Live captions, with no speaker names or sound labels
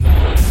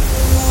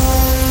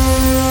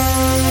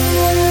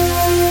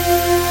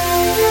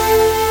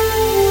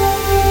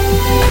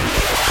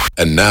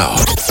And now,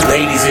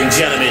 ladies and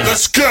gentlemen,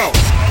 let's go!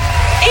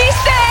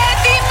 Είστε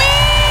έτοιμοι?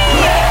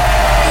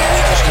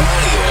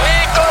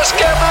 Νίκος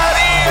και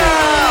Μαρία!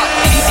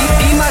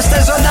 Είμαστε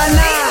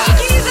ζωντανά!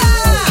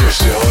 Και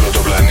σε όλο το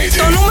πλανήτη.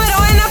 Το νούμερο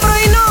 1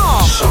 πρωινό!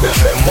 Στο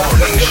καφέ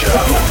Morning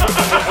Show.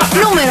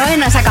 Νούμερο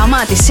 1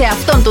 ακαμάτης σε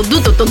αυτόν τον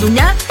τούτο τον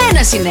δουλειά,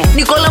 ένας είναι.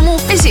 Νικόλα μου,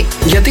 εσύ.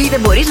 Γιατί Δεν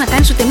μπορείς να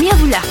κάνεις ούτε μία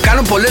δουλειά.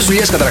 κάνω πολλές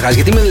δουλειές καταρχάς,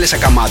 γιατί με λες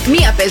ακαμάτι.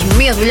 Μία πες μου,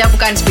 μία δουλειά που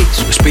κάνεις σπίτι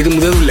σου. Σπίτι μου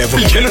δεν δουλεύω.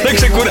 Πηγαίνω να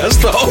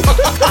ξεκουραστώ.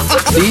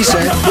 Τι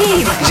είσαι,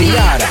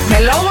 ζηλιάρα. Με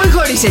λόγο ή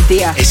χωρίς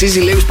αιτία? Εσύ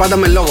ζηλεύεις πάντα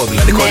με λόγο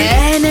δηλαδή.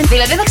 Ναι.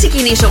 Δηλαδή δεν θα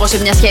ξεκινήσω εγώ σε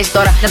μια σχέση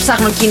τώρα να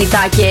ψάχνω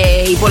κινητά και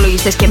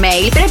υπολογιστές και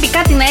mail. Πρέπει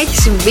κάτι να έχει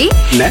συμβεί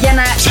για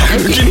να.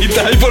 Ψάχνω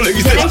κινητά,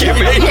 υπολογιστές και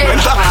mail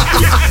μετά.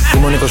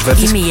 Είμαι ο Νίκος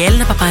Βέρτης. Είμαι η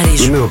Έλληνα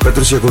Παπαρίζου. Είμαι ο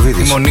Πέτρος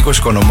Ιακωβίδης. Είμαι ο Νίκος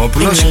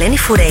Οικονομόπουλος. Είμαι η Ελένη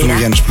Φουρέιρα. Είμαι ο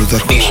Γιάννης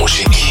Πλούταρχος. Η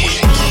μουσική.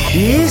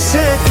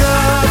 Είσαι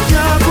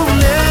κάποια που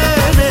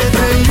λένε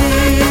τρελή.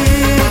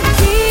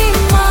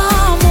 Κύμα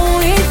μου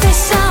ήρθε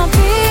σαν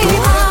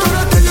πείρα.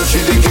 Τώρα τέλειωσε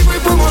η δική μου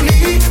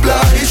υπομονή.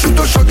 Πλάι σου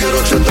τόσο καιρό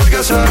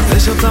ξεντόριασα.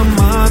 Θες απ' τα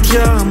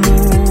μάτια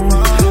μου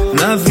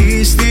να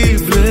δεις τι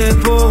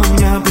βλέπω,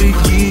 μια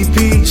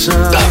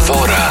πριγκίπισσα. Τα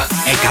δώρα.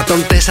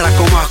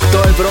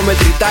 104,8 ευρώ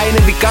μετρητά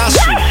είναι δικά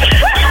σου.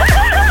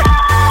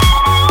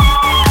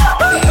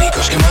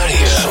 Νίκος και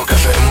Μαρία. Στο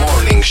καφέ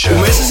Morning Show.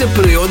 Μέσα σε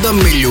προϊόντα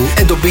μελιού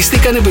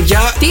εντοπίστηκαν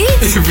παιδιά. Τι?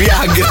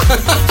 Viagra.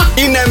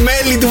 Είναι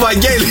μέλι του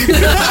Βαγγέλη.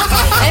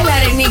 Έλα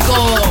ρε Νίκο.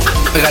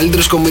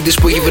 Μεγαλύτερος κομίτης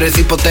που έχει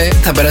βρεθεί ποτέ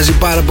θα περάσει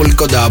πάρα πολύ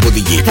κοντά από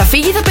την γη. Θα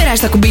φύγει ή θα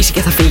περάσει, θα κουμπίσει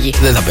και θα φύγει?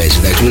 Δεν θα πέσει,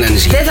 εντάξει, μην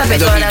ανησυχείς. Δεν θα πέσει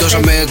το τώρα,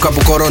 γλιτώσαμε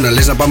από κορώνα.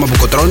 Λες να πάμε από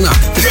κοτρώνα.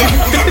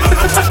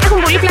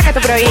 Έχουν πολύ πλάκα το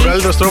πρωί. Ο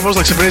καλύτερος τρόπος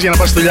να ξυπνήσεις για να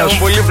πας στη δουλειά σου.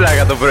 Πολύ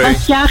πλάκα το πρωί.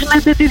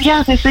 Φτιάχνετε τη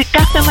διάθεση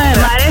κάθε μέρα.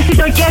 Μ' αρέσει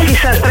το κέφι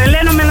σας,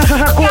 τρελαίνομαι να σας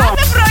ακούω.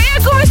 Κάθε πρωί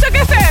ακούμε στο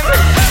καφέ.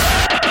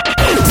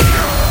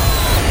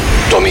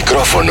 Το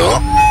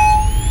μικρόφωνο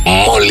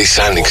μόλις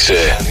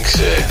άνοιξε.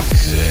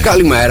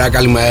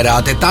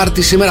 Καλημέρα.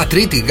 Τετάρτη, σήμερα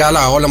Τρίτη.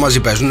 Καλά, όλα μαζί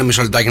παίζουν.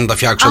 Μισό λεπτάκι να τα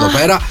φτιάξω εδώ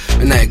πέρα.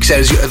 Ναι,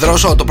 ξέρεις,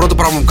 Δρόσο, το πρώτο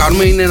πράγμα που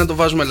κάνουμε είναι να το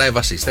βάζουμε live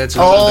assist. Έτσι,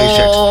 να το έχεις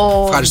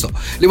έξω. Ευχαριστώ.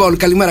 Λοιπόν,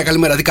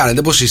 καλημέρα. Τι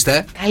κάνετε, πώς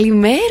είστε?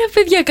 Καλημέρα,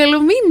 παιδιά, καλό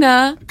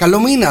μήνα. Καλό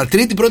μήνα,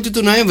 Τρίτη, 1η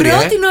του Νοέμβρη. 1η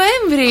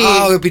Νοέμβρη.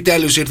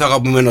 Επιτέλους ήρθε ο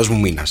αγαπημένος μου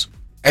μήνας.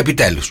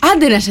 Επιτέλους.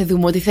 Άντε να σε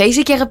δούμε ότι θα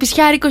είσαι και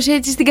αγαπησιάρικος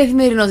έτσι στην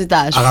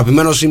καθημερινότητά σου.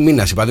 Αγαπημένος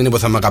μήνας, είπα, δεν είπα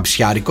θα είμαι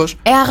αγαπησιάρικος.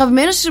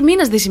 Αγαπημένος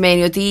μήνας δεν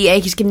σημαίνει ότι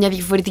έχεις και μια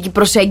διαφορετική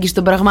προσέγγιση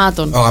των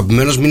πραγμάτων. Ο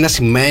αγαπημένος μήνας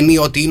σημαίνει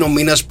ότι είναι ο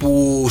μήνας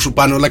που σου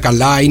πάνε όλα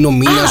καλά, είναι ο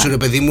μήνας σου, ρε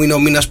παιδί μου, είναι ο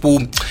μήνας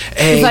που.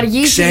 Θα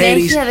αργείς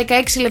συνέχεια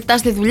 16 λεπτά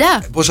στη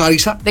δουλειά. Πόσο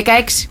άργησα?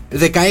 16.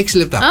 16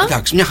 λεπτά.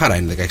 Εντάξει, μια χαρά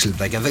είναι 16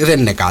 λεπτάκια. Δεν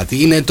είναι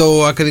κάτι. Είναι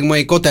το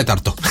ακαδημαϊκό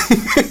τέταρτο.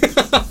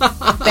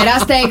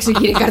 Περάστε έξω,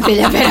 κύριε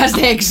Καρτέλια,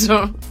 περάστε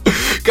έξω.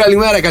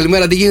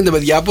 Καλημέρα. Τι γίνεται,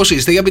 παιδιά, πώς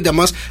είστε? Για πείτε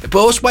μας,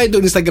 πώς πάει το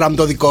Ινσταγκραμ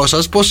το δικό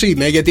σας, πώς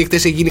είναι? Γιατί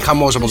χτες έχει γίνει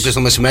χαμός από χτες το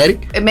μεσημέρι.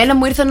 Εμένα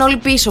μου ήρθαν όλοι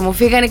πίσω. Μου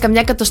φύγανε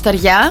καμιά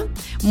κατοσταριά,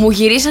 μου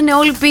γυρίσανε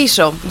όλοι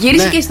πίσω.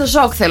 Γύρισε και στο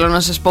σοκ, θέλω να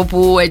σας πω,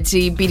 που έτσι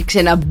υπήρξε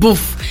ένα μπουφ.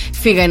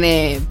 Φύγανε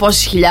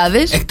πόσες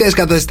χιλιάδες. Χτες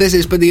κατά τις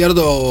 4-5 η ώρα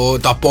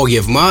το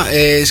απόγευμα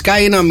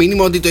σκάει ένα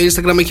μήνυμα ότι το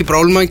Instagram έχει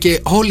πρόβλημα και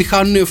όλοι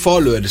χάνουν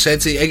followers.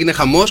 Έτσι έγινε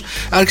χαμός.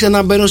 Άρχισα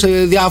να μπαίνω σε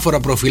διάφορα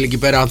προφίλ εκεί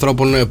πέρα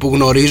ανθρώπων που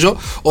γνωρίζω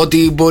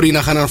ότι μπορεί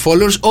να χάναν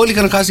followers. Όλοι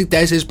είχαν χάσει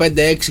 4,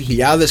 5, 6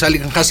 χιλιάδες, άλλοι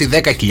είχαν χάσει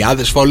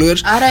 10.000 followers.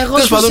 Άρα εγώ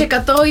στους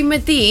 100 είμαι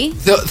τι?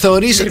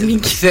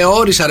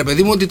 Θεώρησα, ρε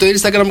παιδί μου, ότι το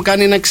Instagram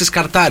κάνει ένα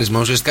ξεσκαρτάρισμα.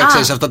 Ουσιαστικά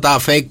ξέρεις αυτά τα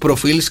fake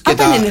profiles και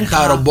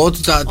τα ρομπότ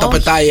τα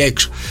πετάει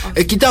έξω.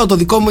 Κοιτάω, το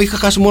δικό μου είχα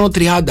χάσει μόνο 30.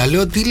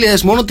 Λέω, τι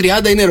λες, μόνο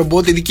 30 είναι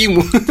ρομπότ, η δική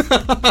μου.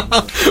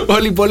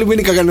 Όλοι οι υπόλοιποι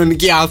είναι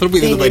κανονικοί άνθρωποι,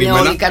 δεν το περίμενα.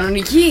 Είναι όλοι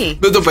κανονικοί.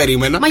 Δεν το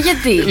περίμενα. Μα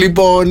γιατί?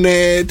 Λοιπόν,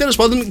 τέλος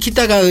πάντων,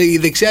 κοίταγα η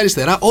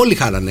δεξιά-αριστερά, όλοι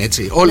χάνανε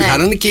έτσι. Όλοι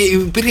χάνανε και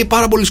υπήρχε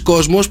πάρα πολλοί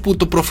κόσμος που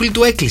το προφίλ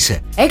του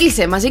έκλεισε.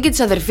 Έκλεισε μαζί και της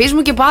αδερφής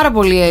μου και πάρα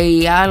πολλοί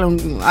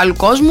άλλου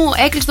κόσμου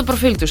έκλεισε το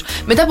προφίλ τους.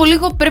 Μετά από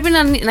λίγο πρέπει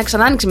να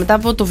ξανά άνοιξε, μετά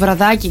από το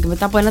βραδάκι και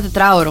μετά από ένα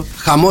τετράωρο.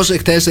 Χαμός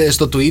χτες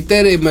στο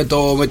Twitter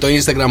με το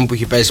Instagram που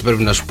έχει πέσει,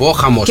 πρέπει να σου πω.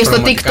 Χαμός. Και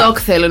πραγματικά. στο TikTok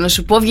θέλω να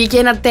σου πω, βγήκε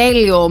ένα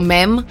τέλειο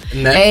meme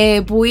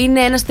που είναι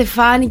ένα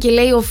στεφάνι και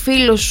λέει ο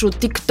φίλος σου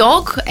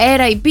TikTok,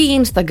 RIP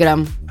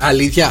Instagram.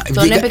 Αλήθεια.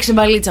 Τον έπαιξε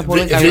μπαλίτσα,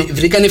 πολύ καλό.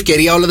 Βρήκαν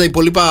ευκαιρία όλα τα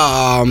υπόλοιπα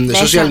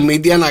social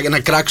media να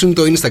κράξουν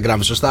το Instagram,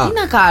 σωστά?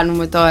 Τι να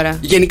κάνουμε τώρα?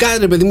 Γενικά,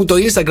 ρε παιδί μου, το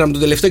Instagram τον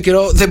τελευταίο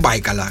καιρό δεν πάει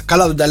καλά.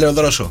 Καλά δεν τα λέω,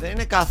 Δρόσο? Δεν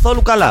είναι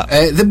καθόλου καλά.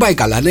 Δεν πάει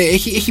καλά, ναι,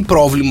 έχει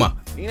πρόβλημα.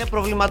 Είναι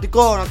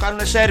προβληματικό να κάνουν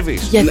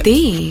service.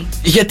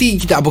 Γιατί?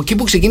 Κοίτα, από εκεί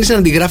που ξεκίνησε να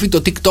αντιγράφει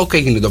το TikTok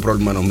έγινε το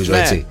πρόβλημα, νομίζω,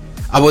 έτσι.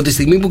 Από τη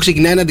στιγμή που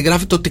ξεκινάει να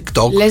αντιγράφει το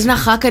TikTok. Λες να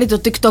χάκαρει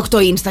το TikTok το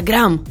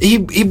Instagram?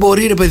 Ή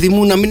μπορεί, ρε παιδί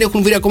μου, να μην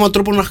έχουν βρει ακόμα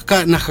τρόπο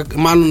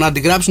να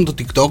αντιγράψουν το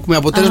TikTok, με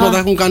αποτέλεσμα να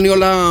έχουν κάνει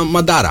όλα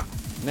μαντάρα.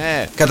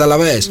 Ναι.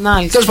 Καταλαβες.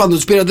 Τέλος πάντων,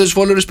 τους πήρατε τους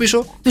followers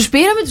πίσω. Τους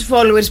πήραμε τους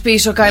followers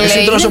πίσω, καλέ.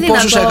 Εσύ Δρόσο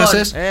πόσους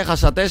έχασες?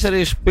 Έχασα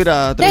 4,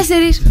 πήρα 3.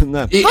 4.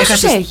 Ναι.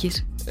 Πόσους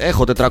έχεις?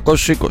 Έχω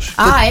 420.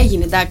 Α,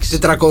 έγινε, εντάξει.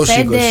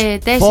 420. 5,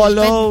 4,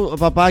 Follow,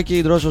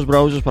 παπάκι, Ντρόσος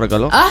Μπράουζος,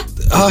 παρακαλώ.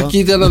 Α,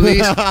 κοίτα να δεις.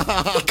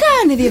 Τι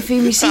κάνει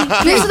διαφήμιση.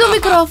 Κλείστε το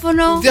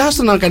μικρόφωνο. Δεν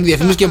άστο να κάνει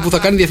διαφήμιση και που θα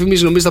κάνει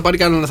διαφήμιση νομίζω θα πάρει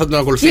κανένα, θα τον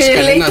ακολουθήσει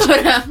Και λέει κανένας.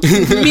 τώρα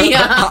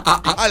μία.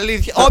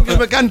 Αλήθεια. Όποιος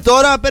με κάνει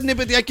τώρα παίρνει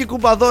επαιτειακή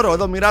κούπα δώρο.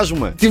 Εδώ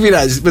μοιράζουμε. Τι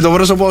πειράζει, με το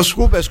πρόσωπό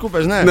σου.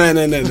 Σκούπες, ναι.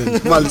 Ναι.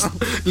 Μάλιστα.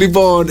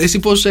 Λοιπόν, εσύ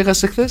πόσους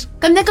έχασες εχθές?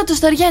 Καμιά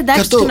εκατοσταριά, εντάξει,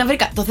 Εκατό. το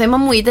ξαναβρήκα. Το θέμα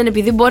μου ήταν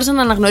επειδή μπόρεσα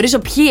να αναγνωρίσω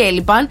ποιοι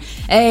έλειπαν,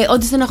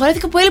 ότι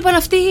στεναχωρέθηκα που έλειπαν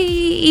αυτοί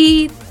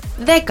οι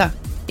 10.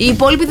 Οι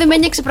υπόλοιποι δεν με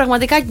ένιωξε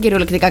πραγματικά και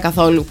κυριολεκτικά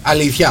καθόλου.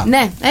 Αλήθεια.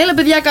 Ναι, έλα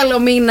παιδιά, καλό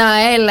μήνα,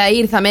 έλα,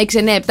 ήρθαμε 6,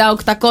 9, 7,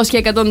 800 και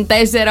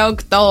 104,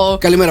 8.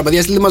 Καλημέρα,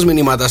 παιδιά. Στείλτε μας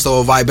μηνύματα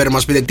στο Viber,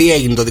 μας πείτε τι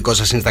έγινε το δικό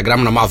σας Instagram,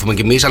 να μάθουμε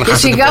κι εμείς. Αν Και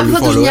χάσατε σιγά που πολλοί θα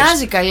τους followers.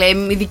 νοιάζει, καλέ.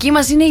 Η δική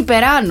μας είναι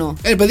υπεράνω.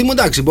 Παιδί μου,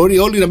 εντάξει, μπορεί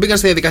όλοι να μπήκαν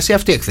στη διαδικασία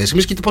αυτή εχθές.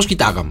 Εμείς πώς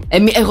κοιτάγαμε.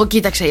 Εγώ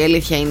κοίταξα, η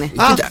αλήθεια είναι.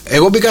 Κοίτα,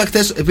 εγώ μπήκα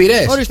χθες.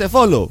 Πειρές. Ορίστε,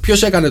 follow.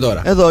 Ποιος έκανε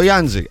τώρα? Εδώ η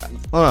Άντζη.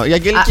 Η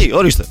Αγγελική,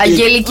 ορίστε.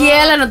 Αγγελική,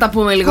 έλα να τα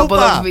πούμε λίγο από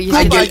Κούπα. εδώ.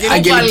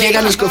 Αγγελική,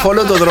 έκανες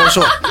follow το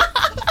δρόσο.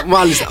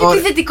 Μάλιστα.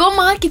 Επιθετικό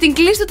marketing,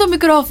 κλείστε το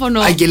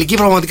μικρόφωνο. Αγγελική,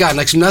 πραγματικά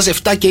να ξυπνάς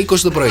 7 και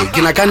 20 το πρωί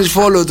και να κάνεις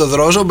follow το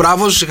δρόσο.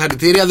 Μπράβο,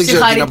 συγχαρητήρια. Δεν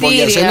ξέρω τι να πω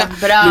για σένα.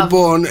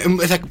 Λοιπόν,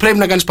 πρέπει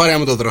να κάνεις παρέα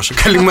με το δρόσο.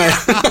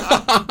 Καλημέρα.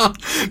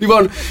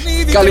 Λοιπόν,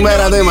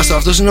 καλημέρα, εδώ είμαστε.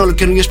 Αυτός είναι ο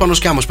ολοκαινούργιος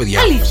Πανοσκιάμος, παιδιά.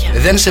 Αλήθεια.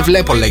 Δεν σε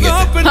βλέπω,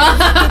 λέγεται.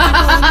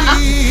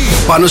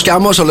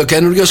 Πανοσκιάμος,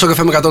 ολοκαινούργιος, ο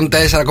καφέ με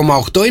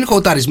 104,8. Είναι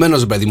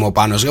χωταρισμένος, παιδί μου, ο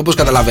Πάνος. Όπως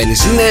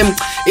καταλαβαίνεις,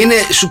 είναι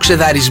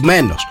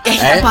σουξεδαρισμένος. Έχει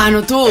τα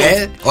πάνω του.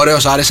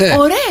 Ωραίος, άρεσε.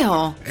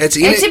 Ωραίο.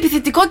 Έτσι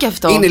επιθετικό κι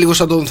αυτό. Είναι λίγο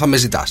σαν τον θα με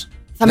ζητάς.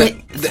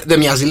 Δεν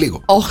μοιάζει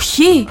λίγο.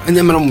 Όχι.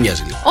 Εμένα μου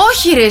μοιάζει λίγο.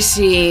 Όχι, ρε,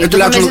 εσύ. Το θα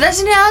τουλάχιστον με ζητάς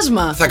είναι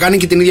άσμα. Θα κάνει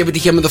και την ίδια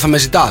επιτυχία με το θα με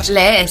ζητάς.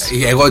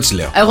 Λες. Εγώ έτσι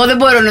λέω. Εγώ δεν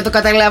μπορώ να το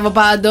καταλάβω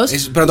πάντως.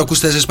 Πρέπει να το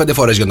ακούσει 4-5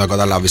 φορές για να το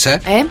καταλάβεις,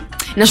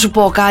 Να σου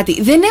πω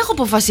κάτι. Δεν έχω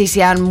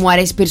αποφασίσει αν μου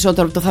αρέσει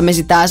περισσότερο από το θα με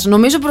ζητάς.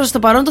 Νομίζω προς το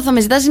παρόν το θα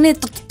με ζητάς είναι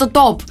το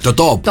top. Το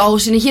top. Το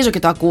συνεχίζω και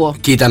το ακούω.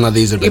 Κοίτα να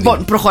δεις, ρε παιδί.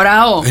 Λοιπόν,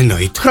 προχωράω.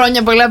 Εννοείται.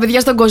 Χρόνια πολλά, παιδιά,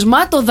 στον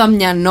Κοσμά, το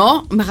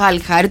Δαμιανό. Μεγάλη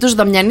χάρη τους.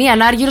 Δαμιανή,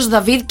 Ανάργυρος,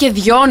 Δαβίδ και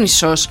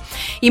Διόνυσος.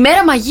 Η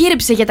μέρα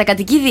μαγείρεψε για τα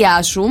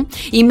κατοικίδια σου.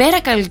 Η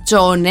μέρα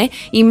καλτσόνε.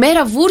 Η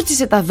μέρα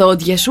βούρτσισε τα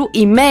δόντια σου.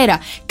 Η μέρα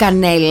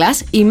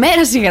κανέλας. Η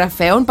μέρα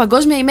συγγραφέων.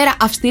 Παγκόσμια ημέρα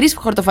αυστηρής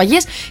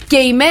χορτοφαγίας. Και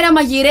η μέρα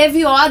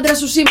μαγειρεύει ο άντρας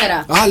σου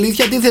σήμερα.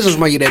 Αλήθεια, τι θες να σου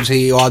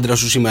μαγειρέψει ο άντρας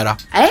σου σήμερα?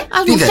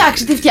 Ας μου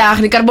φτιάξει, τι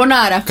φτιάχνει,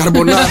 καρμπονάρα.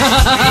 Καρμπονάρα.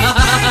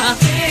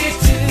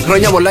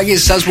 Χρόνια πολλά και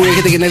σε εσάς που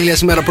έχετε γενέθλια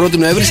σήμερα 1η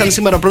Νοέμβρη. Σαν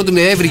σήμερα 1η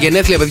Νοέμβρη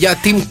γενέθλια, παιδιά,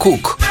 Tim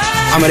Cook.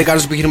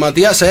 Αμερικάνος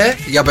επιχειρηματίας,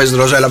 Για πες,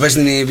 Ροζέλα, πες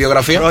την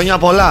βιογραφία. Χρόνια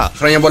πολλά.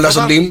 Χρόνια πολλά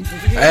στον Tim.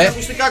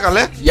 Ακουστικά,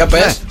 καλέ. Για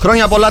πες. Ναι.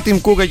 Χρόνια πολλά,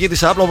 Tim Cook εκεί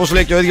της Apple, όπως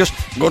λέει και ο ίδιος.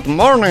 Good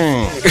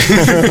morning.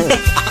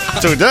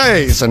 Today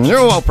is a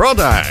new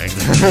product.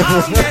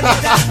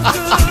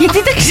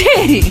 Γιατί τα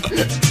ξέρει.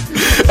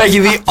 Έχει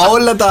δει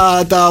όλα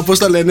τα πώς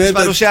τα λένε, τις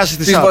παρουσιάσεις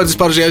της Apple. Τις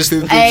παρουσιάσεις της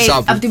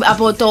Apple.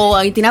 Από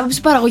την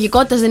άποψη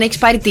παραγωγικότητας δεν έχεις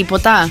πάρει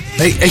τίποτα.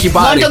 Έχει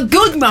πάρει. Μόνο το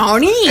good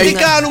morning. Τι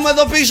κάνουμε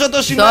εδώ πίσω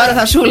το σήμερα? Τώρα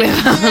θα σου λέγα.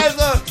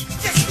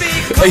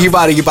 Έχει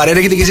πάρει.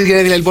 Έρχεται και εσείς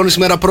γενέθλια λοιπόν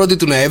σήμερα 1η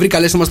του Νοέμβρη.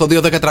 Καλέστε μας στο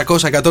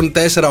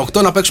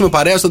 210-300-1048 να παίξουμε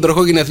παρέα στον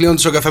τροχό γενεθλίων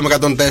του Σοκαφέ με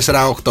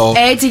 104,8.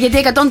 Έτσι, γιατί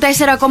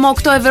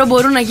 104,8 ευρώ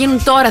μπορούν να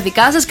γίνουν τώρα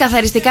δικά σας.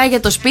 Καθαριστικά για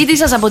το σπίτι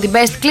σας από την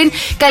Best Clean.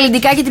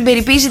 Καλλυντικά για την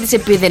περιποίηση της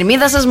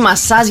επιδερμίδας σας.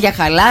 Μασάζ για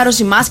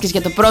χαλάρωση. Μάσκες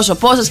για το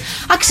πρόσωπό σας.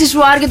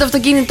 Αξισουάρ για το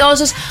αυτοκίνητό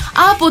σας.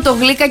 Από το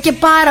Γλύκα και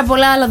πάρα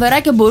πολλά άλλα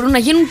δωράκια μπορούν να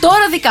γίνουν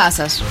τώρα δικά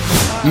σας.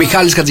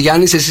 Μιχάλης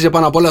Χατζηγιάννης, εσείς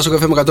επάνω απ' όλα στο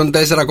καφέ με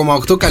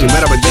 104,8.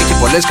 Καλημέρα, παιδιά, και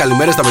πολλές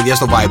καλημέρες στα παιδιά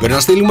στο Viber. Να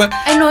στείλουμε.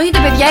 Εννοείται,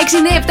 παιδιά,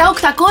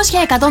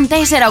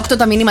 697-800-1048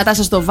 τα μηνύματά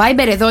σας στο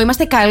Viber. Εδώ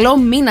είμαστε. Καλό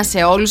μήνα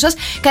σε όλους σας.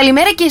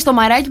 Καλημέρα και στο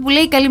Μαράκι που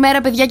λέει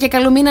καλημέρα, παιδιά, και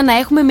καλό μήνα να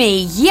έχουμε με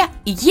υγεία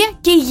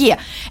και υγεία.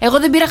 Εγώ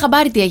δεν πήρα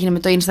χαμπάρι τι έγινε με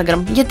το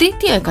Instagram. Γιατί,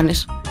 τι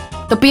έκανες?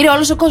 Το πήρε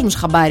όλος ο κόσμος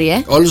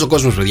χαμπάρι, Όλος ο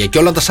κόσμος, παιδιά. Και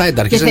όλα τα site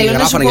άρχισαν και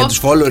γράφανε για τους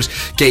followers.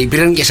 Και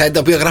υπήρχαν και site τα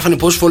οποία γράφανε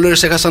πόσους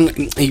followers έχασαν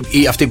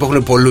αυτοί που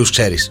έχουν πολλούς,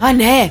 ξέρεις. Α,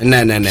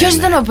 ναι. Ναι. Ποιος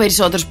ήταν ο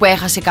περισσότερος που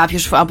έχασε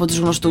κάποιος από τους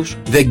γνωστούς?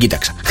 Δεν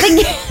κοίταξα.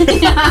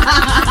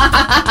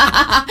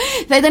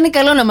 Θα ήταν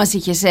καλό να μας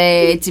είχες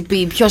έτσι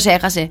πει ποιος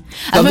έχασε.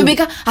 Ας πούμε,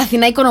 μπήκα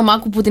Αθηνά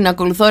Οικονομάκου που την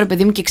ακολουθώ, ρε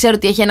παιδί μου, και ξέρω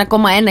ότι έχει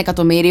 1,1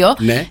 εκατομμύριο.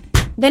 Ναι.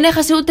 Δεν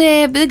έχασε ούτε,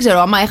 δεν ξέρω,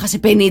 άμα έχασε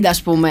 50,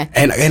 ας πούμε.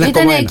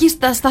 Ήταν εκεί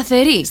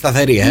σταθερή.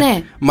 Σταθερή,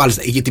 Ναι.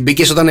 Μάλιστα. Γιατί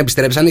μπήκες όταν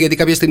επιστρέψανε, γιατί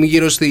κάποια στιγμή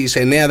γύρω στις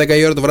 9-10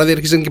 η ώρα το βράδυ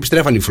αρχίζαν και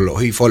επιστρέφαν οι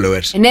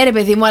followers. Ναι, ρε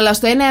παιδί μου, αλλά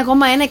στο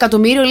 1,1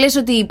 εκατομμύριο λες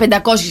ότι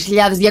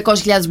 500.000,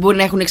 200.000 μπορεί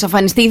να έχουν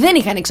εξαφανιστεί. Δεν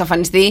είχαν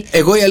εξαφανιστεί.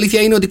 Εγώ η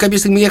αλήθεια είναι ότι κάποια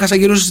στιγμή έχασα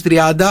γύρω στις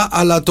 30,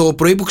 αλλά το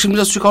πρωί που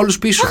ξύπνησα τους είχα όλους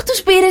πίσω. Αχ,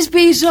 τους πήρες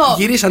πίσω.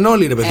 Γυρίσαν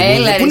όλοι, ρε παιδί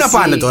μου. Πού να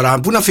πάνε τώρα,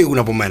 πού να φύγουν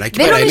από μένα?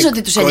 Δεν νομίζω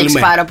ότι τους ένιωξε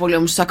πάρα πολύ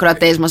όμως τους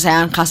ακροατές μας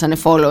εάν χάσανε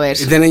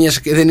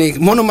followers.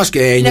 Μόνο μας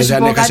και ένοιαζε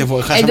αν χάσαμε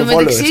followers. Εν τω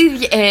μεταξύ,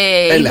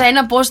 είδα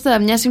ένα post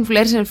μια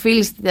influencer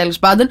φίλη τέλος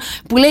πάντων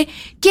που λέει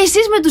και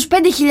εσείς με τους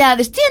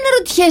 5.000 τι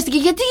αναρωτιέστηκε,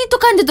 γιατί το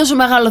κάνετε τόσο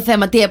μεγάλο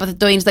θέμα, τι έπαθε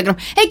το Instagram.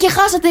 Και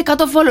χάσατε 100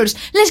 followers.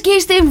 Λες και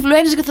είστε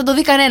influencers και θα το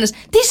δει κανένας.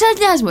 Τι σας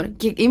νοιάζει, μωρέ.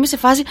 Και είμαι σε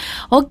φάση,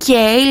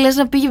 λες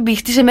να πήγε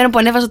μπηχτή σε μέρα που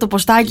ανέβαζα το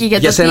ποστάκι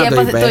για το τι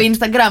έπαθε το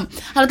Instagram.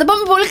 Αλλά τα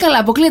πάμε πολύ καλά.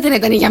 Αποκλείεται να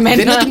ήταν για μένα.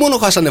 Δεν είναι ότι μόνο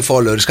χάσανε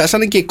followers,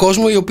 χάσανε και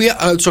κόσμο οι οποίοι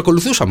τους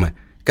ακολουθούσαμε.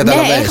 Ναι,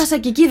 έχασα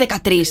και εκεί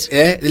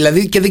 13.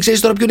 Δηλαδή και δεν ξέρεις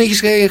τώρα ποιον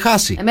έχεις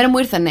χάσει. Εμένα μου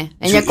ήρθανε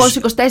 924.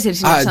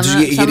 Τους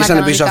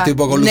γυρίσανε πίσω αυτοί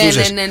που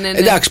ακολουθούσες. Ναι.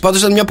 Εντάξει, πάντως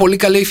ήταν μια πολύ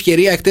καλή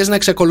ευκαιρία χτες να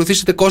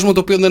εξακολουθήσετε κόσμο το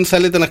οποίο δεν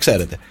θέλετε να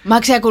ξέρετε. Μα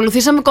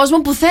εξακολουθήσαμε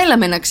κόσμο που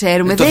θέλαμε να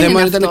ξέρουμε. Το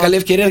θέμα ήταν καλή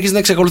ευκαιρία να αρχίσει να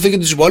εξακολουθεί και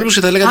τους υπόλοιπους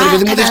και θα λέγατε ρε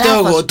παιδί μου, δεν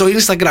φταίω εγώ. Το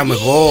Instagram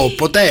εγώ,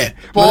 ποτέ.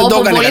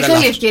 Πολύ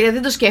καλή ευκαιρία,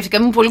 δεν το σκέφτηκα.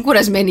 Ήμουν πολύ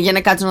κουρασμένη για να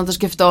κάτσω να το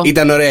σκεφτώ.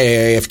 Ήταν ωραία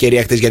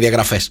ευκαιρία χτες για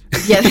διαγραφές.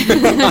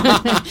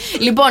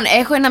 Λοιπόν,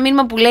 έχω ένα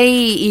μήνυμα που λέει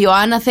η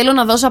Ιωάννα. Θέλω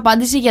να δώσω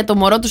απάντηση για το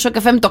μωρό του Shock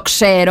FM, το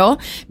ξέρω.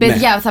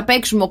 Παιδιά, θα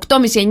παίξουμε 8.30,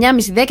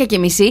 9.30,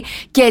 10.30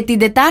 και την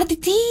Τετάρτη.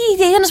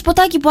 Ένα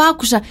σποτάκι που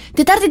άκουσα.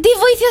 Τετάρτη, τι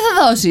βοήθεια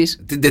θα δώσεις?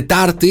 Την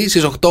Τετάρτη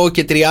στις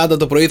 8:30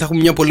 το πρωί θα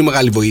έχουμε μια πολύ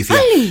μεγάλη βοήθεια.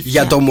 Αλήθεια?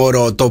 Για το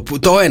μωρό.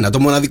 Το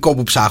μοναδικό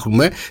που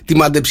ψάχνουμε. Τη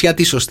μαντεψιά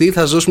τη σωστή.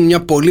 Θα σας δώσουμε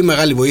μια πολύ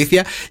μεγάλη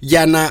βοήθεια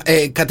για να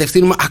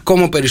κατευθύνουμε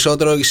ακόμα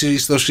περισσότερο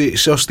στη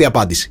σωστή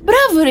απάντηση.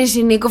 Μπράβο,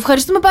 ρε Νίκο,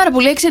 ευχαριστούμε πάρα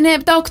πολύ.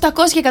 697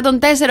 800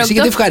 1048. Εσύ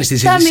γιατί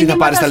ευχάριστησες, εσύ θα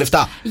πάρεις τα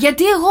λεφτά.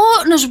 Γιατί εγώ,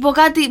 να σου πω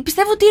κάτι,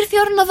 πιστεύω ότι ήρθε η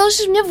ώρα να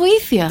δώσεις μια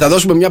βοήθεια. Θα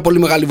δώσουμε μια πολύ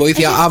μεγάλη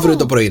βοήθεια αύριο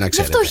το πρωί, να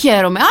ξέρετε. Αυτό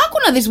χαίρομαι. Άκου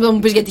να δεις που θα μου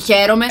πεις γιατί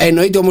χαίρομαι.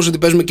 Εννοείται όμως ότι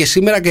παίζουμε και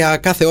σήμερα και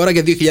κάθε ώρα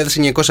για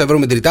 2.900 ευρώ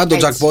μετρητά. Το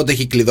jackpot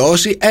έχει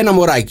κλειδώσει. Ένα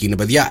μωράκι είναι,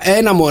 παιδιά.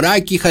 Ένα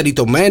μωράκι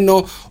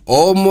χαριτωμένο,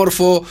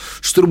 όμορφο,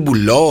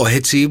 στρουμπουλό,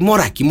 έτσι.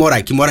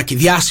 Μωράκι.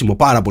 Διάσημο,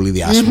 πάρα πολύ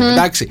διάσημο.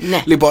 Εντάξει.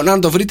 Ναι. Λοιπόν,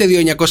 αν το βρείτε,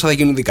 2.900 θα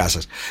γίνουν δικά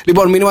σας.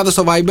 Λοιπόν, μηνύματα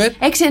στο Viber.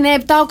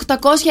 697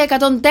 800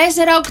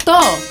 1048.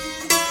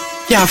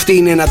 Και αυτή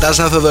είναι η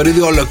Νατάσα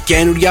Θοδωρίδη,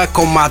 ολοκένουργια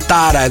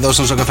κομματάρα εδώ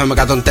στον Σοκαφέ με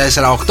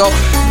 104,8.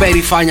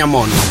 Περηφάνεια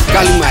μόνο.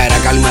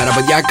 Καλημέρα,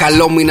 παιδιά.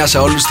 Καλό μήνα σε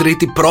όλους.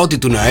 Τρίτη 1η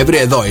του Νοέμβρη,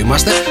 εδώ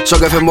είμαστε.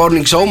 Σοκαφέ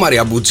Morning Show,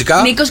 Μαρία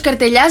Μπούτσικα. Νίκος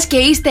Καρτελιάς, και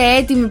είστε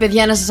έτοιμοι,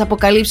 παιδιά, να σας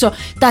αποκαλύψω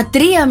τα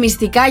 3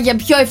 μυστικά για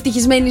πιο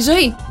ευτυχισμένη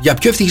ζωή. Για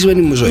πιο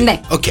ευτυχισμένη μου ζωή. Ναι.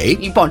 Okay.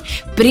 Λοιπόν,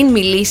 πριν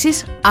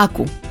μιλήσεις,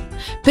 άκου.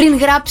 Πριν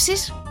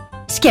γράψεις,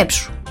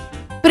 σκέψου.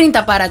 Πριν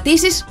τα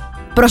παρατήσεις,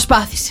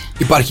 προσπάθησε.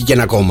 Υπάρχει και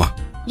ένα ακόμα.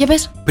 Για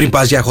πες. Πριν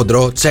πας για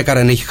χοντρό, τσέκαρα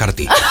αν έχει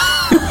χαρτί.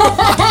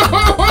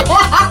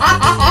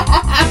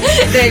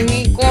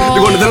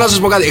 Λοιπόν, θέλω να σας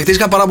πω κάτι. Χτες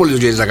είχα πάρα πολλές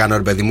δουλειές να κάνω,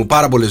 ρε παιδί μου.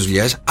 Πάρα πολλές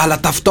δουλειές. Αλλά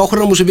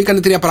ταυτόχρονα μου συμβήκανε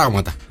 3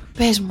 πράγματα.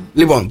 Πες μου.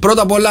 Λοιπόν,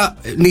 πρώτα απ' όλα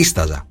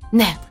νίσταζα.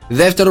 Ναι.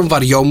 Δεύτερον,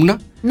 βαριόμουν.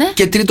 Ναι.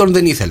 Και τρίτον,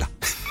 δεν ήθελα.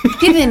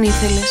 Τι δεν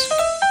ήθελες?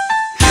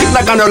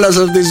 Να κάνω όλες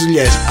αυτές τις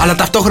δουλειές. Αλλά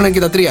ταυτόχρονα και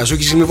τα 3. Σου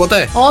έχει συμβεί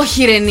ποτέ?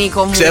 Όχι, ρε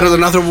Νίκο μου. Ξέρω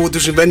τον άνθρωπο που του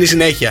συμβαίνει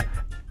συνέχεια.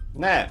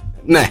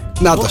 Ναι,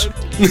 νάτος.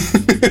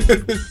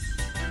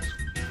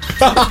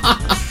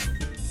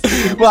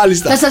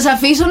 Μάλιστα. Θα σας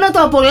αφήσω να το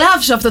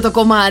απολαύσω αυτό το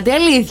κομμάτι.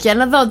 Αλήθεια,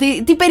 να δω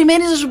τι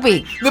περιμένεις να σου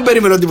πει. Δεν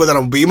περιμένω τίποτα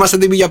να μου πει. Είμαστε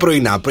έτοιμοι για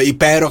πρωινά.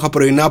 Υπέροχα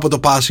πρωινά από το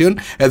Passion.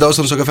 Εδώ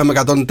στον Σοκαφέ με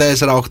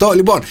 104,8.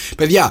 Λοιπόν,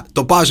 παιδιά,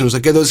 το Passion στο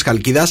κέντρο της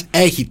Χαλκίδας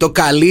έχει το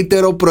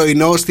καλύτερο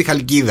πρωινό στη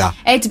Χαλκίδα.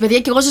 Έτσι, παιδιά,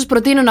 και εγώ σας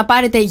προτείνω να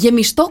πάρετε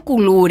γεμιστό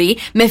κουλούρι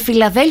με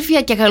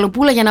φιλαδέλφια και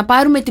γαλοπούλα για να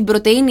πάρουμε την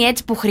πρωτεΐνη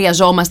έτσι που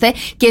χρειαζόμαστε.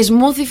 Και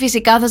σμούθι,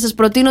 φυσικά, θα σας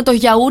προτείνω το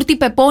γιαούρτι,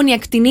 πεπόνι,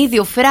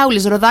 ακτινίδιο,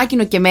 φράουλες,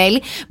 ροδάκινο και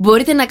μέλι.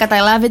 Μπορείτε να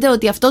καταλάβετε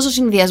ότι αυτός ο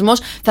συνδυασμός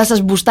θα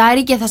σας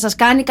μπουστάρει και θα σας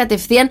κάνει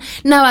κατευθείαν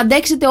να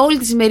αντέξετε όλη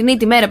τη σημερινή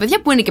τη μέρα,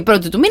 παιδιά, που είναι και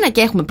 1η του μήνα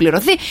και έχουμε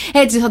πληρωθεί.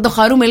 Έτσι θα το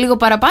χαρούμε λίγο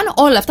παραπάνω.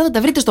 Όλα αυτά θα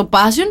τα βρείτε στο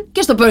Passion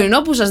και στο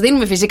πρωινό που σας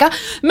δίνουμε φυσικά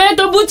με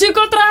το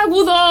μπουτσικό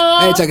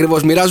τραγουδό. Έτσι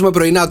ακριβώς. Μοιράζουμε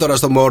πρωινά τώρα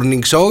στο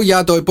Morning Show.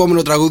 Για το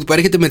επόμενο τραγούδι που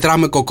έρχεται,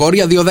 μετράμε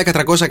κοκόρια.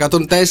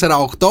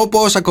 2-10-300-104-8.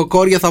 Πόσα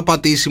κοκόρια θα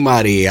πατήσει η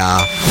Μαρία?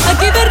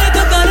 Aquí παίρνει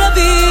το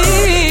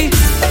καράβι,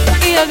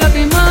 η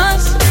αγάπη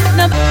μας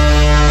να...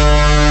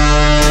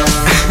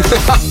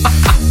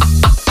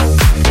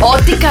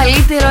 Ό,τι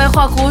καλύτερο έχω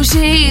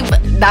ακούσει.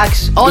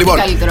 Εντάξει, ό,τι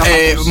καλύτερο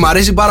έχω ακούσει. Μ'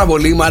 αρέσει πάρα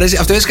πολύ.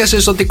 Αυτό έσκασε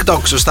στο TikTok,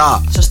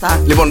 σωστά.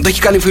 Σωστά. Λοιπόν, το έχει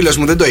κάνει φίλος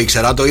μου, δεν το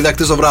ήξερα. Το είδα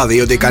χτες το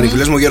βράδυ ότι κάνει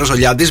φίλος μου ο Γιώργος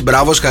Ολιάτης.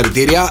 Μπράβο,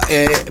 συγχαρητήρια.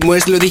 Μου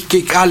έστειλε ότι έχει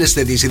και άλλες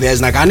τέτοιες ιδέες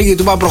να κάνει και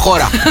του είπα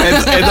προχώρα.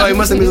 Εδώ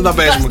είμαστε, εμείς να τα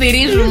παίζουμε. Τα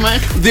στηρίζουμε.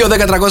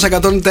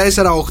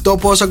 2-10-300-104-8.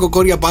 Πόσα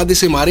κοκόρια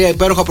απάντησε η Μαρία?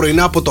 Υπέροχα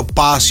πρωινά από το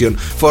Passion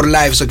for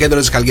Life στο κέντρο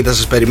της Χαλκίδας.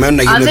 Σας περιμένουν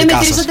να γίνουν δικά σας. Αν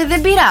δεν μετρήσατε,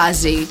 δεν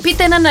πειράζει.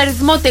 Πείτε έναν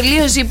αριθμό,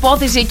 τελείωσε η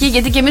υπόθεση εκεί,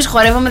 γιατί και εμείς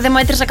χορεύαμε, δεν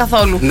μέτρησα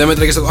καθόλου. Δεν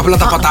μέτραγε, απλά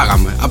τα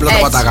πατάγαμε.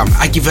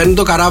 Ακυβέρνει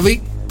το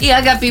καράβι. Η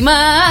αγάπη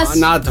μας.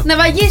 Να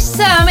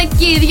βαγίσαμε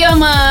κι οι δυο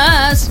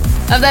μας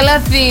απ' τα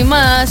λάθη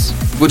μας.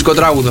 Μπουτσικό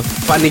τράγουδο.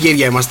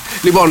 Πανηγύρια είμαστε.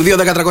 Λοιπόν,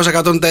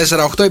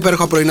 2-10-300-104-8.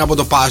 Υπέροχα πρωινά από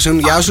το Passion.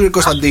 Γεια σου,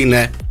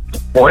 Κωνσταντίνε.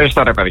 Πού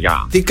είστε, ρε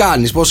παιδιά? Τι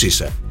κάνεις, πώς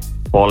είσαι?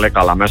 Πολύ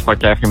καλά, μέσα στο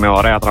κέφι με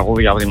ωραία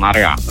τραγούδια από τη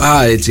Μαρία.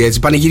 Α, έτσι.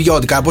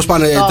 Πανηγυριώτικα. Πώς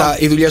πάνε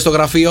οι δουλειές στο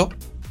γραφείο?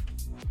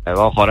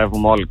 Εδώ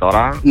χορεύουμε όλοι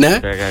τώρα. Ναι.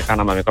 Και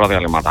κάναμε μικρό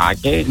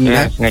διαλυματάκι. Ναι.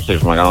 Και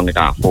συνεχίζουμε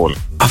κανονικά. Full.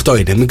 Αυτό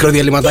είναι. Μικρό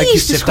διαλυματάκι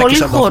στις 7 και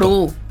 48.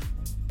 Χορού.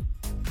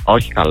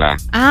 Όχι καλά. Α.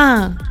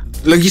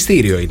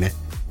 Λογιστήριο είναι.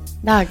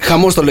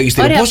 Χαμός το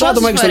λογιστήριο. Πόσο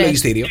άτομα έχει στο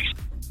λογιστήριο?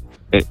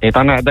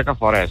 Ήταν 11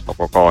 φορές το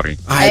κοκόρι.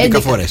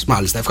 11 φορές,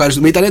 μάλιστα.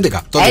 Ευχαριστούμε. Ήταν 11. 11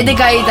 ήτανε.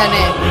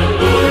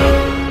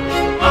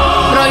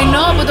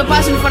 Πρωινό από το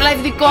Passion for Life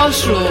δικό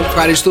σου.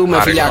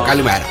 Ευχαριστούμε, φιλιά.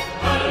 Καλημέρα.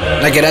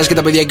 Να κεράσει και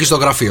τα παιδιά εκεί στο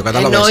γραφείο,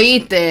 κατάλαβες.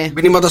 Εννοείται.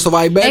 Μηνύματα στο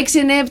Viber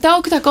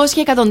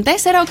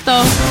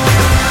 697-800-1048.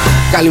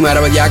 Καλημέρα,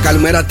 παιδιά.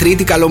 Καλημέρα.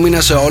 Τρίτη, καλό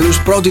μήνα σε όλους.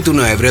 1η του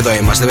Νοέμβρη, εδώ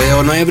είμαστε.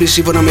 Ο Νοέμβρης,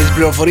 σύμφωνα με τις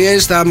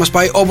πληροφορίες, θα μας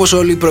πάει όπως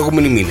όλοι οι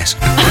προηγούμενοι μήνες.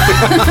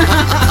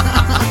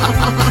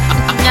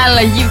 Μια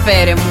αλλαγή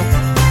φέρε μου.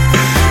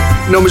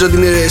 Νόμιζα ότι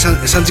είναι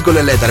σαν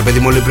τσικολελέτα, ρε παιδί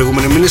μου, όλοι οι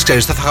προηγούμενοι μήνες.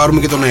 Ξέρεις, θα χαρούμε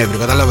και τον Νοέμβριο,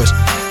 κατάλαβες.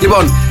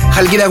 Λοιπόν,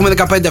 Χαλκίδα έχουμε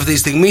 15 αυτή τη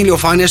στιγμή,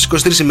 ηλιοφάνεια στις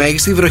 23 η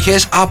μέγιστη,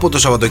 βροχές από το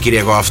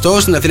Σαββατοκύριακο αυτό.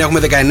 Στην Αθήνα έχουμε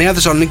 19,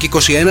 Θεσσαλονίκη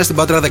 21, στην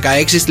Πάτρα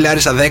 16, στη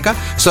Λάρισα 10,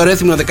 στο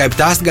Ρέθυμνο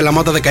 17, στην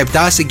Καλαμάτα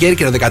 17, στην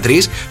Κέρκυρα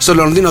 13, στο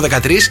Λονδίνο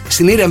 13,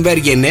 στην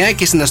Ήρεμβέργη 9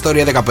 και στην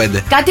Αστόρια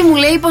 15. Κάτι μου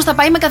λέει πως θα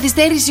πάει με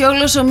καθυστέρηση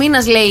όλος ο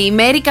μήνας, λέει. Η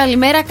Μέρη,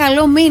 καλημέρα,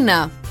 καλό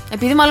μήνα.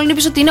 Επειδή μάλλον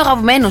είπες ότι είναι ο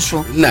αγαπημένος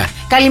σου. Ναι.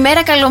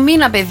 Καλημέρα, καλό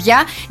μήνα,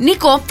 παιδιά.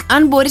 Νίκο,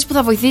 αν μπορείς που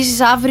θα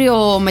βοηθήσεις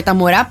αύριο με τα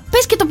μωρά,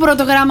 πες και το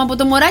πρώτο γράμμα από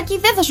το μωράκι,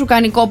 δεν θα σου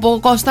κάνει κόπο ο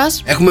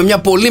Κώστας. Έχουμε μια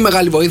πολύ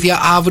μεγάλη βοήθεια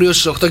αύριο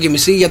στις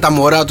 8.30 για τα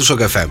μωρά του ΣΟΚ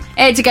FM.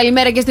 Έτσι,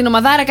 καλημέρα και στην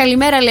ομαδάρα.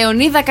 Καλημέρα,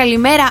 Λεωνίδα.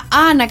 Καλημέρα,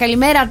 Άννα.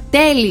 Καλημέρα,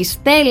 Τέλη,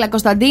 Στέλλα,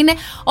 Κωνσταντίνε.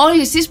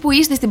 Όλοι εσείς που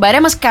είστε στην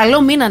παρέα μας,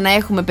 καλό μήνα να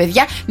έχουμε,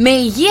 παιδιά. Με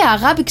υγεία,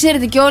 αγάπη,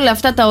 ξέρετε και όλα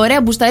αυτά τα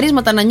ωραία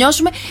μπουσταρίσματα να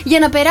νιώσουμε για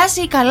να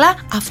περάσει καλά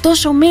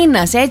αυτός ο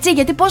μήνας. Έτσι,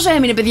 γιατί πόσο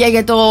έμεινε, παιδιά,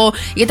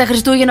 για τα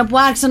Χριστούγεννα που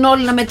άρχισαν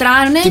όλοι να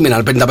μετράνε. Τι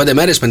μείναν, 55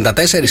 μέρες,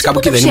 54, κάπου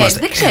εκεί δεν είμαστε.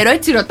 Δεν ξέρω,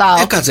 έτσι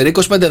ρωτάω. Κάτσε,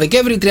 25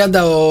 Δεκέμβρη,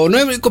 30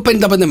 Νοέμβρη,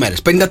 55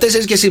 μέρες.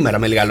 54 και σήμερα,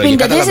 με λίγα λόγια.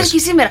 54 και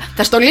σήμερα.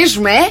 Θα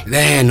στολίζουμε, Ναι,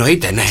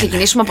 εννοείται, ναι.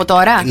 Ξεκινήσουμε από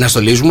τώρα. Να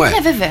στολίζουμε.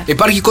 Ναι, βέβαια.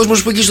 Υπάρχει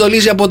κόσμος που έχει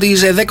στολίζει από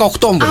τις 10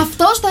 Οκτώβρη.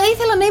 Αυτός θα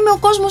ήθελα να είμαι ο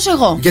κόσμος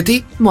εγώ.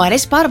 Γιατί? Μου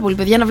αρέσει πάρα πολύ,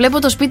 παιδιά, να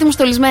βλέπω το σπίτι μου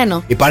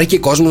στολισμένο. Υπάρχει και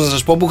κόσμος, να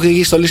σας πω, που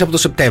έχει στολίσει από το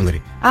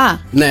Σεπτέμβρη. Α,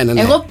 ναι.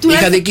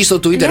 Είχα δει εκεί στο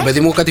Twitter, ναι, παιδί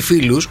μου, κάτι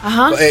φίλους,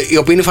 οι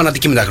οποίοι είναι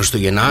φανατικοί με τα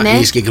Χριστούγεννα, ναι,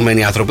 οι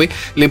συγκεκριμένοι άνθρωποι.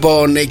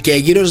 Λοιπόν, και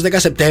γύρω στις 10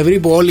 Σεπτέμβρη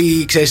που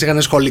όλοι, ξέρεις,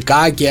 είχαν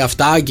σχολικά και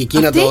αυτά και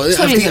εκείνα.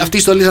 Αυτοί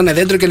στολίζανε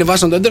δέντρο και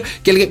ανεβάσαν το δέντρο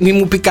και έλεγε μη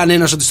μου πει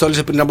κανένας ότι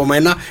στόλισε πριν από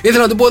μένα.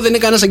 Ήθελα να του πω δεν είναι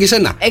κανένας σαν και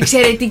εσένα.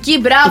 Εξαιρετική,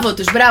 μπράβο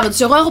τους, μπράβο τους.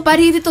 Εγώ έχω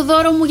πάρει ήδη το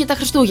δώρο μου για τα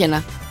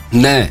Χριστούγεννα.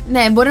 Ναι.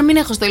 Ναι, μπορεί να μην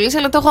έχω στολίσει,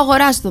 αλλά το έχω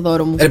αγοράσει το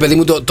δώρο μου. Παιδί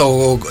μου,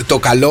 το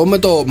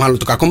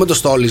κακό με το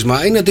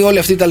στόλισμα είναι ότι όλη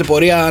αυτή η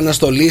ταλαιπωρία να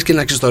στολίσει και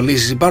να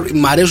ξεστολίσει.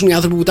 Μ' αρέσουν οι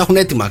άνθρωποι που τα έχουν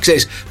έτοιμα.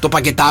 Ξέρεις, το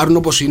πακετάρουν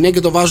όπως είναι και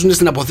το βάζουν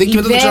στην αποθήκη και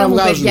μετά το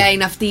ξαναβγάζουν. Παιδιά,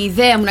 είναι αυτή η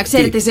ιδέα μου. Να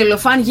ξέρετε,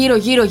 ζελοφάν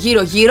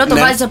γύρω-γύρω, το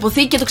βάζεις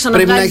αποθήκη και το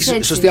ξαναβγάζεις. Πρέπει να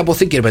έχεις σωστή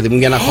αποθήκη, ρε παιδί μου,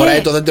 για να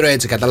χωράει το δέντρο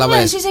έτσι,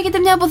 καταλαβαίνεις. Εσείς έχετε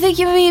μια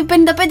αποθήκη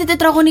 55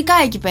 τετραγωνικά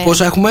εκεί πέρα.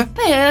 Πόσα έχουμε?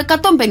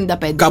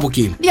 155. Κάπου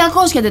εκεί.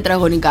 200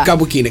 τετραγωνικά.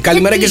 Κάπου εκεί.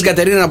 Καλημέρα και στην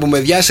Κατερίνα να πούμε,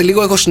 παιδιά. Σε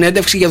λίγο έχω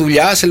συνέντευξη για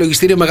δουλειά σε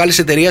λογιστήριο μεγάλης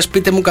εταιρείας.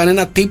 Πείτε μου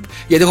κανένα tip,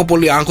 γιατί έχω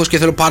πολύ άγχος και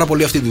θέλω πάρα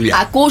πολύ αυτή τη δουλειά.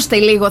 Ακούστε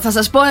λίγο, θα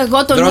σας πω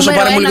εγώ το νούμερο 1.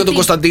 Πάρε μου λίγο τον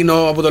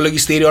Κωνσταντίνο από το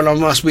λογιστήριο να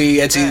μας πει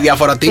έτσι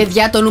διάφορα tip.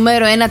 Παιδιά, το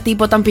νούμερο 1 tip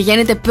όταν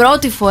πηγαίνετε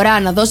πρώτη φορά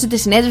να δώσετε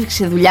συνέντευξη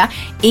σε δουλειά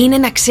είναι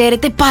να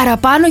ξέρετε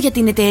παραπάνω για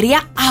την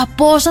εταιρεία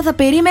από όσα θα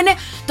περίμενε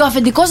το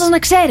αφεντικό σας να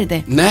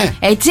ξέρετε. Ναι.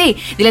 Έτσι.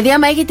 Δηλαδή,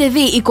 άμα έχετε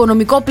δει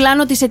οικονομικό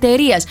πλάνο της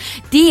εταιρείας,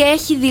 τι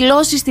έχει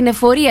δηλώσει στην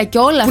εφορία και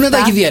όλα αυτά. Πού να τα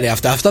έχει δει,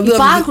 αυτά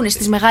υπάρχουν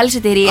στις μεγάλες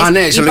εταιρείες. Ναι,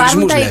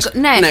 υπάρχουν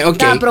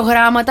τα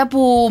προγράμματα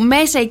που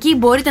μέσα εκεί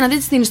μπορείτε να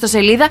δείτε στην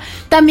ιστοσελίδα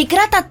τα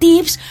μικρά τα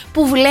tips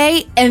που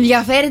λέει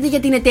ενδιαφέρεται για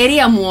την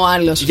εταιρεία μου ο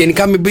άλλος.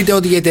 Γενικά, μην πείτε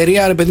ότι η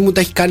εταιρεία, ρε παιδί μου, τα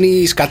έχει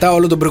κάνει σκατά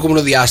όλο τον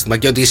προηγούμενο διάστημα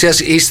και ότι εσείς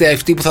είστε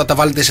αυτοί που θα τα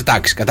βάλετε σε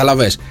τάξη.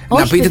 Καταλαβες.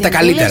 Να πείτε τα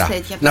καλύτερα.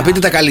 Να πείτε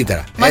τα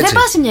καλύτερα. Μα δεν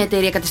πας σε μια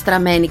εταιρεία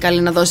κατεστραμμένη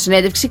καλή να δώσει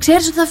συνέντευξη.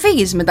 Ξέρεις ότι θα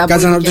φύγεις μετά από.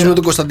 Κάτσε να ρωτήσουμε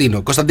τον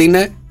Κωνσταντίνο.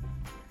 Κωνσταντίνε.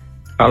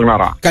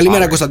 Καλημέρα.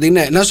 Καλημέρα,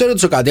 Κωνσταντίνε. Να σε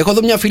ρωτήσω κάτι. Έχω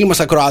εδώ μια φίλη μας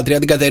ακροάτρια,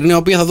 την Κατερίνα, η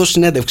οποία θα δώσει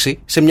συνέντευξη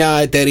σε μια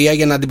εταιρεία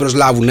για να την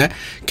προσλάβουν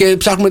και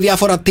ψάχνουμε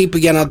διάφορα tip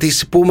για να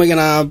της πούμε για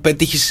να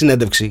πετύχει στη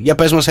συνέντευξη. Για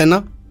πες μας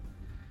ένα.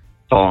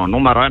 Το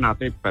νούμερο 1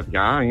 tip,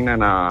 παιδιά, είναι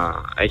να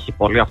έχει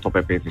πολύ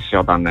αυτοπεποίθηση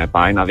όταν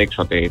πάει, να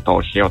δείξει ότι το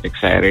έχει, ότι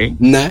ξέρει.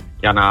 Ναι.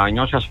 Για να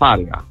νιώσει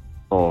ασφάλεια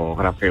το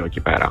γραφείο εκεί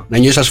πέρα. Να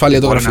νιώσει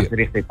ασφάλεια το γραφείο.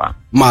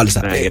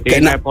 Μάλιστα. Ναι, γιατί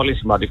είναι πολύ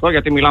σημαντικό,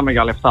 γιατί μιλάμε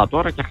για λεφτά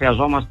τώρα και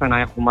χρειαζόμαστε να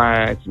έχουμε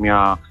έτσι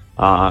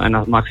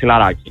ένα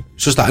μαξιλαράκι.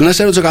 Σωστά. Να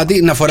σε ρωτήσω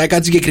κάτι, να φοράει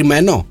κάτι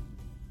συγκεκριμένο.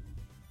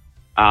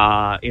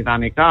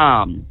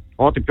 Ιδανικά,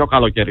 ό,τι πιο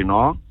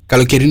καλοκαιρινό.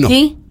 Καλοκαιρινό.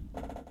 Τι?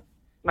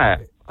 Ναι.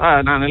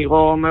 Να είναι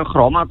λίγο με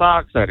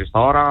χρώματα, ξέρεις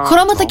τώρα.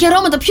 Χρώματα και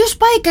αρώματα. Ποιος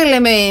πάει καλέ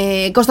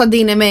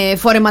Κωνσταντίνε με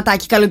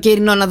φορεματάκι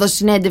καλοκαιρινό να δώσει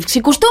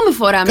συνέντευξη? Κουστούμι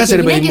φοράμε. Κάτσε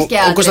ρε παιδί μου.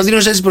 Ο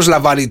Κωνσταντίνος έτσι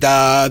προσλαμβάνει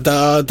τα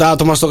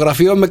άτομα στο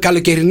γραφείο με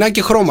καλοκαιρινά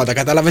και χρώματα.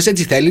 Κατάλαβες,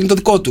 έτσι θέλει. Είναι το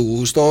δικό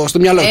του, στο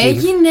μυαλό του.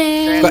 Έγινε.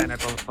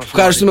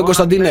 Ευχαριστούμε,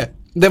 Κωνσταντίνε.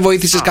 Δεν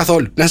βοήθησες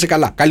καθόλου. Να είσαι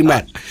καλά.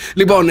 Καλημέρα.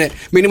 Λοιπόν,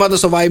 μηνύματα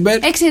στο Viber.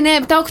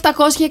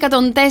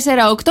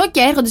 697-800-1048 και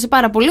έρχονται σε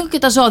πάρα πολύ και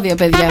τα ζώδια,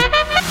 παιδιά.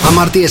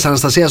 Αμαρτίες,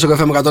 Αναστασία, στο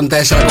καφέ με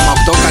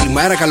 104,8.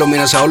 Καλημέρα, καλό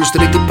μήνα σε όλους.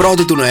 Τρίτη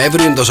 1η του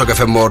Νοέμβρη είναι το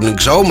Σοκαφέ Morning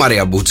Show.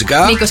 Μαρία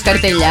Μπούτσικα. Νίκος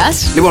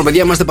Καρτελιάς. Λοιπόν,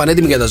 παιδιά, είμαστε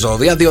πανέτοιμοι για τα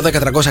ζώδια.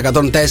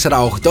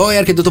 2-10-300-104,8.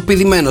 Έρχεται το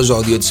πηδημένο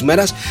ζώδιο της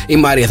ημέρας. Η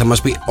Μαρία θα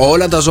μας πει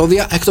όλα τα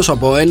ζώδια εκτός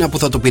από ένα που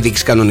θα το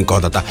πηδήξει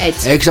κανονικότατα.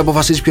 Έχεις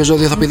αποφασίσει ποιο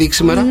ζώδιο θα πηδήξει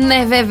σήμερα?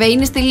 Ναι, βέβαια.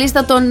 Είναι στη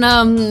λίστα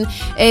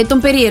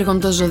των περίεργων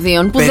των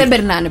ζωδίων που δεν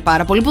περνάνε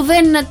πάρα πολύ, που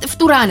δεν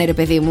φτουράνε, ρε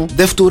παιδί μου.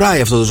 Δεν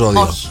φτουράει αυτό το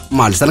ζώδιο. Όχι.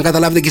 Μάλιστα, να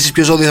καταλάβετε και εσείς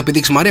ποιο ζώδιο θα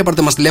πηδήξει, Μαρία,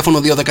 πάρτε μας τηλέφωνο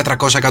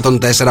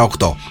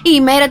 2-10-300-104,8. Η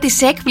ημέρα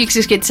της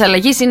έκπληξης και της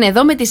αλλαγής είναι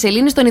εδώ με τη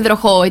σελήνη στον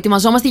υδροχόο.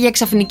 Ετοιμαζόμαστε για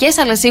ξαφνικές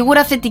αλλά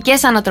σίγουρα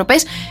θετικές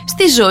ανατροπές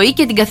στη ζωή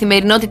και την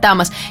καθημερινότητά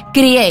μας.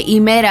 Κριέ, η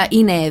ημέρα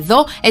είναι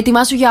εδώ.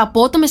 Ετοιμάσου για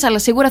απότομες αλλά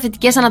σίγουρα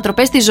θετικές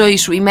ανατροπές στη ζωή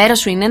σου. Η μέρα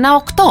σου είναι ένα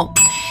 8.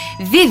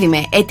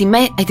 Δίδυμε,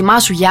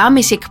 ετοιμάσου για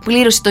άμεση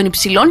εκπλήρωση των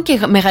υψηλών και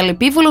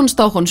μεγαλεπίβολων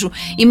στόχων σου.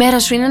 Η μέρα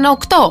σου είναι ένα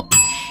 8.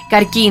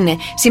 Καρκίνε,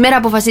 σήμερα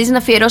αποφασίζεις να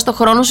αφιερώσεις το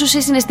χρόνο σου σε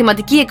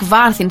συναισθηματική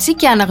εκβάθυνση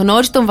και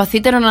αναγνώριση των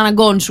βαθύτερων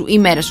αναγκών σου. Η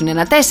μέρα σου είναι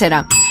ένα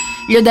 4.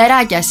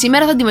 Λιονταράκια,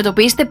 σήμερα θα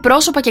αντιμετωπίσετε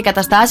πρόσωπα και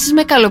καταστάσεις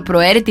με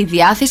καλοπροαίρετη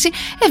διάθεση,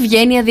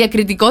 ευγένεια,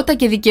 διακριτικότητα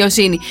και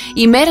δικαιοσύνη.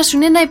 Η μέρα σου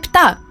είναι ένα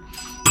 7.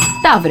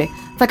 Ταύρε,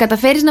 θα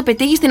καταφέρεις να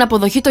πετύχεις την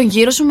αποδοχή των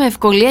γύρω σου με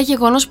ευκολία,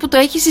 γεγονός που το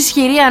έχεις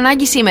ισχυρή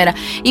ανάγκη σήμερα.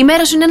 Η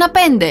μέρα σου είναι ένα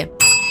 5.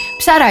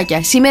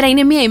 Ψαράκια, σήμερα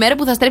είναι μια ημέρα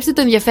που θα στρέψετε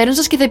το ενδιαφέρον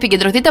σας και θα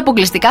επικεντρωθείτε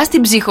αποκλειστικά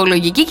στην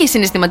ψυχολογική και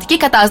συναισθηματική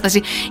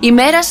κατάσταση. Η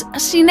μέρα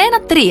σας είναι ένα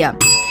 3.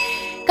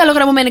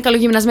 Καλογραμμωμένοι,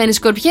 καλογυμνασμένοι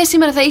Σκορπιές,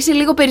 σήμερα θα είσαι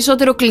λίγο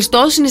περισσότερο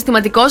κλειστός,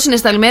 συναισθηματικός,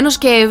 συναισθαλμένος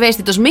και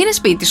ευαίσθητος. Μείνε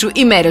σπίτι σου.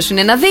 Η μέρα σου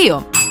είναι ένα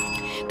 2.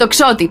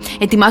 Τοξότη,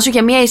 ετοιμάσου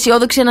για μια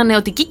αισιόδοξη,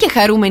 ανανεωτική και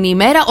χαρούμενη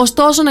ημέρα,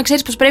 ωστόσο να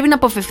ξέρεις πως πρέπει να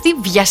αποφευθεί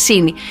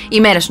βιασύνη. Η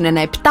μέρα σου είναι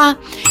ένα 7.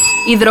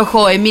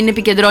 Υδροχόε, μην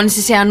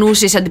επικεντρώνεσαι σε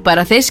ανούσιες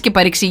αντιπαραθέσεις και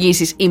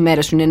παρεξηγήσεις. Η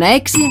μέρα σου είναι ένα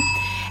 6.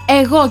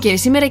 Εγώ και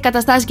σήμερα οι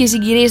καταστάσεις και οι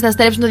συγκυρίες θα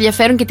στρέψουν το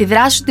ενδιαφέρον και τη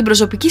δράση σου στην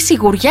προσωπική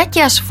σιγουριά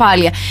και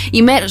ασφάλεια.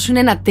 Η μέρα σου είναι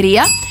ένα 3.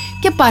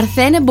 Και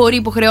Παρθένε, μπορεί οι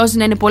υποχρεώσεις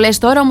να είναι πολλές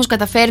τώρα, όμως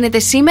καταφέρνετε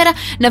σήμερα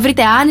να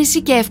βρείτε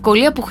άνεση και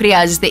ευκολία που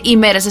χρειάζεστε. Η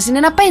μέρα σας είναι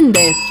ένα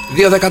 5.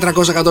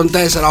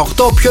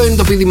 2-10-300-104,8. Ποιο είναι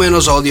το πηδημένο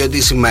ζώδιο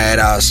της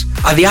ημέρας?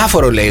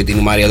 Αδιάφορο λέει ότι είναι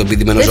η Μαρία το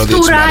πηδημένο ζώδιο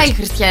της ημέρας. Δεν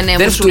φτουράει, Χριστιανέ μου.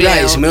 Δεν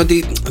φτουράει, σημαίνει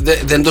ότι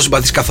δεν το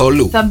συμπαθείς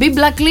καθόλου. Θα μπει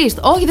blacklist.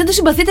 Όχι, δεν το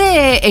συμπαθείτε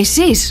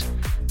εσείς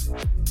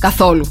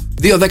καθόλου.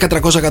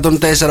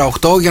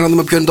 2-10-300-104,8 για να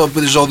δούμε ποιο είναι το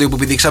ζώδιο που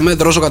πηδήξαμε.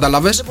 Δρόσο,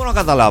 καταλάβες? Δεν μπορώ να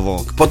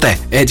καταλάβω. Ποτέ,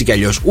 έτσι κι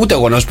αλλιώς. Ούτε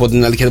εγώ να σου πω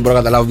την αλήθεια, δεν μπορώ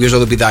να καταλάβω ποιο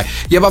ζώδιο πηδάει.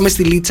 Για πάμε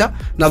στη Λίτσα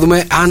να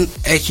δούμε αν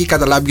έχει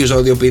καταλάβει ποιο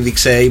ζώδιο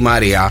πήδηξε η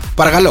Μαρία.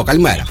 Παρακαλώ,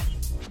 καλημέρα.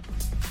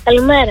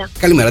 Καλημέρα.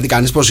 Καλημέρα, τι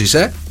κάνεις, πώς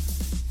είσαι?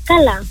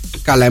 Καλά.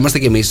 Καλά, είμαστε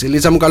κι εμείς.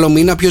 Λίτσα μου, καλό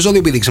μήνα. Ποιο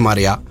ζώδιο πήδηξε η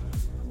Μαρία?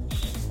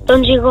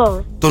 Τον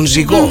ζυγό. Τον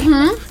ζυγό.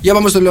 Για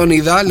πάμε στο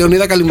Λεωνίδα.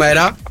 Λεωνίδα,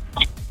 καλημέρα.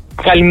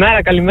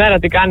 Καλημέρα,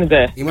 τι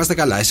κάνετε? Είμαστε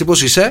καλά. Εσύ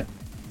πώς είσαι?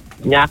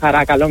 Μια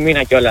χαρά, καλό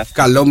μήνα κιόλας.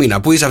 Καλό μήνα.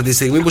 Πού είσαι αυτή τη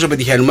στιγμή, πού σε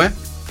πετυχαίνουμε?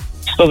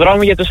 Στο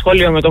δρόμο για το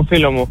σχολείο με τον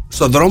φίλο μου.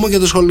 Στο δρόμο για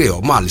το σχολείο,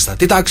 μάλιστα.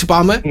 Τι τάξη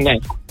πάμε? Ναι.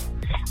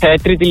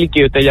 Τρίτη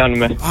ηλικίου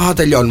τελειώνουμε. Α,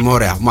 τελειώνουμε,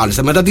 ωραία.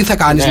 Μάλιστα. Μετά τι θα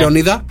κάνεις,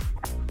 Λεωνίδα?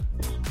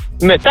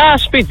 Μετά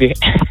σπίτι.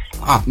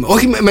 Α,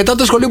 όχι, μετά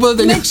το σχολείο που θα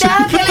τελειώσει.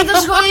 Μετά θέλει το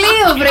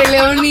σχολείο, βρε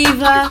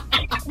Λεωνίδα.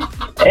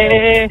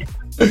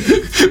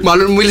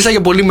 Μάλλον μίλησα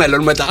για πολύ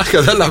μέλλον μετά,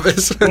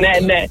 κατάλαβες? Ναι.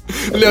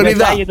 Λεωνίδα,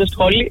 μετά για το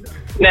σχολείο.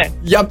 Ναι.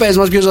 Για πες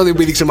μας ποιο ζώδιο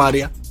πήδηξε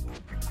Μαρία?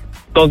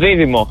 Το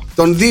δίδυμο.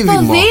 Τον δίδυμο.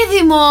 Το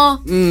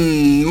δίδυμο.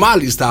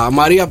 Μάλιστα.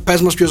 Μαρία,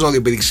 πες μας ποιο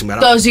ζώδιο πήδηξε σήμερα?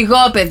 Το ζυγό,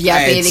 παιδιά,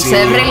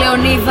 πήδηξε. Βρε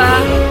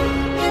Λεωνίδα.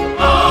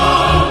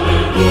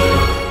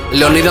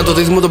 Λεωνίδα, το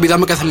δίδυμο τον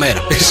πηδάμε κάθε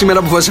μέρα. Σήμερα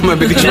αποφάσισαμε να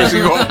πηδήξουμε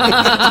ζυγό.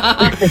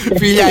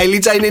 Φιλιά, η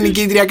Λίτσα είναι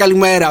νικήτρια,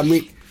 καλημέρα.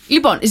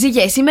 Λοιπόν,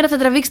 Ζυγέ, σήμερα θα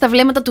τραβήξει τα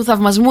βλέμματα του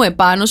θαυμασμού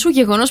επάνω σου,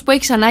 γεγονός που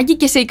έχεις ανάγκη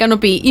και σε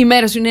ικανοποιεί. Η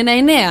μέρα σου είναι ένα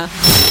 9.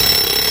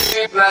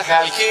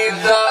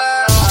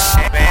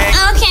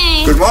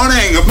 Okay. Good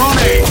morning.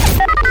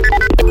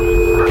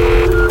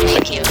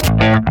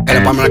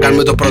 Έλα, πάμε να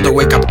κάνουμε το πρώτο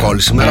wake up call.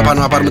 Σήμερα πάμε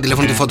να πάρουμε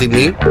τηλέφωνο τη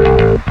Φωτεινή.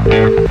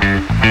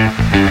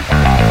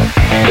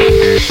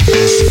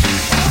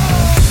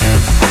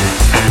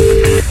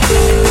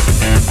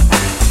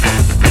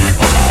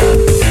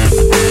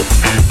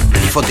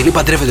 Η Φωτεινή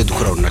παντρεύεται του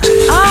χρόνου, να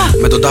ξέρεις.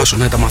 Με τον Τάσο,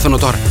 ναι, τα μαθαίνω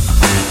τώρα.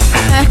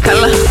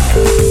 Καλά.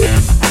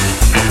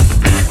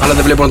 Αλλά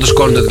δεν βλέπω να το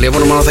σηκώνει το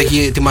τηλέφωνο, μάλλον θα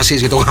έχει ετοιμασίες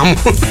για το γάμο.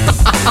 Θα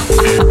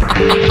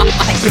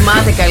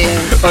κοιμάται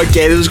καλέ. Οκ,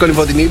 δεν το σηκώνει η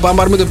Φωτεινή. Πάμε να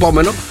πάρουμε το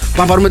επόμενο.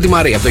 Πάμε να πάρουμε τη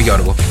Μαρία από τον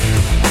Γιώργο.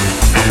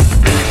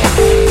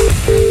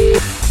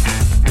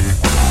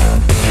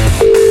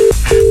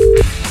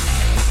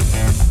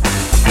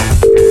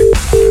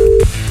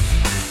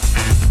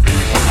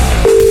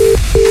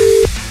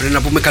 Πρέπει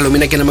να πούμε καλό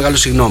μήνα και ένα μεγάλο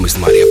συγγνώμη στη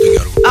Μαρία από τον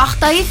Γιώργο. Αχ,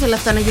 τα ήθελα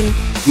αυτά να γίνουν.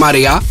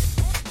 Μαρία.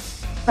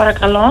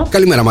 Παρακαλώ.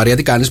 Καλημέρα, Μαρία,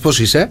 τι κάνεις, πώς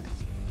είσαι?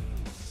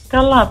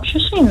 Καλά,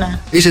 ποιος είναι?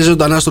 Είσαι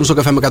ζωντανά στο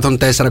καφέ με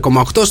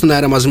 104,8 στον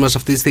αέρα μαζί μας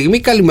αυτή τη στιγμή.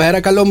 Καλημέρα,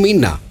 καλό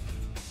μήνα.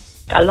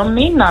 Καλό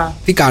μήνα.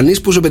 Τι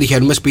κάνεις, πού σε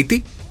πετυχαίνουμε,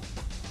 σπίτι?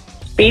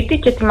 σπίτι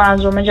και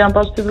ετοιμάζομαι για να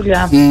πάω στη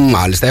δουλειά.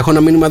 Μάλιστα, έχω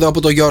ένα μήνυμα εδώ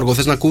από τον Γιώργο.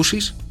 Θες να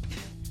ακούσεις?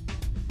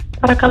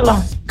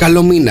 Παρακαλώ.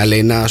 Καλό μήνα,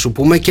 λέει, να σου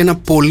πούμε και ένα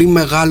πολύ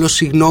μεγάλο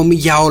συγγνώμη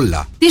για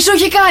όλα. Τι σου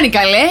έχει κάνει,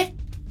 καλέ?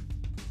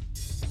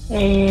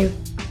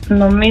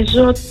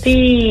 Νομίζω ότι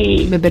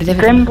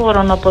δεν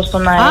μπορώ να πω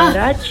στον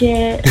αέρα και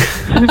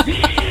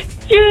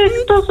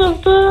εκτός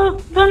αυτό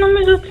δεν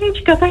νομίζω ότι είναι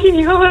και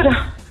κατάλληλη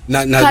ώρα.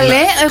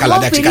 Καλά,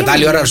 εντάξει,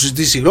 κατάλληλη ώρα να σου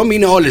ζητήσει συγγνώμη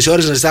είναι όλες οι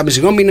ώρες να ζητάμε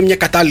συγγνώμη, είναι μια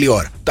κατάλληλη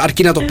ώρα.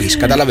 Αρκεί να το πεις,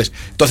 καταλαβες.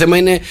 Το θέμα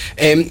είναι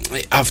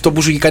αυτό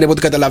που σου έχει κάνει από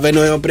ό,τι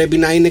καταλαβαίνω πρέπει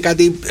να είναι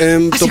κάτι.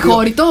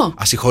 Ασυγχώρητο.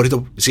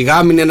 Ασυγχώρητο.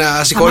 Σιγά μην είναι ένα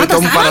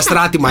ασυγχώρητο μου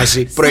παραστράτημα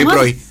εσύ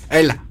πρωί-πρωί.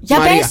 Έλα. Για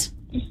Μαρία. πες.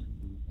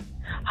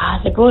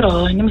 Δεν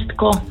μπορώ, είναι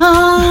μυστικό.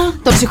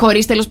 Το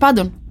συγχωρείς τέλος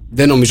πάντων?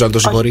 Δεν νομίζω να το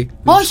συγχωρεί.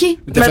 Όχι.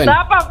 Μετά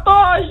από αυτό,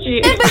 όχι.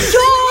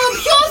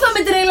 Ποιο θα με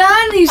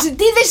τρελάνεις?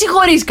 Τι δεν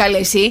συγχωρείς, καλέ,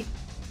 εσύ?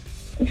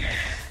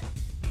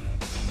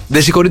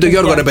 Δεν συγχωρεί τον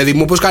Γιώργο, ρε παιδί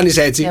μου, πώς κάνεις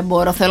έτσι? Δεν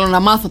μπορώ, θέλω να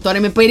μάθω τώρα,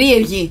 είμαι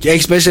περίεργη. Και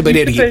έχεις πέσει σε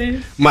περίεργη.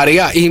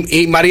 Μαρία,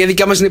 η Μαρία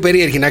δικιά μας είναι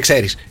περίεργη, να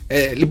ξέρεις.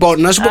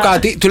 Λοιπόν, να σου πω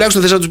κάτι,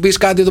 τουλάχιστον θες να τους πεις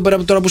κάτι εδώ πέρα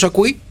από τώρα που σου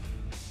ακούει?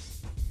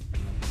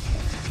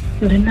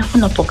 Δεν έχω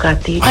να πω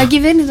κάτι.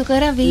 Ακυβέρνει το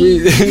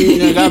καράβι.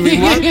 Αγάπη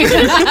μου.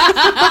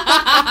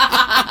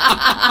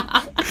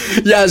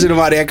 Γεια σου,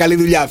 Μαρία, καλή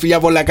δουλειά. Φιλιά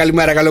πολλά,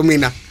 καλημέρα, καλό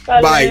μήνα.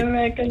 Καλημέρα.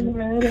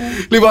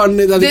 Λοιπόν,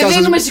 τα δικά σας. Δεν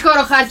δίνουμε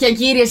συγχωροχάρτια,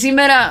 κύριε,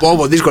 σήμερα.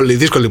 Πω,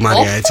 δύσκολη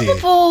Μαρία, έτσι.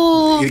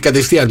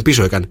 Κατευθείαν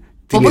πίσω έκανε.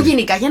 Πω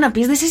γενικά για να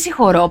πεις δεν σε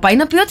συγχωρώ. Πάει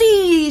να πει ότι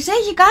σε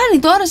έχει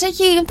κάνει τώρα,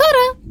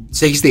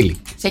 σε έχει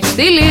στείλει. Σε έχει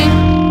στείλει.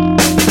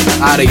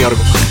 Άρα,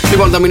 Γιώργο.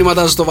 Λοιπόν, τα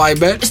μηνύματά σας στο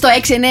Viber. Στο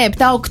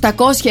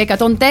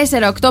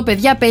 697-800-1048,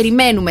 παιδιά,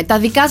 περιμένουμε τα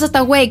δικά σας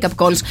τα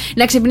wake-up calls.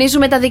 Να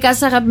ξυπνήσουμε τα δικά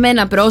σας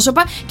αγαπημένα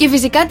πρόσωπα και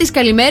φυσικά τις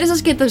καλημέρες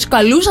σας και τους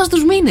καλούς σας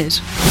τους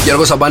μήνες.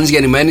 Γιώργος Σαμπάνης,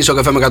 γεννημένη στο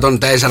καφέ με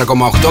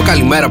 104,8.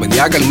 Καλημέρα,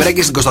 παιδιά. Καλημέρα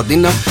και στην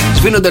Κωνσταντίνα.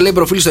 Σβήνονται, λέει,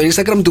 προφίλ στο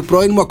Ίνσταγκραμ του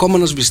πρώην μου ακόμα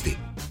να σβηστεί.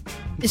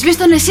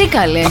 Σβήστον εσύ,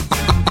 καλέ.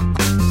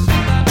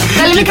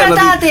 Καλή, μην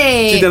κρατάτε.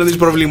 Κοίτα να δεις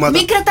προβλήματα.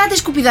 Μην κρατάτε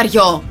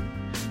σκουπιδαριό.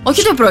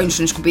 Όχι το πρώην σου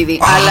είναι σκουπίδι,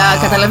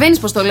 αλλά καταλαβαίνεις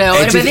πως το λέω.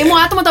 Ρε παιδί μου,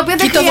 άτομα τα οποία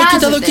δεν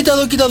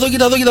χρειάζεται. Κοίτα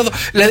εδώ.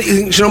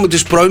 Δηλαδή, συγγνώμη,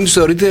 τους πρώην τους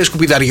θεωρείτε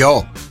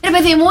σκουπιδαριό? Ρε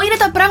παιδί μου, είναι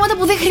τα πράγματα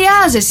που δεν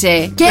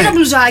χρειάζεσαι. Και ένα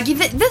μπλουζάκι,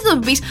 δεν το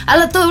πεις,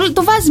 αλλά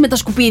το βάζεις με τα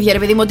σκουπίδια, ρε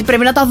παιδί μου, ότι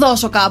πρέπει να τα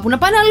δώσω κάπου, να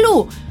πάνε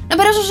αλλού. Να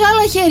περάσω σε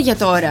άλλα χέρια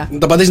τώρα. Να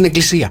τα πατήσεις στην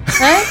εκκλησία.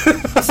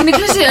 Στην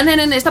εκκλησία,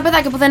 ναι, στα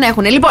παιδάκια που δεν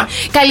έχουν. Λοιπόν,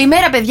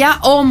 καλημέρα, παιδιά,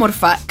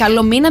 όμορφα.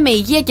 Καλό μήνα με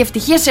υγεία και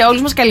ευτυχία σε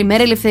όλους μας.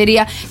 Καλημέρα,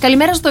 Ελευθερία.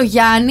 Καλημέρα στο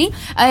Γιάννη,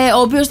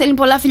 ο οποίος στέλνει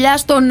πολλά φιλιά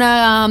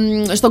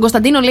στον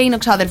Κωνσταντίνο, λέει είναι ο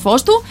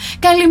ξάδερφός του.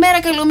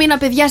 Καλημέρα, καλό μήνα,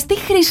 παιδιά, στη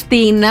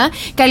Χριστίνα.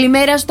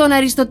 Καλημέρα στον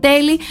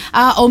Αριστοτέλη.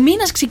 Ο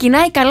μήνας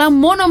ξεκινάει καλά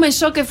μόνο με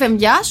Σοκ FM.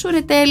 Γεια σου,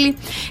 ρε τέλη.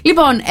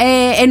 Λοιπόν,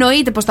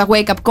 εννοείται πως τα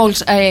wake up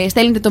calls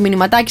στέλνετε το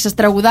μηνυματάκι σας,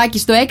 τραγουδάκι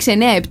στο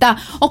 697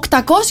 800-1048.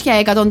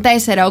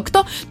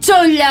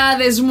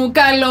 Τσολιάδες μου,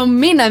 καλό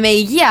μήνα με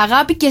υγεία,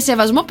 αγάπη και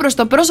σεβασμό προς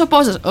το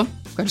πρόσωπό σας.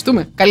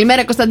 Ευχαριστούμε.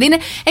 Καλημέρα, Κωνσταντίνε.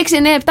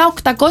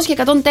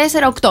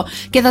 697-800-1048.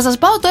 Και θα σας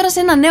πάω τώρα σε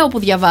ένα νέο που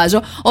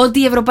διαβάζω, ότι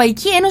η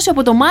Ευρωπαϊκή Ένωση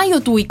από το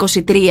Μάιο του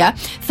 2023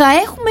 θα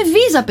έχουμε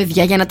βίζα,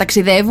 παιδιά, για να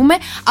ταξιδεύουμε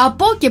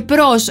από και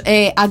προς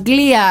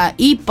Αγγλία,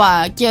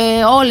 ΗΠΑ και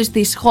όλες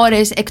τις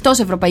χώρες εκτός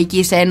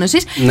Ευρωπαϊκής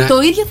Ένωσης. Ναι. Το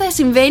ίδιο θα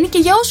συμβαίνει και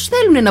για όσους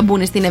θέλουν να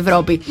μπουν στην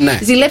Ευρώπη. Ναι.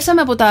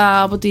 Ζηλέψαμε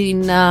από τη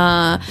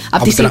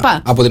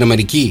ΣΥΠΑ. Από την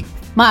Αμερική.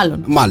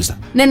 Μάλλον. Μάλιστα.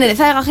 Ναι,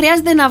 θα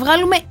χρειάζεται να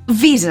βγάλουμε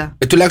βίζα.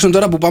 Τουλάχιστον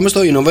τώρα που πάμε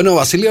στο Ηνωμένο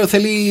Βασίλειο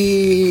θέλει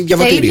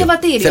διαβατήριο.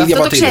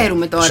 Αυτό το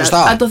ξέρουμε τώρα.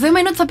 Σωστά. Αλλά το θέμα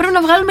είναι ότι θα πρέπει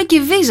να βγάλουμε και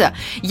βίζα.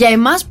 Για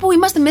εμάς που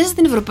είμαστε μέσα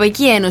στην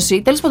Ευρωπαϊκή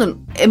Ένωση, τέλος πάντων,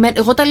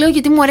 εγώ τα λέω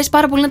γιατί μου αρέσει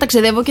πάρα πολύ να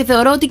ταξιδεύω και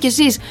θεωρώ ότι κι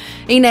εσείς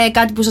είναι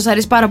κάτι που σας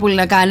αρέσει πάρα πολύ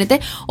να κάνετε.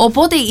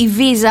 Οπότε η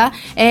βίζα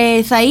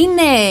θα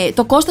είναι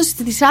το κόστος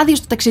της άδειας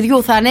του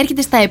ταξιδιού θα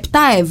ανέρχεται στα 7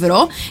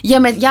 ευρώ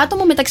για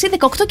άτομο μεταξύ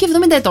 18 και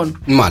 70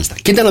 ετών. Μάλιστα.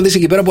 Κοίτα να δεις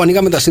εκεί πέρα που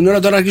ανοίγαμε τα σύνορα,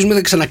 τώρα αρχίζουμε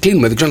να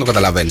ξανακλίνουμε. Δεν ξέρω αν το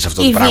καταλαβαίνεις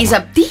αυτό το πράγμα. Η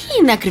βίζα, τι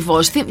είναι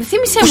ακριβώς?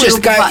 Θύμησέ μου.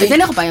 Δεν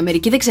έχω πάει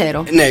Αμερική, δεν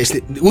ξέρω. Ναι,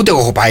 ούτε εγώ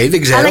έχω πάει,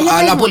 δεν ξέρω.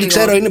 Αλλά από ό,τι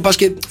ξέρω είναι πας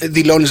και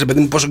δηλώνεις, παιδί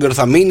μου, πόσο καιρό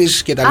θα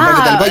μείνεις κτλ.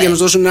 Για να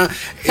σου δώσουν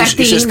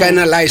ουσιαστικά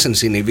ένα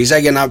license είναι η βίζα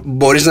για να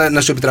μπορείς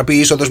να σου επιτραπεί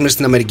είσοδος μέσα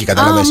στην Αμερική.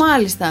 Καταλαβαίνεις.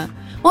 Μάλιστα.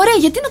 Ωραία,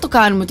 γιατί να το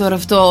κάνουμε τώρα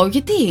αυτό,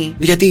 γιατί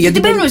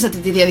μπαίνουμε σε αυτή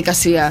τη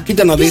διαδικασία.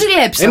 Κοίτα να δεις.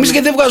 Εμείς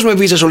γιατί δεν βγάζουμε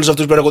βίζα σε όλους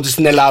αυτούς που έρχονται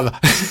στην Ελλάδα.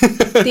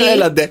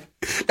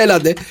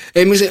 Έλατε.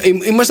 Εμείς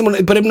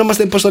πρέπει να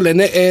είμαστε, πώς το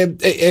λένε,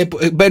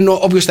 μπαίνω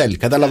όποιος θέλει.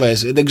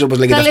 Κατάλαβες. Δεν ξέρω πώς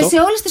λέγεται αυτό. Καλέ,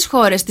 σε όλες τις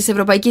χώρες της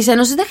Ευρωπαϊκής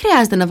Ένωσης δεν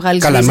χρειάζεται να βγάλεις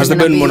βίζα. Καλά, εμάς δεν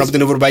μπαίνουμε μόνο από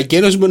την Ευρωπαϊκή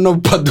Ένωση, μπαίνουμε από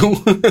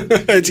παντού.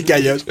 Έτσι κι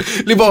αλλιώς.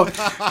 Λοιπόν,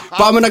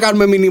 πάμε να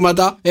κάνουμε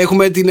μηνύματα.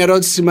 Έχουμε την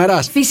ερώτηση της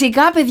ημέρας.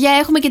 Φυσικά, παιδιά,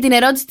 έχουμε και την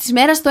ερώτηση της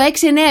ημέρας στο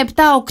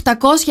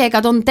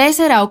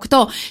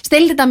 697-800-1048.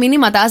 Στέλνετε τα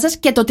μηνύματά σας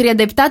και το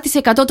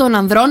 37% των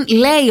ανδρών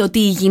λέει ότι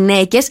οι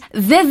γυναίκες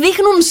δεν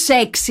δείχνουν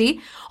σεξι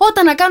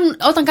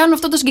όταν κάνουν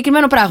αυτό το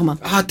συγκεκριμένο πράγμα.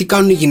 Τι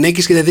κάνουν οι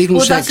γυναίκες και δεν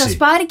δείχνουν σεξι? Θα σας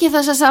πάρει και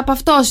θα σας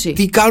απαυτώσει.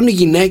 Τι κάνουν οι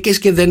γυναίκες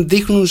και δεν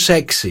δείχνουν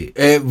σεξι?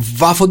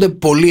 Βάφονται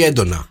πολύ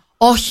έντονα.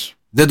 Όχι.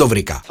 Δεν το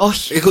βρήκα.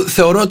 Όχι.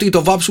 Θεωρώ ότι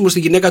το βάψιμο στη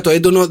γυναίκα το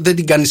έντονο δεν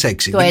την κάνει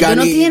σεξι. Το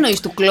έντονο τι εννοείς,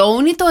 του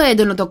κλόουν ή το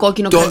έντονο, το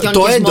κόκκινο κραγιόν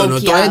το και έντονο,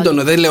 smoky το eye?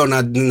 έντονο. Δεν λέω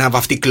να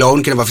βαφτεί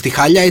κλόουν και να βαφτεί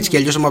χάλια. Έτσι κι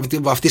αλλιώς, αν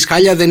βαφτεί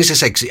χάλια δεν είσαι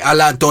σεξι.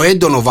 Αλλά το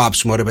έντονο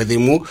βάψιμο, ρε παιδί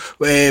μου,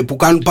 που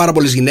κάνουν πάρα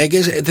πολλές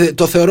γυναίκες,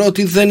 το θεωρώ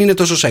ότι δεν είναι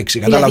τόσο σεξι.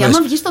 Δηλαδή,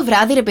 άμα βγεις το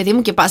βράδυ, ρε παιδί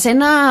μου, και πας σε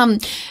ένα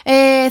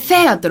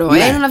θέατρο,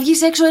 να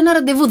βγεις έξω ένα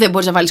ραντεβού, δεν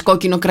μπορείς να βάλεις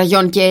κόκκινο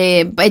κραγιόν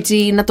και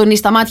έτσι να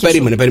τονίσεις τα μάτια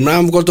σου. Περίμενε.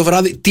 Αν βγω το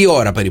βράδυ, τι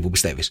ώρα περίπου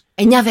πιστεύεις?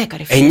 9-10,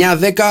 ρε φίλε.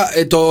 9-10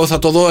 θα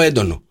το δω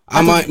έντονο.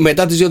 Άμα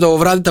μετά τις 2 το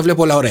βράδυ τα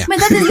βλέπω όλα ωραία.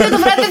 Μετά τις 2 το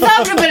βράδυ δεν θα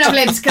έπρεπε να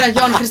βλέπεις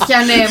κραγιόν,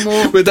 Χριστιανέ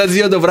μου. Μετά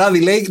τις 2 το βράδυ,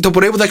 λέει, το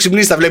πρωί που θα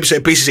ξυπνήσεις τα βλέπεις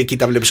επίσης εκεί,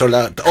 τα βλέπεις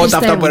όλα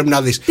αυτά που πρέπει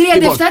να δεις.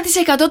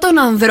 37% των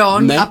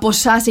ανδρών από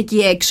εσάς εκεί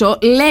έξω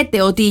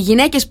λέτε ότι οι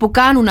γυναίκες που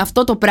κάνουν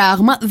αυτό το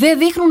πράγμα δεν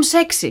δείχνουν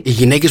σεξι. Οι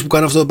γυναίκες που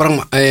κάνουν αυτό το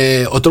πράγμα,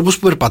 ο τρόπος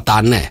που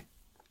περπατάνε.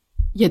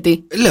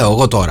 Γιατί? Λέω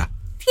εγώ τώρα.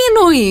 Τι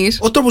εννοείς?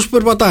 Ο τρόπος που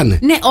περπατάνε.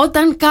 Ναι,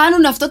 όταν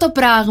κάνουν αυτό το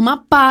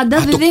πράγμα πάντα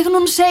δεν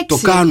δείχνουν σεξι. Το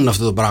κάνουν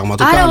αυτό το πράγμα.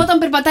 Άρα όταν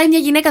περπατάει μια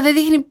γυναίκα δεν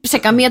δείχνει σε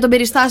καμία των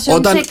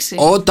περιστάσεων σεξι.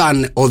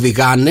 Όταν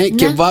οδηγάνε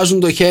και βάζουν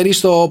το χέρι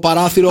στο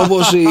παράθυρο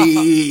όπως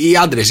οι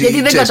άντρες.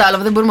 Γιατί δεν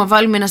κατάλαβα, δεν μπορούμε να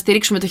βάλουμε να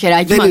στηρίξουμε το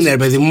χεράκι μας. Δεν είναι,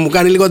 παιδί μου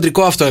κάνει λίγο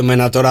αντρικό αυτό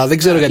εμένα τώρα. Δεν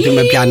ξέρω γιατί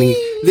με πιάνει.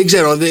 Δεν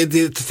ξέρω,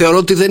 θεωρώ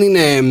ότι δεν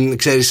είναι,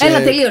 ξέρεις.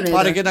 Έλα, τελείωνε.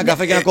 Πάρε και ένα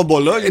καφέ και ένα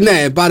κομπολό.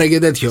 Ναι, πάρε και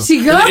τέτοιο.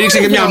 Σιγά. Ρίξε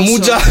και μια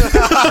μούτζα.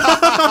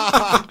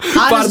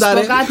 Πάρτα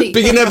ρε.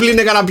 Πήγαινε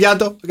πλύνε κανένα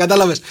πιάτο.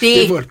 Κατάλαβες.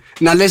 Λοιπόν,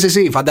 να λες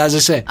εσύ,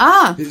 φαντάζεσαι.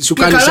 Σου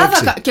κάνει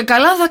σεξι. Και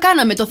καλά θα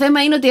κάναμε. Το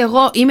θέμα είναι ότι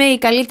εγώ είμαι η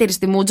καλύτερη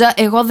στη μούτζα.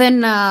 Εγώ δεν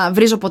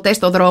βρίζω ποτέ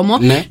στο δρόμο.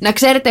 Ναι. Να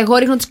ξέρετε, εγώ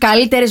ρίχνω τις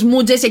καλύτερες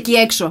μούτζες εκεί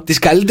έξω. Τις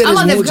καλύτερες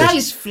μούτζες. Άμα δεν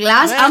βγάλεις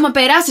φλας, άμα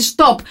περάσεις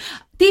stop.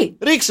 Τι?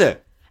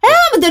 Ρίξε.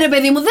 Ρε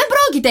παιδί μου, δεν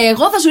πρόκειται.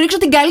 Εγώ θα σου ρίξω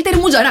την καλύτερη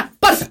μούτζα. Να,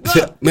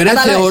 πάρε.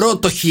 Θεωρώ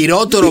το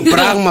χειρότερο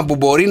πράγμα που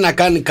μπορεί να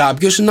κάνει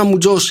κάποιος είναι να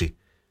μουτζώσει.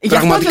 Γι'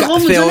 αυτό και εγώ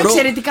μουτζώνω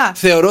εξαιρετικά.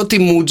 Θεωρώ τη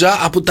μούτζα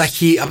από τα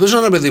από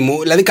το παιδί μου.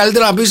 Δηλαδή,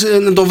 καλύτερα να πεις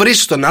να το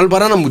βρήσεις τον άλλο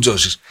παρά να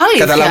μουτζώσεις.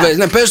 Καταλαβαίνεις.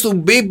 Ναι, πες του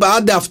μπιπ,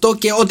 άντε αυτό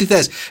και ό,τι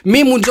θες.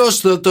 Μη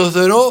μουτζώσεις. Το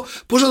θεωρώ,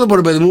 πώς να το πω,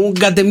 ρε παιδί μου,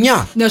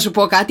 γκαντεμιά. Να σου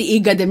πω κάτι, η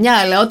γκαντεμιά,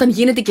 αλλά όταν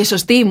γίνεται και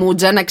σωστή η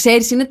μούτζα, να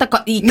ξέρεις, είναι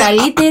η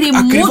καλύτερη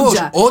μούτζα.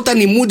 Ακριβώς. Όταν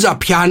η μούτζα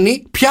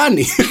πιάνει.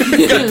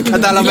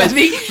 Καταλαβαίνεις.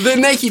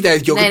 Δεν έχει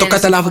τέτοιο. Το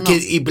καταλαβαίνω. Και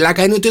η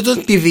πλάκα είναι ότι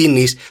όταν τη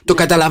δίνεις, το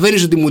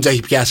καταλαβαίνεις ότι η μούτζα έχει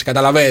πιάσει.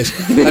 Καταλαβαίνεις.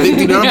 Δηλαδή,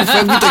 την ώρα που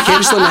φεύγει το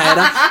χέρι στον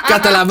αέρα,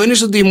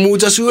 καταλαβαίνεις ότι η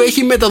μούτζα σου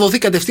έχει μεταδοθεί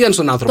κατευθείαν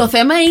στον άνθρωπο. Το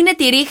θέμα είναι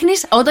τη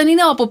ρίχνεις όταν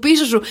είναι από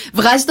πίσω σου.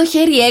 Βγάζει το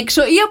χέρι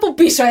έξω ή από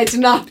πίσω έτσι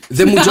να.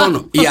 Δεν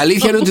μουτζώνω. Η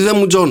αλήθεια είναι ότι δεν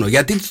μουτζώνω.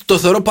 Γιατί το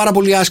θεωρώ πάρα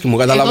πολύ άσχημο,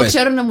 καταλαβαίνεις.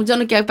 Εγώ ξέρω να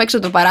μουτζώνω και απ' έξω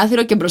από το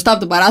παράθυρο και μπροστά από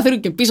το παράθυρο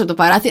και πίσω από το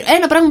παράθυρο.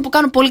 Ένα πράγμα που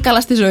κάνω πολύ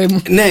καλά στη ζωή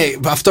μου. Ναι,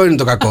 αυτό είναι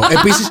το κακό.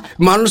 Επίσης,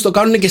 μάλλον το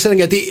κάνουν και εσένα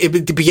γιατί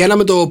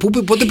πηγαίναμε το.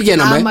 Πότε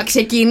πηγαίναμε? Άμα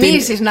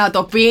ξεκινήσεις να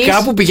το πεις.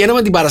 Κάπου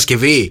πηγαίναμε την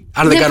Παρασκευή,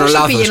 αν δεν κάνω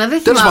λάθος.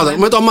 Τέλος πάντων,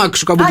 με το αμάξι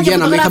σου κάπου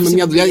πηγαίναμε. Είχαμε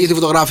μια δουλειά για τη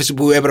φωτογράφηση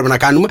που έπρεπε να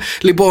κάνουμε.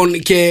 Λοιπόν,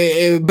 και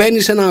μπαίνει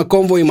σε ένα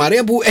κόμβο η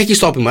Μαρία που έχει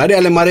stop η Μαρία,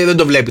 αλλά η Μαρία δεν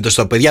το βλέπει το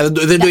stop, παιδιά.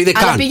 Δεν το είδε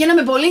καν. Αλλά πήγαινα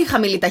με πολύ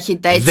χαμηλή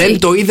ταχύτητα, έτσι. Δεν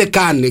το είδε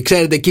καν.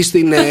 Ξέρετε, εκεί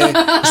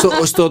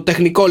στο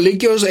τεχνικό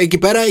λύκειο, εκεί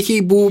πέρα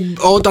έχει που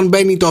όταν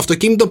μπαίνει το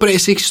αυτοκίνητο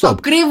πρέπει να έχει stop. Το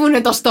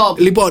κρύβουνε το stop.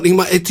 Λοιπόν,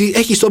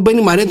 έχει stop, μπαίνει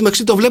η Μαρία,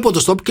 το βλέπω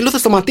το stop και λέω θα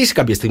σταματήσει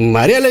κάποια στιγμή η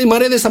Μαρία, αλλά η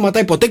Μαρία δεν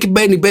σταματάει ποτέ και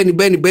μπαίνει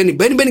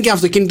και ένα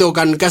αυτοκίνητο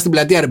κανονικά στην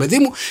πλατεία, ρε παιδί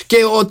μου, και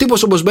ο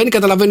τύπος όπως μπαίνει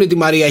καταλαβαίνει ότι η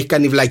Μαρία έχει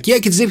κάνει βλακεία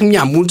και τη δείχνει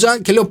μια μούτζα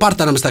και λέω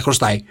πάρτα να με στα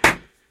χρωστάει.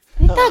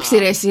 Εντάξει,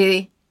 ρε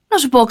εσύ. Να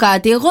σου πω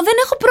κάτι. Εγώ δεν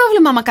έχω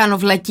πρόβλημα άμα κάνω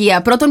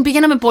βλακεία. Πρώτον,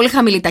 πήγαινα με πολύ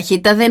χαμηλή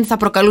ταχύτητα. Δεν θα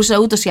προκαλούσε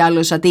ούτως ή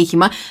άλλως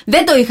ατύχημα.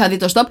 Δεν το είχα δει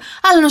το stop.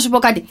 Αλλά να σου πω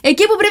κάτι.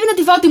 Εκεί που πρέπει να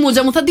τη φάω τη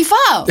μούτζα μου, θα τη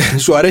φάω.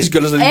 Σου αρέσει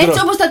κιόλας να την Έτσι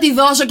όπως θα τη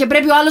δώσω και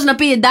πρέπει ο άλλος να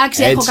πει εντάξει,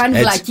 έχω κάνει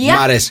βλακεία.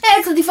 Έτσι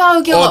θα τη φάω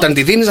κι εγώ. Όταν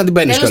τη δίνεις να την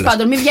παίρνεις. Τέλος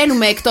πάντων, μην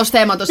βγαίνουμε εκτός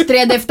θέματος.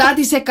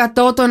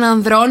 37% των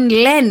ανδρών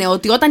λένε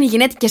ότι όταν οι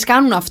γυναίκες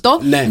κάνουν αυτό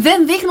δεν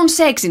δείχνουν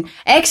σεξιν.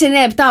 6,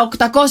 9, 7,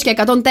 800 και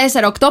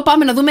 104, 8.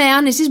 Πάμε να δούμε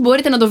αν εσείς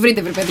μπορείτε να το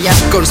βρείτε, βρε παιδιά.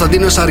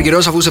 Κωνσταντίνος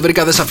Αργυρός, αφού σε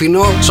βρήκα δεν σε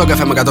αφήνω.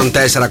 Σοκαφέ με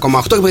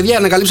 104,8. Και παιδιά,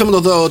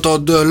 ανακαλύψαμε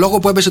τον λόγο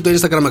που έπεσε το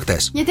Ίνσταγκραμ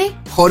χτες. Γιατί?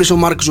 Χώρισε ο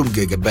Μάρκ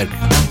Ζουκερμπεργκ.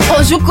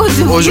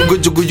 Ο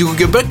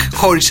Ζουκερμπεργκ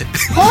χώρισε.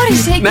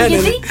 Χώρισε και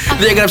γιατί?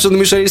 Διαγράψε το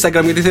μισό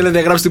Ίνσταγκραμ γιατί θέλει να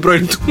διαγράψει την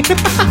πρώην του.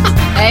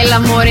 Έλα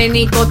μωρέ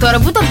Νίκο, τώρα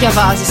πού τα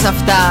διαβάζεις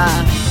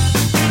αυτά?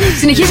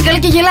 Συνεχίζει καλά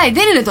και γελάει.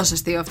 Δεν είναι τόσο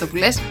αστείο αυτό που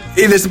λες.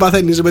 Είδες τι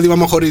παθαίνεις, παιδί μου,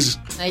 άμα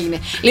χωρίζεις. Έγινε.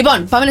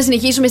 Λοιπόν, πάμε να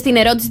συνεχίσουμε στην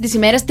ερώτηση της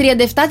ημέρας.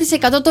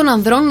 37% των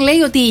ανδρών λέει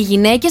ότι οι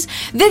γυναίκες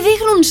δεν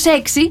δείχνουν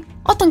σεξι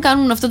όταν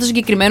κάνουν αυτό το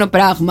συγκεκριμένο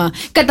πράγμα.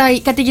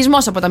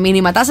 Καταιγισμός από τα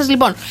μηνύματά σας.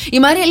 Λοιπόν, η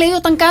Μαρία λέει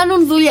όταν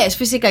κάνουν δουλειές.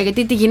 Φυσικά,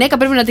 γιατί τη γυναίκα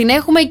πρέπει να την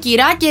έχουμε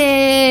κυρά και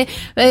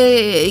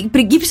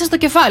πριγκίπισσα στο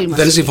κεφάλι μας.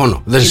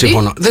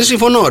 Δεν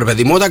συμφωνώ, ρε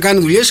παιδί μου. Όταν κάνει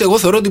δουλειές, εγώ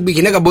θεωρώ ότι η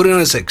γυναίκα μπορεί να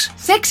είναι σεξι.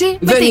 Σεξι,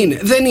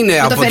 δεν είναι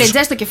με το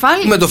φερετζέ στο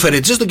κεφάλι. Με το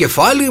φερετζέ στο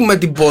κεφάλι, με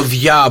την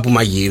ποδιά που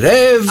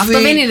μαγειρεύει.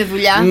 Αυτό δεν είναι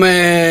δουλειά.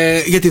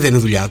 Γιατί δεν είναι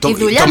δουλειά?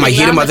 Το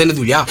μαγείρεμα δεν είναι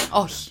δουλειά.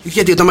 Όχι.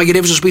 Γιατί όταν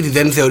μαγειρεύει στο σπίτι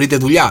δεν θεωρείται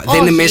δουλειά. Όχι,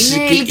 δεν είναι μέσα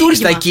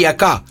στα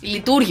οικιακά.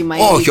 Λειτουργήμα.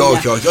 Όχι.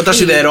 Όταν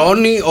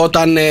σιδερώνει,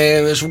 όταν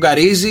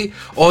σφουγγαρίζει,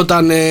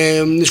 όταν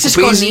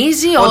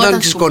σκουπίζει, όταν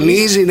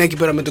ξυσκονίζει. Ναι, εκεί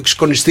πέρα με το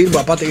ξυσκονιστήρι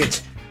που πάτε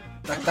έτσι.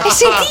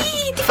 Εσύ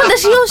τι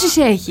φαντασιώσεις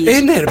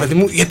έχεις? Ναι, ρε παιδί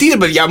μου, γιατί ρε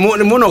παιδιά,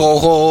 μόνο εγώ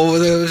έχω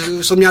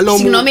στο μυαλό μου.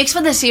 Συγγνώμη, έχεις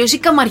φαντασίωση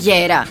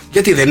καμαριέρα?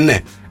 Γιατί δεν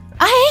είναι?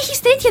 Α, έχεις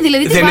τέτοια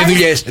δηλαδή.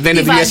 Δεν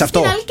είναι δουλειές αυτό.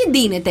 Την άλλη και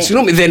ντύνεται.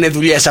 Συγγνώμη, δεν είναι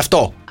δουλειές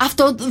αυτό.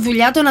 Αυτό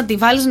δουλειά το να τη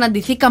βάλεις να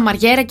ντυθεί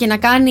καμαριέρα και να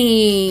κάνει.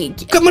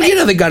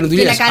 Καμαριέρα δεν κάνει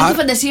δουλειές. Και να κάνει τη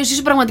φαντασίωση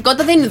σου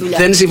πραγματικότητα δεν είναι δουλειά.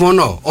 Δεν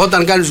συμφωνώ.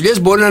 Όταν κάνεις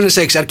δουλειές μπορεί να είναι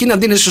σεξ, αρκεί να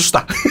ντύνεσαι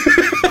σωστά.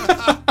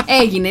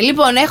 Έγινε.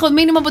 Λοιπόν, έχω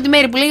μήνυμα από τη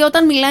Μέρη που λέει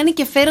όταν μιλάνε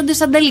και φέρονται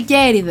σαν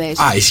ταλικέριδες.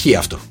 Α, ισχύει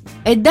αυτό.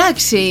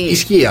 Εντάξει.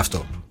 Ισχύει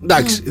αυτό.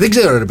 Εντάξει, δεν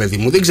ξέρω ρε παιδί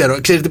μου, δεν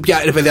ξέρω. Ξέρετε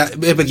πια,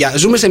 ρε παιδιά,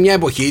 ζούμε σε μια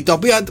εποχή τα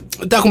οποία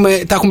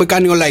τα έχουμε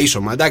κάνει όλα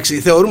ίσωμα. Εντάξει,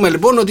 θεωρούμε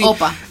λοιπόν ότι.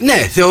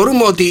 Ναι,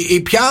 θεωρούμε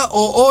ότι πια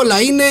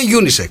όλα είναι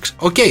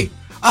unisex. Okay.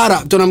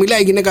 Άρα το να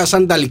μιλάει η γυναίκα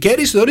σαν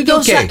ταλικέρης θεωρείται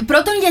ok.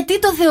 Πρώτον, γιατί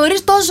το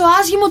θεωρείς τόσο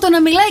άσχημο το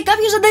να μιλάει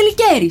κάποιος σαν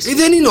ταλικέρης?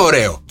 Δεν είναι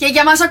ωραίο. Και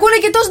για μας ακούνε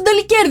και τόσο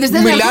ταλικέριδες.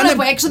 Δεν μιλάνε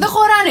από έξω, δεν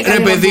χωράνε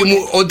κανένα. Ρε παιδί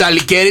μου, ο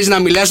ταλικέρης να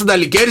μιλάει σαν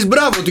ταλικέρης,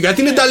 μπράβο του,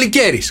 γιατί είναι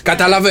ταλικέρης.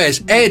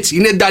 Καταλαβες. Έτσι,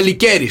 είναι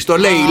ταλικέρης. Το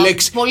λέει η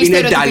λέξη.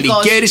 Είναι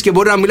ταλικέρης και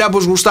μπορεί να μιλάει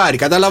όπως γουστάρει.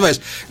 Καταλαβες.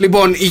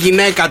 Λοιπόν, η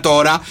γυναίκα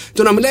τώρα,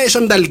 το να μιλάει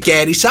σαν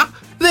ταλικέρισα.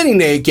 Δεν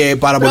είναι και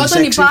πάρα πολύ σεξι.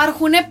 Πρώτον,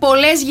 υπάρχουν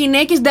πολλές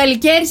γυναίκες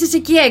νταλικέρισες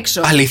εκεί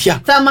έξω.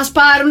 Αλήθεια. Θα μας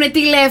πάρουν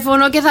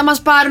τηλέφωνο και θα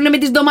μας πάρουν με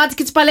τις ντομάτες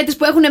και τις παλέτες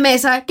που έχουν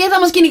μέσα και θα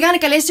μας κυνηγάνε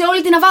καλές σε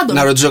όλη την Αβάντο.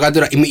 Να ρωτήσω κάτι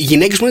τώρα. Οι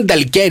γυναίκες που είναι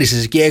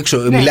νταλικέρισες εκεί έξω,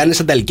 μιλάνε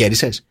σαν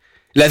νταλικέρισες?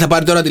 Δηλαδή θα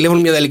πάρει τώρα τηλέφωνο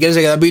μια νταλικέρισα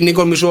και θα πει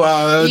Νίκο μισού.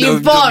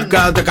 Λοιπόν,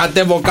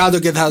 κατέβω κάτω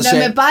και θα σε. Να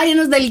με πάρει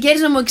ένας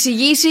νταλικέρης να μου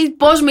εξηγήσει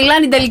πώς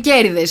μιλάνε οι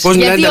νταλικέριδες.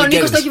 Γιατί ο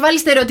Νίκος το έχει βάλει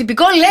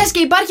στερεοτυπικό, λες και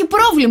υπάρχει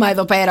πρόβλημα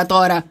εδώ πέρα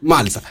τώρα.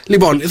 Μάλιστα.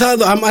 Λοιπόν,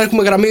 άμα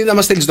έχουμε γραμμή, να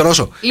μας στείλεις το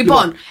Ρώσο.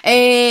 Λοιπόν,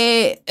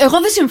 εγώ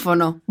δεν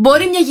συμφωνώ.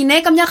 Μπορεί μια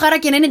γυναίκα μια χαρά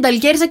και να είναι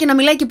νταλικέρισα και να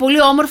μιλάει και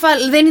πολύ όμορφα,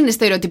 δεν είναι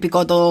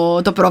στερεοτυπικό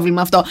το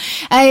πρόβλημα αυτό.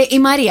 Η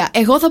Μαρία,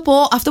 εγώ θα πω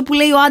αυτό που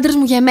λέει ο άντρας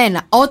μου για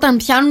μένα. Όταν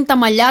πιάνουν τα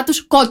μαλλιά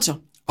τους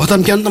κότσο.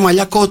 Όταν πιάνουν τα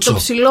μαλλιά κότσο. Το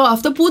ψηλό,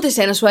 αυτό που ούτε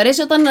σένα σου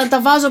αρέσει, όταν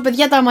τα βάζω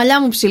παιδιά τα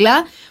μαλλιά μου ψηλά,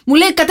 μου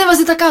λέει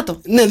κατέβαζε τα κάτω.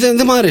 Ναι,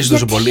 δεν μου αρέσει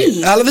τόσο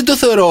πολύ. Αλλά δεν το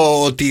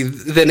θεωρώ ότι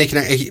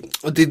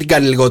ότι την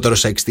κάνει λιγότερο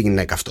σεξ τη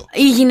γυναίκα αυτό.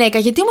 Η γυναίκα,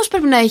 γιατί όμως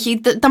πρέπει να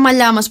έχει τα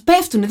μαλλιά μας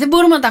πέφτουν, δεν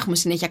μπορούμε να τα έχουμε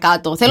συνέχεια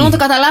κάτω. Θέλω να το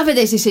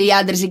καταλάβετε εσείς οι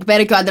άντρες εκεί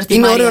πέρα και ο άντρας τη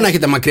Είναι Μαρία. ωραίο να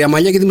έχετε μακριά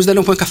μαλλιά γιατί εμείς δεν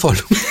έχουμε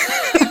καθόλου.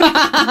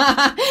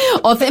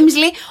 Ο Θέμης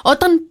λέει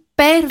όταν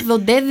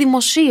παίρνονται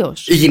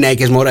δημοσίως. Οι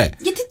γυναίκες, μωρέ.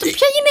 Γιατί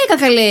ποια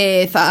γυναίκα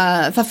καλέ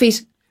θα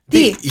αφήσει?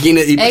 Τι,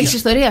 έχεις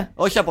ιστορία?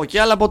 Όχι από εκεί,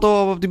 αλλά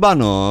από την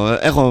πάνω.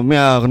 Έχω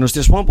μια γνωστή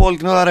που όλη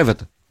την ώρα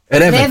ρεύεται.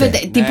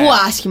 Ρεύεται. Τύπου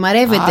άσχημα,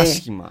 ρεύεται.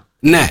 Άσχημα.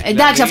 Ναι.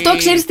 Εντάξει, αυτό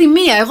ξέρεις τη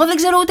μία. Εγώ δεν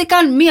ξέρω ούτε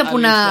καν μία που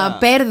να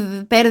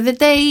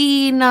παίρνεται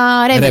ή να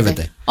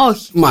ρεύεται.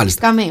 Όχι.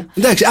 Μάλιστα. Καμία.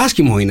 Εντάξει,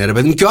 άσχημο είναι, ρε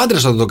παιδί μου. Και ο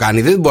άντρας όταν το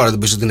κάνει, δεν μπορεί να το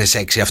πει ότι είναι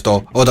σεξι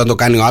αυτό όταν το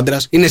κάνει ο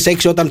άντρας. Είναι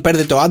σεξι όταν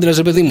παίρνεται ο άντρας,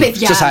 ρε παιδί μου.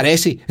 Σας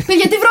αρέσει?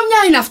 Γιατί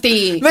βρωμιά είναι αυτή?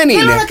 Δεν είναι.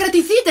 Θέλω να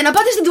κρατηθείτε, να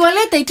πάτε στην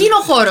τουαλέτα. Εκεί είναι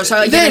ο χώρος.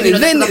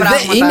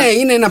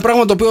 Είναι ένα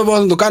πράγμα το οποίο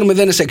όταν το κάνουμε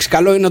δεν είναι σεξι.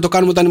 Καλό είναι να το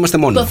κάνουμε όταν είμαστε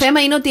μόνοι. Το θέμα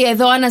είναι ότι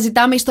εδώ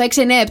αναζητάμε στο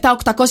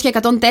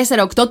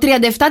 697-800-1048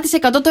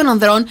 37% των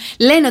ανδρών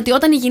λένε ότι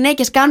όταν οι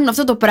γυναίκες κάνουν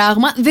αυτό το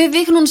πράγμα δεν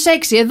δείχνουν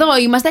σεξι. Εδώ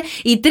είμαστε.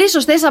 Οι 3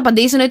 σωστές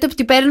απαντήσεις εννοείται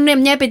ότι παίρνουν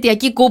μια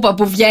επαιτειακή κούπα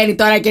που βγαίνει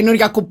τώρα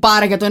καινούργια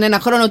κουπάρα για τον ένα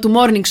χρόνο του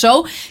morning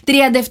show.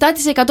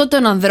 37%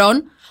 των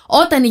ανδρών,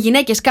 όταν οι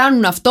γυναίκες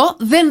κάνουν αυτό,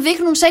 δεν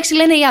δείχνουν σεξι,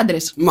 λένε οι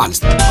άντρες.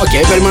 Μάλιστα.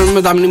 Οκ,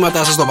 περιμένουμε τα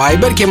μηνύματά σας στο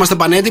Viber και είμαστε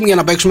πανέτοιμοι για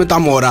να παίξουμε τα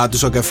μωρά του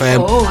ΣΟΚΕΦΕ.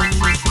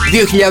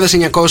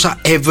 2.900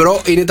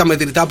 ευρώ είναι τα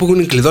μετρητά που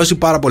έχουν κλειδώσει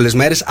πάρα πολλές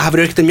μέρες.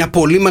 Αύριο έρχεται μια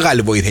πολύ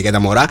μεγάλη βοήθεια για τα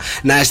μωρά.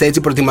 Να είστε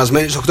έτσι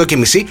προετοιμασμένοι στις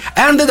 8.30.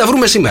 Εάν δεν τα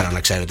βρούμε σήμερα, να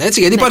ξέρετε έτσι.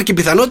 Γιατί υπάρχει και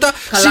πιθανότητα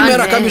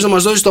σήμερα κάποιος να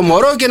μας δώσει το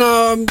μωρό και να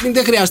μην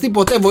χρειαστεί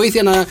ποτέ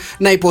βοήθεια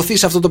να υποθεί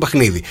σε αυτό το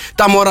παιχνίδι.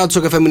 Τα μωρά του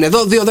ΣΟΚΕΦΕ είναι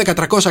εδώ.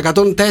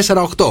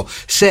 2-10-300-104-8.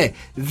 Σε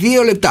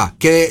 2 λεπτά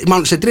και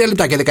μάλλον σε 3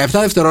 λεπτά και 17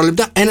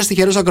 δευτερόλεπτα, ένας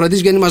τυχερός ακροατής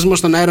βγαίνει μαζί μας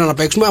στον αέρα να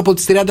παίξουμε από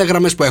τις 30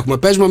 γραμμές που έχουμε.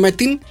 Παίζουμε με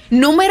την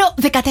νούμερο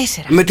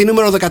 14. Με την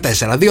νούμερο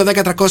 14.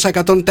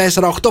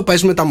 2-10-300-104-8.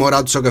 Παίζουμε τα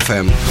μωρά του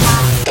ΣΟΚΕΦΕ.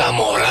 Τα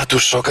μωρά του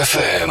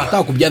ΣΟΚΕΦΕ. Ματά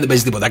ο κουμπιά, δεν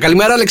παίζει τίποτα.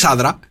 Καλημέρα,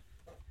 Αλεξάνδρα.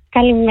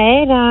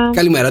 Καλημέρα.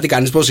 Καλημέρα, τι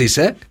κάνεις, πώς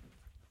είσαι?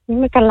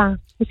 Είμαι καλά.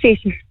 Εσύ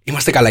είσαι?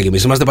 Είμαστε καλά κι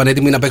εμείς. Είμαστε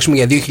πανέτοιμοι να παίξουμε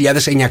για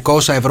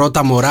 2.900 ευρώ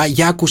τα μωρά.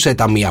 Για άκουσε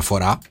τα μία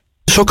φορά.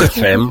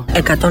 ΣΟΚΕΦΕ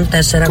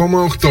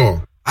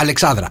 104,8.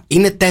 Αλεξάνδρα,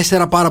 είναι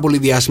 4 πάρα πολύ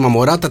διάσημα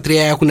μωρά. Τα 3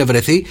 έχουν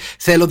βρεθεί.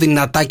 Θέλω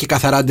δυνατά και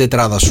καθαρά την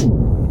τετράδα σου.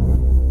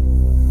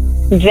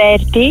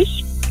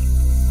 Βέρτης,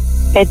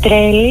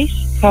 Πετρέλης,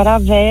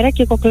 Χαραβέρα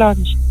και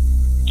Κοκλώνης.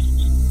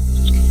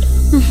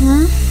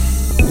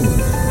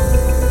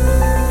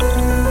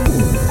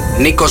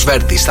 Νίκος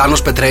Βέρτης,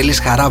 Θάνος Πετρέλης,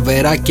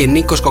 Χαραβέρα και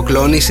Νίκος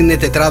Κοκλώνης είναι η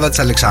τετράδα της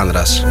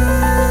Αλεξάνδρας.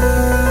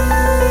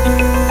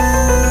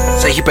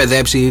 Σε έχει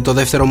παιδέψει το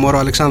δεύτερο μωρό,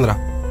 Αλεξάνδρα?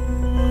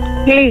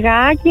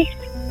 Λιγάκι,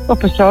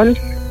 όπως όλοι.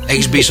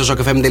 Έχεις μπει στο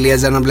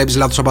sokefm.gr να βλέπεις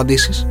λάθος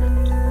απαντήσεις?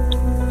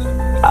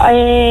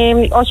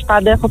 Όχι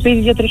πάντα, έχω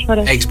πει 2-3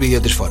 φορές. Έχεις πει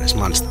 2-3 φορές,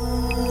 μάλιστα.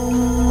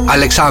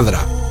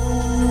 Αλεξάνδρα,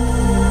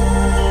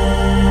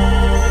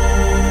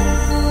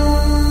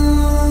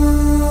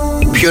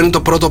 Ποιο είναι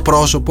το πρώτο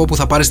πρόσωπο που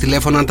θα πάρεις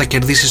τηλέφωνο αν τα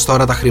κερδίσεις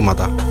τώρα τα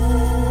χρήματα?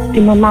 Τη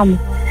μαμά μου.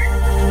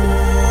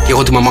 Και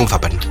εγώ τη μαμά μου θα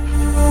παίρνω.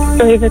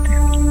 Το είδατε.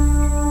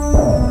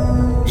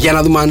 Για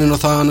να δούμε αν είναι ο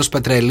Θάνος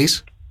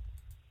Πετρέλης.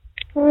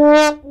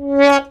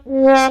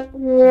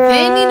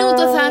 Δεν είναι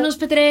ούτε ο Θάνος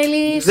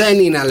Πετρέλης. Δεν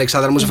είναι,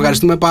 Αλεξάνδρα μου. Σε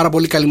ευχαριστούμε πάρα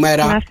πολύ.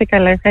 Καλημέρα. Να είστε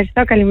καλά.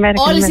 Ευχαριστώ. Καλημέρα.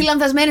 Όλες οι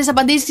λανθασμένες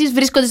απαντήσεις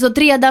βρίσκονται στο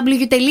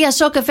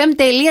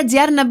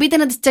www.sokfm.gr. Να μπείτε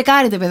να τις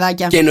τσεκάρετε,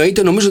 παιδάκια. Και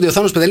εννοείται, νομίζω ότι ο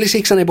Θάνος Πετρέλης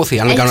έχει ξαναϋποθεί.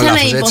 Αν δεν κάνω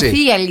λάθος, έτσι.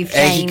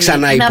 Έχει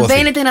ξαναϋποθεί. Να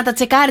μπαίνετε να τα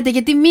τσεκάρετε,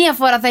 γιατί μία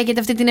φορά θα έχετε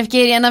αυτή την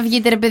ευκαιρία να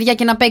βγείτε, ρε παιδιά,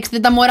 και να παίξετε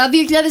τα μωρά. 2.900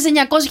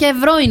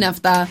 ευρώ είναι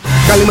αυτά.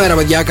 Καλημέρα,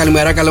 παιδιά.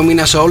 Καλημέρα. Καλό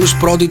μήνα σε όλους.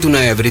 1η του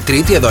Νοέμβρη.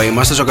 Τρίτη, εδώ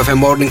είμαστε στο Cafe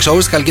Morning Show.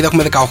 Στην Καλκίδα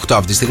έχουμε 18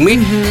 αυτή τη στιγμή.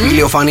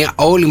 Ηλιοφάνεια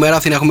όλη μέρα.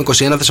 Αθήνα έχουμε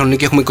 21,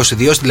 Θεσσαλονίκη έχουμε 22,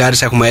 στη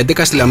Λάρισα έχουμε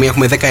 11, στη Λαμία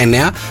έχουμε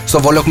 19, στο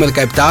Βόλο έχουμε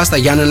 17, στα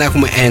Γιάννενα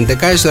έχουμε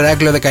 11, στο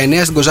Ηράκλειο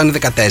 19, στην Κοζάνη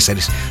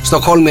 14, στο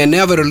Χόλμη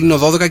 9, Βερολίνο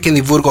 12 και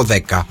Νιβούργο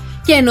 10.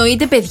 Και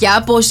εννοείται,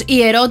 παιδιά, πως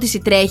η ερώτηση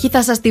τρέχει.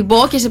 Θα σας την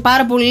πω και σε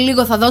πάρα πολύ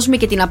λίγο θα δώσουμε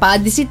και την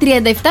απάντηση.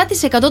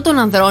 37% των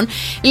ανδρών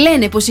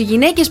λένε πως οι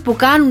γυναίκες που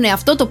κάνουν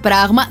αυτό το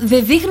πράγμα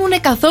δεν δείχνουν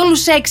καθόλου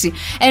σεξι.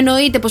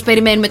 Εννοείται πως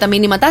περιμένουμε τα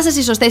μηνύματά σας.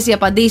 Οι σωστές οι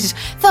απαντήσεις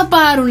θα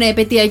πάρουν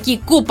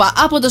επαιτειακή κούπα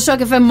από το Shock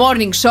FM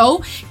Morning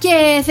Show. Και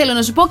θέλω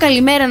να σου πω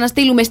καλημέρα να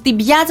στείλουμε στην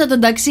πιάτσα των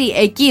ταξί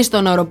εκεί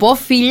στον Οροπό.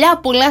 Φιλιά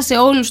πολλά σε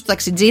όλους τους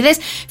ταξιτζίδες.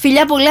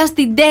 Φιλιά πολλά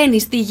στην Τέννη,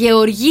 στη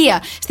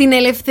Γεωργία, στην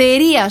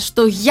Ελευθερία,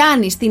 στο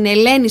Γιάννη, στην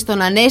Ελένη, στον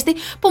Ανέστη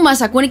που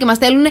μας ακούνε και μας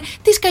στέλνουν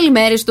τις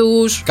καλημέρες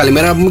τους.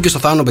 Καλημέρα να πούμε και στο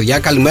Θάνο, παιδιά.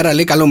 Καλημέρα,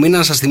 λέει. Καλό μήνα.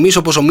 Να σας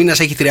θυμίσω πως ο μήνας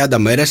έχει 30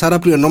 μέρες, άρα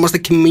πληρωνόμαστε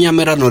και μια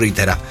μέρα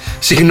νωρίτερα.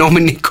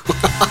 Συγγνώμη, Νίκο.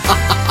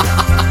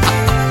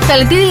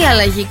 Τι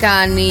αλλαγή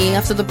κάνει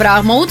αυτό το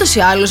πράγμα? Ούτως ή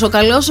άλλως το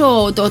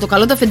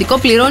καλό το αφεντικό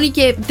πληρώνει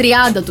και 30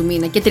 του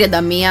μήνα και 31.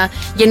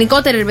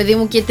 Γενικότερα, ρε παιδί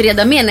μου, και 31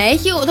 να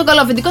έχει, το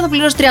καλό αφεντικό θα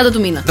πληρώσει 30 του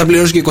μήνα. Θα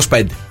πληρώσει και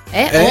 25.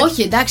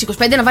 Όχι, εντάξει,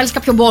 25 να βάλεις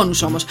κάποιο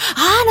μπόνους όμως.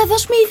 Να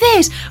δώσουμε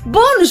ιδέες.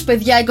 Μπόνους,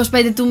 παιδιά,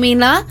 25 του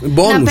μήνα.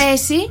 Bonus. Να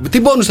πέσει. Τι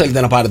μπόνους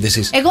θέλετε να πάρετε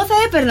εσείς? Εγώ θα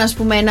έπαιρνα, ας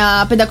πούμε,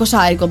 ένα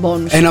 500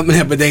 μπόνους.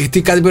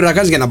 Τι κάτι πρέπει να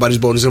κάνεις για να πάρεις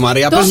μπόνους,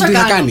 Μαρία? Πες μου τι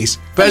θα κάνεις.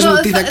 Πες μου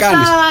τι θα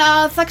κάνεις.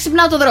 Θα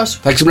ξυπνάω το δρόσο.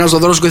 Θα ξυπνάς το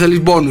δρόσο και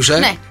θέλεις μπόνους,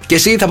 Ναι. Και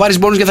εσύ θα πάρεις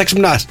μπόνους και θα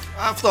ξυπνάς.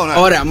 Αυτό, ναι.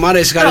 Ωραία, μου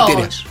αρέσει,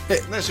 χαρακτήρια.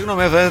 Ναι,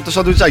 συγγνώμη, το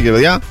σαντουιτσάκι,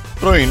 παιδιά.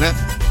 Πρωί, ναι.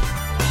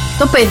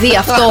 Το παιδί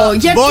αυτό.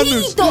 Γιατί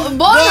το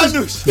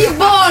μπόνους? Τι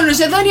μπόνους?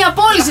 Εδώ είναι η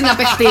απόλυση να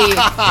παιχτεί.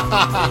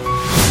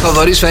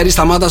 Θοδωρής Φέρη,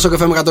 σταμάτα στο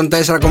Cafe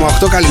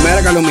 104,8.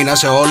 Καλημέρα, καλό μήνα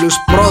σε όλους.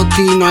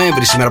 1η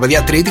Νοέμβρη σήμερα,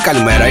 παιδιά. Τρίτη,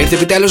 καλημέρα. Ήρθε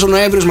επιτέλους ο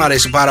Νοέμβρης, μου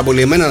αρέσει πάρα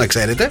πολύ εμένα, να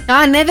ξέρετε.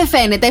 Ναι, δεν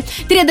φαίνεται.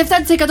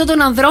 37%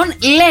 των ανδρών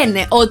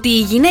λένε ότι οι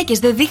γυναίκες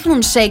δεν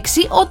δείχνουν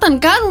σεξι όταν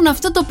κάνουν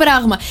αυτό το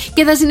πράγμα.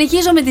 Και θα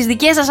συνεχίσω με τις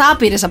δικές σας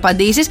άπειρες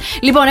απαντήσεις.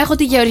 Λοιπόν, έχω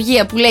τη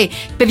Γεωργία που λέει: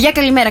 παιδιά,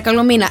 καλημέρα,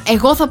 καλό μήνα.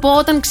 Εγώ θα πω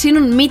όταν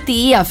ξύνουν μύτη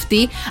ή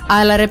αυτοί.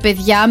 Αλλά ρε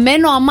παιδιά,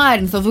 μένω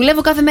αμάρινθο.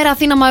 Δουλεύω κάθε μέρα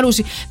Αθήνα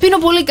Μαρούσι. Πίνω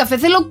πολύ καφέ.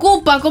 Θέλω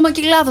κούπα, ακόμα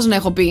και λάθος να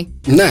έχω πει.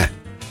 Ναι.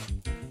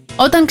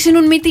 Όταν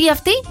ξύνουν μύτη ή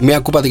αυτοί. Μια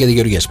κούπα για τη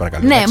Γεωργία,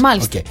 παρακαλώ. Ναι, έτσι.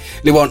 μάλιστα. Okay.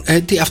 Λοιπόν,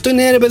 αυτό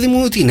είναι, ρε παιδί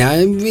μου, τι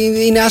είναι?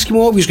 Είναι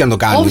άσχημο όποιος και να το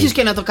κάνει. Όποιος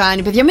και να το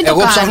κάνει, παιδιά, μην το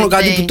κάνετε. κάνετε. Εγώ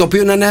ψάχνω κάτι το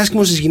οποίο να είναι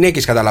άσχημο στις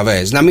γυναίκες,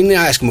 καταλαβαίνεις. Να μην είναι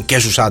άσχημο και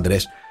στους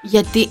άντρες.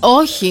 Γιατί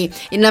όχι.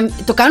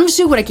 Το κάνουν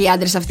σίγουρα και οι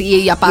άντρες αυτή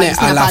η απάντηση.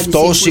 Ναι, αλλά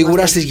αυτό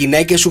σίγουρα στις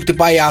γυναίκες σου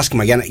χτυπάει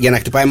άσχημα. Για να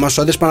χτυπάει εμάς τους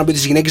άντρες, πάνω από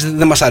τις γυναίκες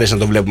δεν μας αρέσει να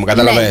το βλέπουμε,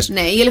 καταλαβαίνεις.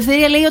 Ναι, η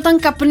Ελευθερία λέει όταν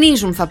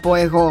καπνίζουν, θα πω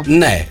εγώ.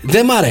 Ναι,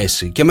 δεν μ'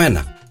 αρέσει και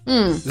εμένα.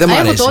 Δεν μ'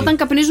 αρέσει. Όταν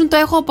καπνίζουν το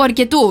έχω από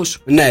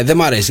αρκετούς. Ναι, δεν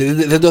μ' αρέσει.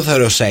 Δεν το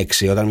θεωρώ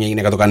σεξι όταν μια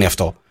γυναίκα το κάνει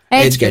αυτό.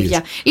 Έτσι κι αλλιώς.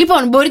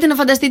 Λοιπόν, μπορείτε να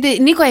φανταστείτε,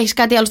 Νίκο, έχεις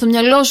κάτι άλλο στο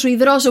μυαλό σου ή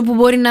δρόσο που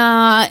μπορεί να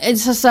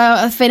σας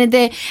φαίνεται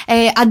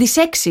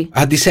αντισέξι?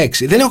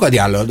 Αντισέξι. Δεν έχω κάτι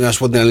άλλο, να σου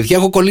πω την αλήθεια.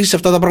 Έχω κολλήσει σε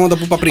αυτά τα πράγματα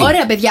που είπα πριν.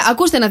 Ωραία, παιδιά,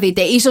 ακούστε να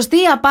δείτε. Η σωστή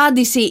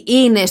απάντηση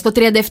είναι στο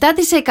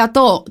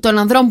 37% των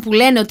ανδρών που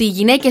λένε ότι οι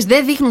γυναίκες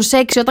δεν δείχνουν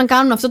σεξι όταν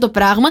κάνουν αυτό το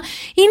πράγμα,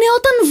 είναι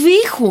όταν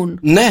βήχουν.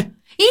 Ναι.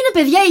 Είναι,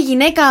 παιδιά, η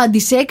γυναίκα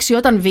αντισέξι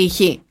όταν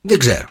βήχει? Δεν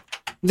ξέρω.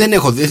 Δεν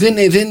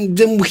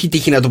μου έχει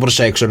τύχει να το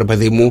προσέξω, ρε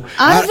παιδί μου.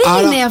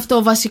 Δεν είναι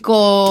αυτό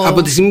βασικό.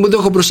 Από τη στιγμή που το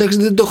έχω προσέξει,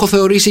 δεν το έχω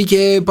θεωρήσει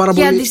και πάρα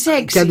πολύ.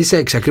 Και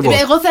αντισέξι,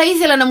 ακριβώς. Εγώ θα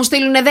ήθελα να μου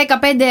στείλουν 15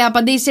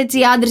 απαντήσεις έτσι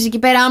οι άντρες εκεί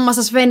πέρα, άμα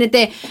σας φαίνεται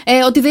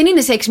ότι δεν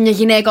είναι σεξ μια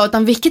γυναίκα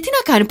όταν βήχει. Και τι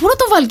να κάνει, πού να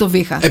το βάλει το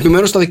βήχα?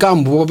 Επιμένω στα δικά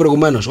μου που είπα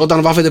προηγουμένως.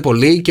 Όταν βάφεται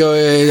πολύ και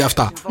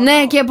αυτά.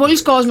 Ναι, και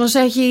πολλοί κόσμος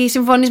έχει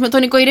συμφωνήσει με τον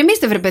Νίκο.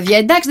 Ηρεμήστε, βρε παιδιά.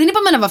 Εντάξει, δεν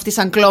είπαμε να βαφτεί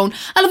σαν κλόουν,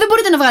 αλλά δεν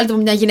μπορείτε να βγάλετε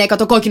με μια γυναίκα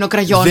το κόκκινο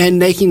κραγιόν.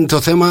 Δεν έχει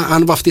το θέμα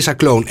αν βαφτεί σαν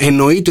κλόουν.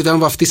 Εννοείται ότι αν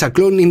βαφτεί σαν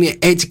κλόουν είναι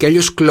έτσι κι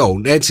αλλιώς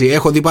κλόουν. Έτσι.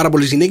 Έχω δει πάρα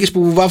πολλές γυναίκες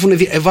που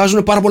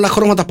βάζουν πάρα πολλά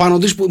χρώματα πάνω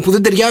τους που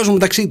δεν ταιριάζουν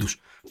μεταξύ τους.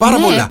 Πάρα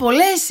πολλά.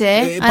 Πολλές,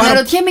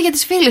 Αναρωτιέμαι για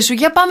τις φίλες σου.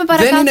 Για πάμε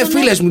παρακάτω. Δεν είναι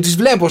φίλες μου, τις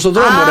βλέπω στον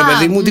δρόμο, ρε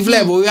παιδί μου. Τη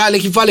βλέπω. Η άλλη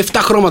έχει βάλει 7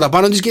 χρώματα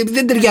πάνω της και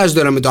δεν ταιριάζει το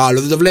ένα με το άλλο.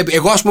 Δεν το βλέπει.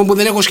 Εγώ, ας πούμε, που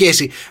δεν έχω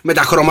σχέση με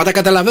τα χρώματα,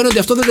 καταλαβαίνω ότι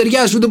αυτό δεν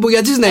ταιριάζει ούτε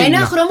μπογιατζής να είναι.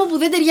 Ένα χρώμα που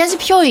δεν ταιριάζει,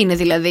 ποιο είναι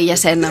δηλαδή για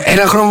σένα?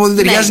 Ένα χρώμα που δεν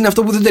ταιριάζει είναι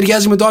αυτό που δεν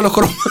ταιριάζει με το άλλο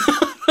χρώμα.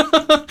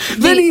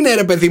 Δεν είναι,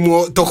 ρε παιδί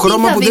μου, το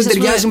χρώμα που δεν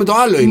ταιριάζει με το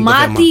άλλο είναι.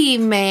 Μάτι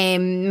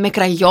με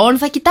κραγιόν,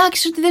 θα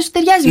κοιτάξει ότι δεν σου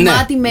ταιριάζει. Ναι.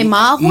 Μάτι με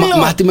μάγουλο.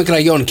 Μάτι με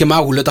κραγιόν και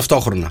μάγουλο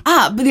ταυτόχρονα.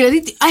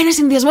 Δηλαδή ένα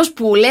συνδυασμό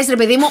που λες, ρε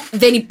παιδί μου,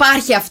 δεν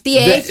υπάρχει αυτή,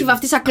 έχει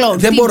βαφτεί σαν κλόν.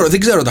 Δεν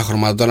ξέρω τα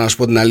χρώματα τώρα, να σου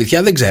πω την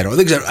αλήθεια. Δεν ξέρω.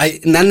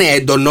 Να είναι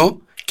έντονο.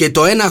 Και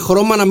το ένα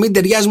χρώμα να μην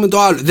ταιριάζει με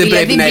το άλλο.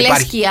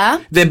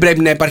 Δεν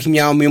πρέπει να υπάρχει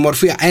μια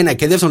ομοιομορφία. Ένα.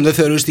 Και δεύτερον, δεν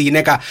θεωρείς ότι η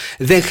γυναίκα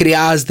δεν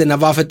χρειάζεται να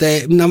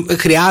βάφεται.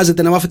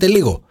 Χρειάζεται να βάφεται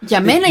λίγο.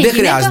 Για μένα δεν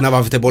χρειάζεται να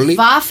βάφεται πολύ.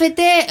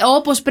 Βάφεται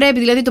όπως πρέπει.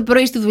 Δηλαδή το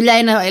πρωί στη δουλειά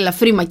ένα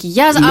ελαφρύ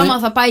μακιγιάζ. Ναι. Άμα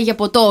θα πάει για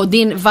ποτό, ο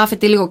Ντίν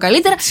βάφεται λίγο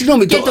καλύτερα.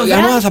 Συγγνώμη,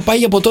 άμα θα πάει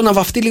για ποτό να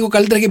βαφτεί λίγο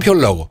καλύτερα, για ποιο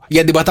λόγο?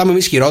 Γιατί την πατάμε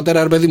εμείς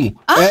χειρότερα, ρε παιδί μου.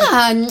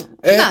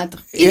 Να το.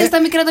 Είναι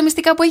στα μικρά τα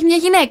μυστικά που έχει μια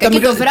γυναίκα.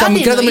 Τα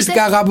μικρά τα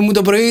μυστικά, αγάπη μου,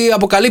 το πρωί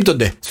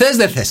αποκαλύπτονται. Θες,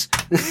 δεν θες.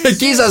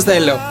 Εκεί σας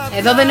θέλω.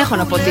 Εδώ δεν έχω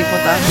να πω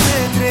τίποτα.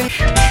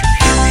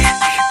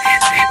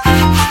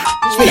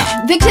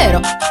 Δεν ξέρω.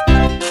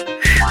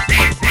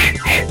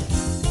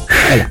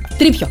 Έλα.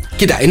 Τρίπιο.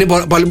 Κοίτα, είναι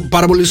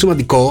πάρα πολύ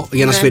σημαντικό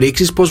για να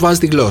σφυρίξεις πώς βάζεις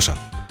τη γλώσσα.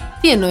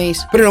 Τι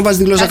εννοείς? Πρέπει να βάζεις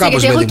τη γλώσσα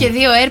κάπως. Γιατί έχω και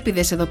 2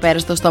 έρπιδες εδώ πέρα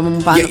στο στόμα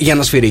μου πάνω. Για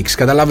να σφυρίξεις,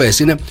 καταλαβες.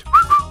 Είναι.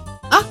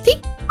 Τι?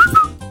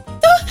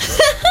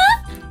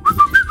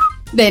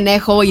 Δεν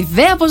έχω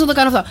ιδέα πώς θα το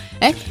κάνω αυτό.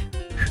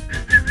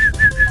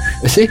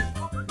 Εσύ?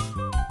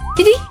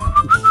 Τι?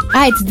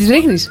 Έτσι τις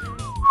ρίχνεις.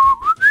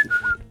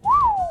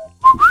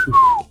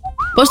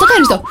 Πώς το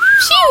κάνεις το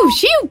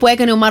σιου που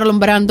έκανε ο Μάρλον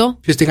Μπράντο?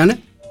 Ποιος τι έκανε?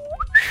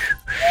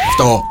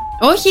 Αυτό.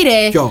 Όχι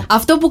ρε. Ποιο?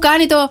 Αυτό που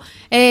κάνει το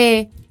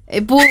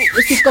που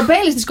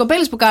στις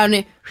κοπέλες που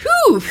κάνουν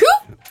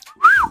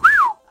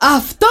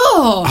αυτό.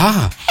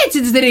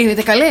 Έτσι τις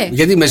ρίχνετε, καλέ.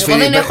 Γιατί με σφυρί?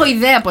 Εγώ δεν έχω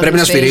ιδέα πώς. Πρέπει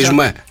να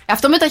σφυρίζουμε.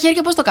 Αυτό με τα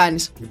χέρια πώς το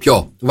κάνεις?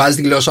 Ποιο? Βάζεις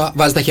τη γλώσσα,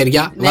 βάζεις τα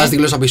χέρια, βάζεις τη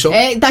γλώσσα πίσω.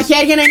 Τα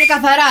χέρια να είναι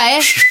καθαρά,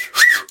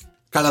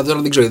 Καλά, τώρα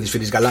δεν ξέρω γιατί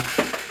σφυρίζεις καλά.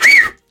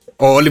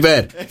 Ο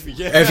Όλιβερ.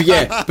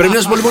 Έφυγε. Πρέπει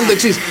να σου πω λοιπόν το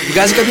εξής.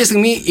 Βγάζει κάποια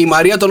στιγμή η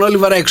Μαρία τον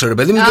Όλιβερ έξω, ρε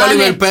παιδί μου. Και ο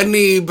Όλιβερ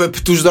παίρνει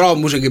τους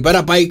δρόμους εκεί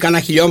πέρα, πάει κάνα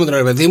χιλιόμετρο,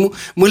 ρε παιδί μου.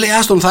 Μου λέει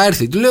Άστον θα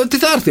έρθει. Του λέω Τι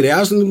θα έρθει, ρε,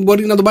 Άστον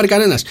μπορεί να τον πάρει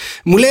κανένας.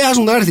 Μου λέει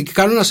Άστον θα έρθει. Και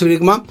κάνω ένα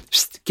σφυρίγμα.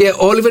 Και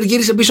ο Όλιβερ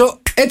γύρισε πίσω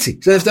έτσι,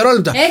 σε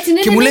δευτερόλεπτα.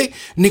 Και μου λέει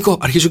Νίκο,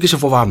 αρχίζω και σε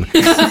φοβάμαι.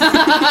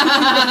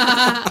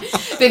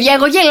 Παιδιά,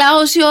 εγώ γελάω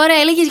όση ώρα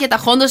έλεγες για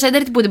τα Honda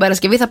Center που την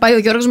Παρασκευή θα πάει ο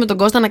Γιώργος με τον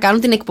Κώστα να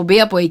κάνουν την εκπομπή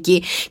από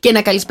εκεί και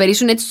να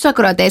καλησπερίσουν έτσι τους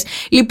ακροατές.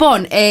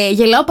 Λοιπόν,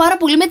 γελάω πάρα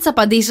πολύ με τις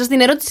απαντήσεις σας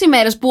στην ερώτηση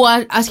ημέρας που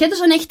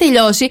ασχέτως αν έχει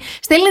τελειώσει,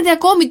 στέλνετε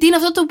ακόμη τι είναι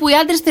αυτό το που οι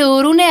άντρες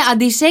θεωρούν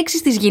αντισέξι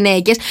στις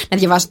γυναίκες. Να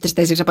διαβάσω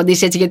 3-4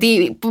 απαντήσεις έτσι,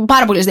 γιατί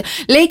πάρα πολύ αστείο.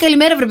 Λέει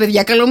καλημέρα, βρε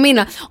παιδιά, καλό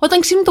μήνα. Όταν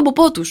ξύνουν τον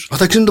ποπό τους.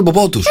 Όταν ξύνουν τον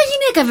ποπό τους. Ποια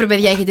γυναίκα, βρε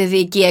παιδιά, έχετε δει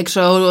εκεί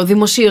έξω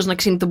δημοσίως να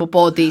ξύνει τον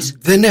ποπό της?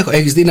 Δεν έχω.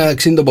 Έχεις δει να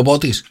ξύνει τον ποπό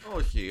της?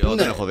 Όχι,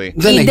 δεν έχω δει.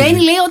 Η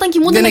Ντένι λέει όταν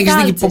κοιμούνται με κάλτσες.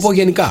 Δεν έχεις δει ποπό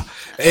γενικά.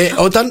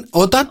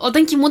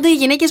 Όταν κοιμούνται οι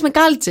γυναίκες με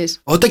κάλτσες.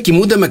 Όταν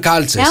κοιμούνται με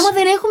κάλτσες. Άμα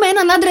δεν έχουμε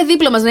έναν άντρα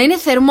δίπλα μας να είναι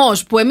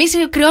θερμός, που εμείς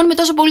κρυώνουμε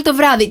τόσο πολύ το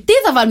βράδυ, τι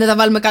θα βάλουμε, θα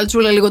βάλουμε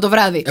καλτσούλα λίγο το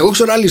βράδυ? Εγώ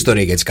ξέρω άλλη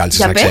ιστορία για τις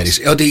κάλτσες, να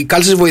ξέρεις. Ότι οι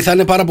κάλτσες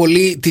βοηθάνε πάρα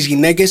πολύ τις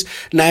γυναίκες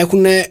να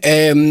έχουν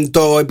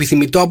το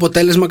επιθυμητό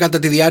αποτέλεσμα κατά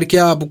τη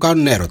διάρκεια που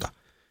κάνουν έρωτα.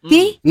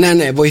 Τι?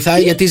 Ναι,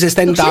 βοηθάει γιατί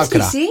ζεσταίνει τα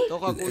άκρα.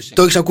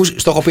 Το έχεις ακούσει,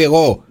 το έχω πει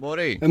εγώ.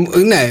 Μπορεί.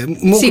 Ναι.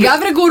 Σιγά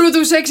βρε γκουρού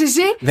του σεξ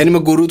εσύ. Δεν είμαι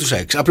γκουρού του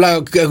σεξ.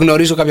 Απλά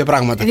γνωρίζω κάποια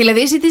πράγματα. Δηλαδή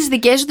εσύ τις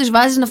δικές σου τις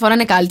βάζεις να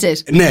φοράνε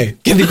κάλτσες? Ναι,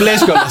 και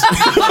διπλές κιόλας.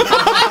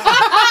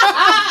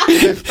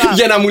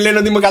 Για να μου λένε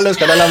ότι είμαι καλός,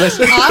 καταλάβες.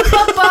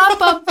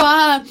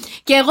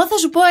 Και εγώ θα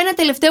σου πω ένα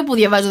τελευταίο που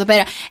διαβάζω εδώ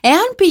πέρα.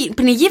 Εάν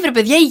πνιγεί, βρε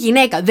παιδιά, η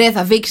γυναίκα, δεν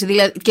θα βήξει?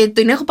 Δηλαδή, και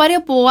την έχω πάρει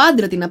από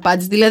άντρα την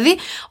απάντηση. Δηλαδή,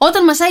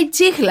 όταν μασάει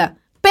τσίχλα,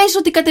 πες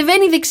ότι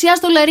κατεβαίνει δεξιά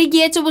στο λαρίκι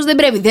έτσι όπως δεν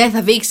πρέπει. Δεν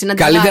θα βήξει να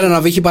την καλύτερα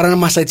να βήχει παρά να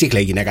μασάει τσίχλα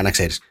η γυναίκα, να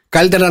ξέρεις.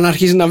 Καλύτερα να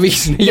αρχίσει να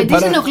βήξει. Γιατί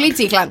σε ενοχλεί η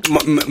τσίχλα?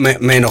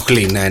 Με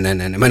ενοχλεί, ναι.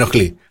 Με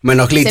ενοχλεί η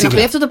τσίχλα. Σε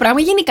ενοχλεί αυτό το πράγμα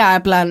γενικά,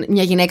 απλά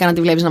μια γυναίκα να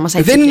τη βλέπεις να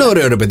μασάει τσίχλα? Δεν είναι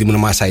ωραίο, ρε παιδί μου, να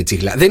μασάει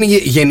τσίχλα. Δεν είναι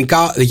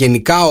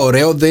γενικά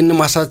ωραίο, δεν είναι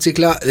μασά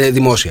τσίχλα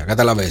δημόσια.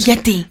 Καταλαβαίνεις.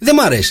 Γιατί? Δεν μ'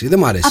 αρέσει.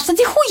 Αυτά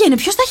τι χούγια είναι,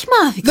 ποιος τα έχει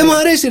μάθει? Δεν μ'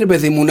 αρέσει, ρε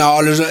παιδί μου, να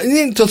όλος.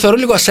 Το θεωρώ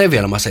λίγο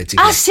ασέβεια να μασάει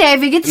τσίχλα.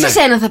 Ασέβεια, γιατί σε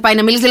σένα θα πάει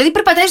να μιλήσει? Δηλαδή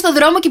περπατάει στον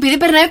δρόμο και επειδή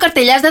περνάει ο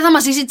καρτελιάς δεν θα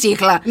μασίσει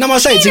τσίχλα? Να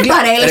μασάει τσίχλα.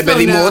 Ρε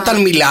παιδί μου,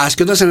 όταν μιλάς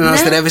και όταν σε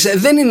αναστρέφεσαι,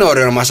 δεν είναι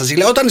ωραίο να μασάει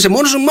τσίχλα. Όταν είσαι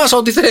μόνος σου, μάσα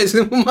ό,τι θες.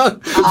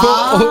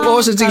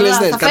 Όσες τσίχλες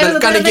θες.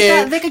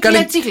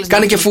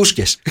 Κάνε και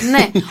φούσκες.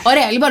 Ναι,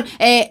 ωραία. Λοιπόν,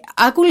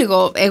 άκου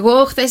λίγο.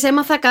 Εγώ χθες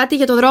έμαθα κάτι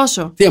για το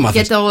Δρόσο. Τι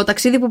έμαθες? Για το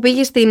ταξίδι που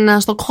πήγε στην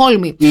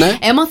Στοκχόλμη. Ναι.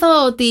 Έμαθα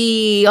ότι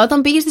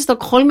όταν πήγε στη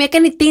Στοκχόλμη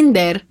έκανε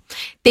Tinder.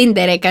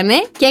 Tinder έκανε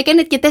και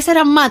έκανε και 4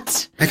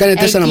 μάτς. Έκανε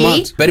 4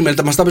 μάτς. Περίμενε,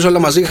 τα μας τα πες όλα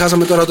μαζί.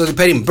 Χάσαμε τώρα το.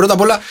 Περίμενε. Πρώτα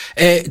απ' όλα,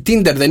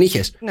 Tinder δεν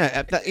είχες? Ναι,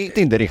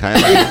 Tinder είχα.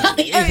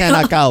 Είχα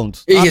ένα account.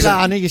 Απλά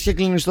ανοίγεις και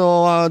κλείνεις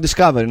το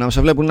Discovery. Να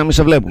σε βλέπουν ή να μην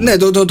σε βλέπουν. Ναι,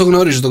 το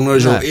γνωρίζω.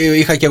 Ναι.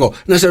 Είχα κι εγώ.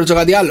 Να σε ρωτήσω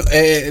κάτι άλλο.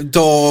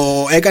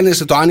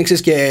 Το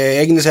άνοιξες και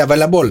έγινες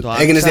available.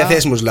 Έγινες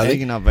διαθέσιμος δηλαδή.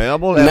 Έγινα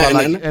available.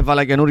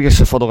 Έβαλα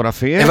καινούργιες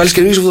φωτογραφίες. Έβαλες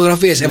καινούργιες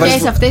φωτογραφίες.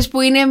 Αυτές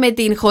που είναι με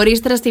την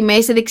χωρίστρα στη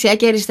μέση, δεξιά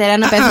και αριστερά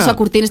να πέφτουν στα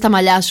κουρτίνες στα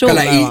μαλλιά σου.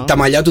 δρόσου. Καλά, τα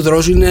μαλλιά του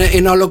δρόσου είναι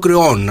ένα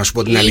ολοκληρώνο, να σου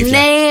πω την αλήθεια.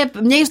 Είναι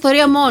μια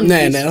ιστορία μόνη.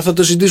 Ναι, θα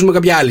το συζητήσουμε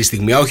κάποια άλλη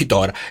στιγμή, όχι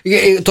τώρα.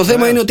 Το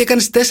θέμα είναι ότι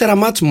έκανες 4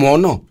 μάτς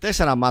μόνο.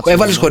 4 μάτς.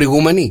 Έβαλες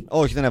χορηγούμενη?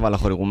 Όχι, δεν έβαλα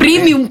χορηγούμενη.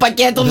 Premium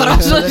πακέτο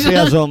δρόσου. Δεν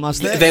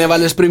χρειαζόμαστε. Δεν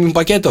έβαλες premium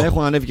πακέτο?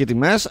 Έχουν ανέβει και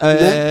τιμές.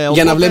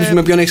 Για να βλέπεις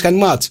με ποιον έχεις κάνει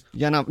μάτς.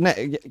 Ναι,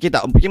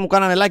 κοίτα, ποιοι μου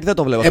κάνανε like δεν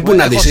το βλέπω. Πού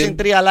να δεις. Έχω συν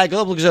 3 like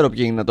εδώ που δεν ξέρω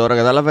ποιοι είναι τώρα,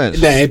 καταλαβαίνεις.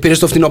 Ναι, πήρες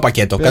το φθηνό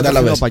πακέτο.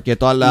 Καταλαβαίνεις. Το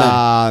πακέτο,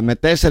 αλλά με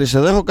 4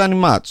 εδώ έχω κάνει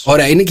μάτς.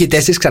 Ωραία, είναι και οι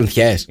 4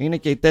 ξανθιές. Είναι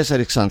και οι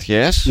 4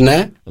 ξανθιές.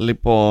 Ναι.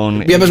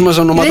 Λοιπόν. Για πες μας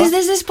ονόματα.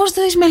 Δες πώς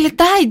το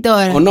μελετάει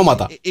τώρα.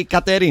 Ονόματα. Η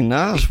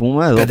Κατερίνα, ας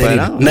πούμε, εδώ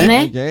πέρα.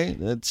 Ναι.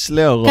 Της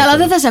λέω εγώ. Καλά,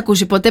 δεν θα σε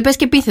ακούσει ποτέ, πες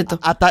και επίθετο.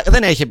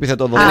 Δεν έχει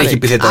επίθετο εδώ. Δεν έχει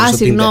επίθετο.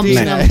 Συγγνώμη.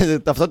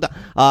 Ταυτότητα.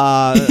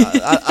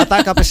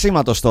 Ατάκα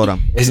πεσήματος τώρα.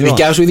 Εσύ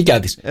δικιά σου ή δικιά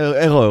της?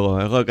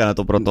 Εγώ έκανα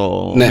το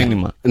πρώτο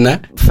μήνυμα. Ναι.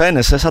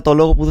 Φαίνεσαι σαν το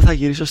λόγο που δεν θα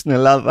γυρίσω στην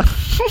Ελλάδα.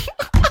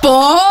 Πω.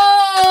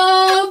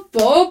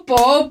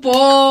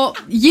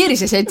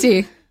 Γύρισες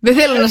έτσι. Δεν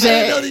θέλω να σε.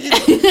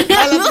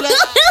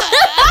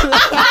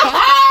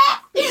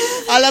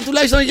 Αλλά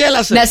τουλάχιστον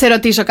γέλασε. Να σε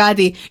ρωτήσω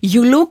κάτι. You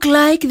look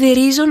like the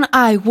reason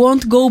I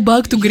won't go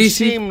back to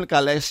Greece. Sim,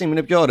 καλέ, sim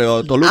είναι πιο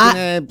ωραίο. Το look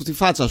είναι στη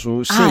φάτσα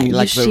σου. Sim,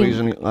 like the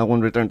reason I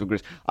won't return to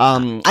Greece.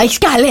 Έχεις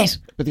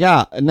καλές.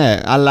 Παιδιά, ναι,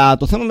 αλλά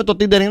το θέμα με το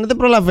Tinder είναι δεν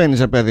προλαβαίνεις,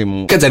 ρε παιδί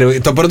μου. Κάτσε,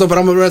 το πρώτο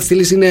πράγμα που πρέπει να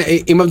στείλεις είναι: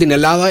 είμαι από την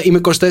Ελλάδα,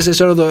 είμαι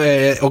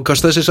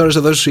 24 ώρες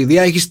εδώ στη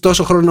Σουηδία, έχεις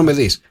τόσο χρόνο να με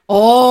δεις.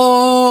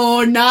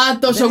 Να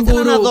τόσο γκουρού. Δεν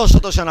ήθελα να δώσω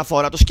τόση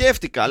αναφορά, το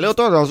σκέφτηκα. Λέω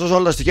τώρα να δώσω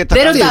όλα τα στοιχεία.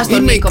 Δεν ρωτάς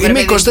τον Νίκο, είμαι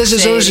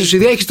 24 ώρες στη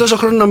Σουηδία, έχεις τόσο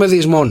χρόνο να με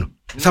δεις μόνο.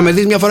 Θα με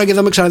δεις μια φορά και δεν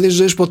θα με ξαναδείς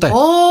ζωή σου ποτέ.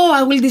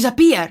 I will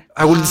disappear.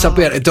 I will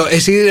disappear.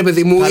 Εσύ, ρε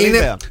παιδί μου,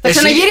 είναι. Θα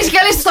ξαναγυρίσει και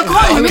λες στο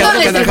Στοκχόλμη, μην το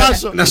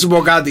λες. Να σου πω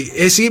κάτι.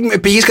 Εσύ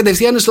πηγείς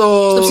κατευθείαν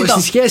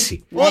στη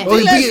σχέση.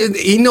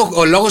 Είναι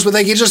ο λόγος που θα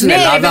γυρίσω στην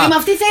Ελλάδα. Ναι, ρε παιδί μου,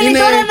 αυτή θέλει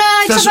τώρα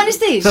να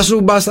εξαφανιστείς. Θα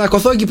σου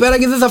μπαστακωθώ εκεί πέρα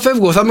και δεν θα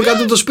φεύγω. Θα είμαι κάτω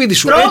από το σπίτι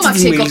σου.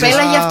 Τρόμαξε η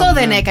κοπέλα, γι' αυτό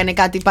δεν έκανε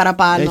κάτι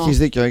παραπάνω. Έχεις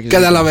δίκιο.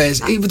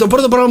 Καταλαβαίνεις. Το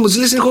πρώτο πράγμα που της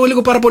λες είναι: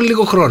 έχω πάρα πολύ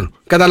λίγο χρόνο.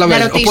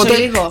 Καταλαβαίνεις.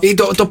 Οπότε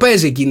το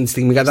παίζει εκείνη τη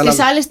στιγμή. Στις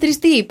άλλες 3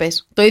 τι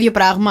είπες? Το ίδιο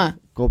πράγμα.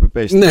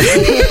 Copy-paste. Ναι.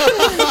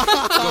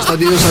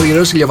 Κωνσταντίνος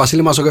Αργυρός,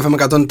 Ηλιοβασίλη μας, ο FM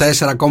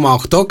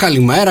 104,8.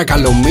 Καλημέρα,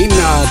 καλό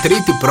μήνα,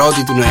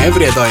 3η του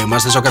Νοέμβρη. Εδώ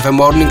είμαστε στο Cafe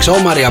Morning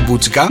Show, Μαρία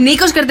Μπούτσικα.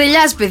 Νίκος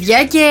Καρτελιάς,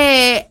 παιδιά, και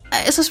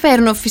σας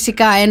φέρνω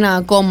φυσικά ένα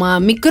ακόμα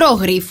μικρό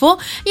γρίφο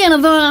για να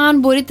δω αν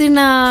μπορείτε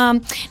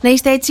να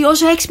είστε έτσι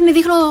όσο έξυπνοι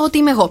δείχνω ότι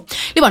είμαι εγώ.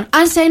 Λοιπόν,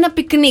 αν σε ένα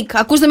πικνίκ,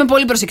 ακούστε με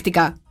πολύ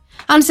προσεκτικά.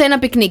 Αν σε ένα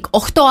πικνίκ 8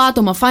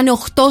 άτομα φάνε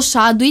 8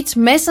 σάντουιτς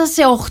μέσα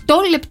σε 8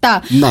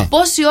 λεπτά, ναι,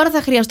 πόση ώρα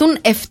θα χρειαστούν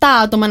 7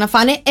 άτομα να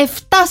φάνε 7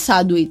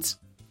 σάντουιτς?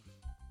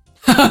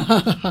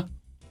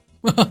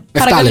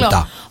 7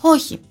 λεπτά.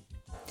 Όχι.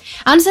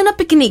 Αν σε ένα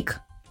πικνίκ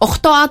 8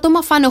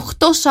 άτομα φάνε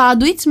 8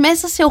 σάντουιτς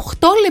μέσα σε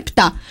 8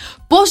 λεπτά,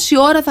 πόση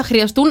ώρα θα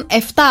χρειαστούν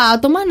 7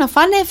 άτομα να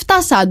φάνε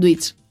 7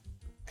 σάντουιτς?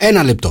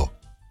 1 λεπτό.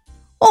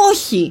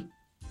 Όχι.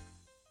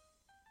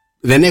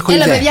 Δεν έχω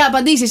ιδέα. Έλα, παιδιά,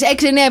 απαντήσεις.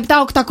 6, 9, 7,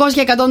 800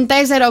 και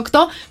 104,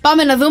 8.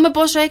 Πάμε να δούμε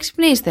πόσο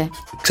έξυπνοι είστε.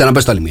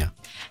 Ξαναπες το άλλη μία.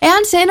 Εάν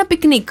σε ένα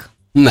πικνίκ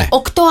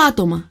 8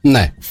 άτομα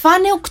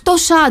φάνε 8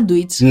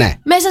 σάντουιτς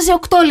μέσα σε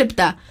 8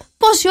 λεπτά,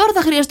 πόση ώρα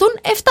θα χρειαστούν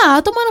 7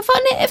 άτομα να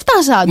φάνε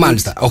 7 σάντουιτς?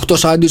 Μάλιστα. 8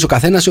 σάντουιτς ο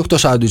καθένας ή 8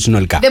 σάντουιτς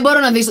συνολικά? Δεν μπορώ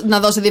να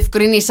δώσω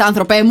διευκρινήσεις,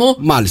 άνθρωπέ μου.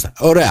 Μάλιστα.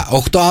 Ωραία.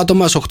 8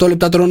 άτομα σε 8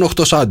 λεπτά τρώνε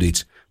 8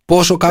 σάντουιτς.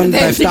 Πόσο κάνουν τα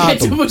 7 άτομα?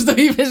 Έτσι όπως το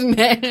είπες,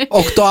 ναι.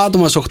 8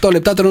 άτομα σε 8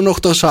 λεπτά τρώνε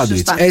 8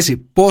 σάντουιτς. Έτσι,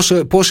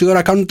 πόση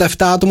ώρα κάνουν τα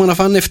 7 άτομα να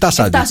φάνε 7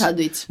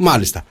 σάντουιτς?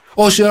 Μάλιστα.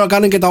 Όση ώρα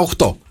κάνουν και τα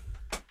 8.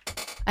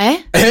 6,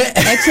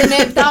 9,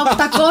 7,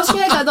 800 και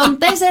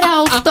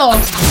 104, 8.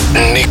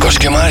 Νίκος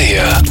και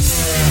Μαρία.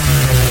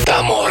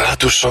 Τα μωρά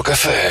του Σοκ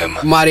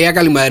FM. Μαρία,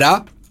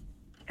 καλημέρα.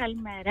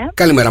 Καλημέρα.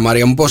 Καλημέρα,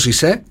 Μαρία μου, πώς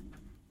είσαι?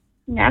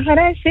 Μια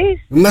χαρά,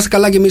 εσείς? Είμαστε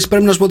καλά και εμείς.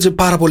 Πρέπει να σου πω ότι είσαι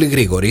πάρα πολύ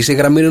γρήγορη. Είσαι η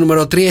γραμμή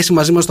νούμερο 3, είσαι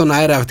μαζί μας στον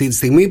αέρα αυτή τη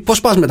στιγμή.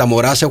 Πώς πας με τα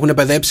μωρά, σε έχουν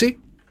παιδέψει?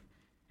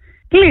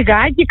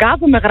 Λιγάκι,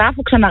 κάθομαι,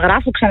 γράφω,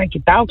 ξαναγράφω,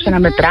 ξανακοιτάω,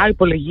 ξαναμετράω,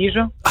 υπολογίζω.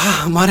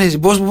 Α, μ' αρέσει.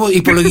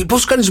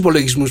 Πώς κάνεις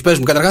υπολογισμούς? Πες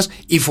μου, καταρχάς,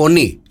 η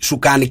φωνή σου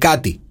κάνει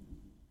κάτι?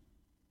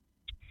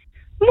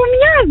 Μου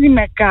μοιάζει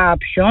με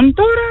κάποιον,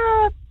 τώρα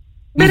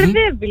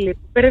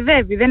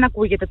μπερδεύει, δεν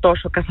ακούγεται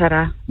τόσο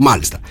καθαρά.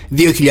 Μάλιστα.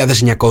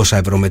 2.900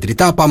 ευρώ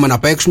μετρητά, πάμε να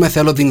παίξουμε.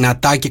 Θέλω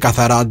δυνατά και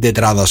καθαρά την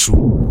τετράδα σου.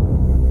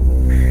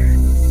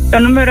 Το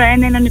νούμερο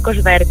 1 είναι ο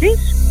Νίκος Βέρτης.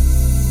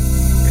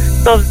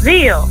 Το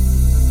 2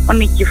 ο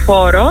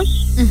Νικηφόρος.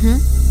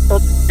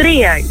 Το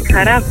 3 η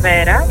Χαρά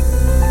Βέρα.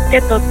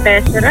 Και το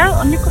 4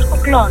 ο Νίκος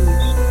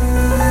Κοκλώνης.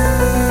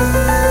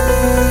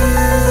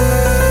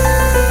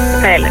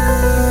 Θα έλεγα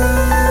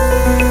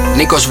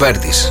Νίκος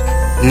Βέρτης,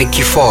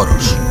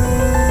 Νικηφόρος,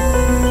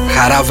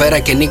 Χαρά Βέρα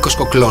και Νίκος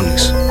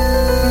Κοκλώνης.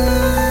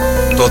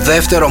 Το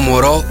δεύτερο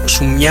μωρό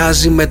σου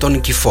μοιάζει με τον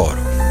Νικηφόρο.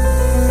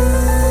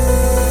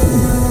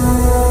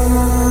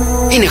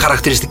 Είναι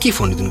χαρακτηριστική η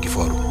φωνή του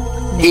Νικηφόρου.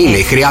 Είναι,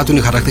 η χρειά του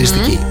είναι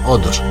χαρακτηριστική,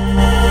 όντως.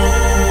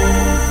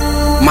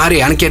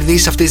 Μαρία, αν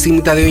κερδίσεις αυτή τη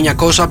στιγμή τα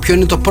 2.900, ποιο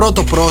είναι το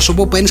πρώτο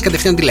πρόσωπο που παίρνεις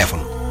κατευθείαν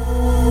τηλέφωνο?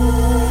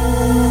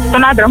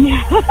 Τον άντρα μου.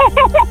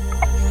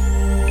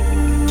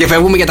 Και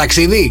φεύγουμε για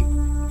ταξίδι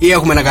ή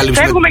έχουμε να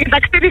καλύψουμε? Φεύγουμε για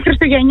ταξίδι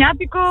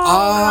χριστουγεννιάτικο.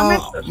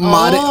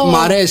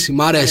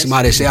 Μ'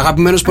 αρέσει.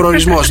 Αγαπημένος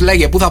προορισμός.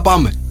 Λέγε, πού θα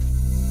πάμε?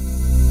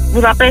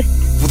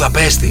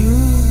 Βουδαπέστη.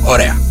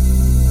 Ωραία.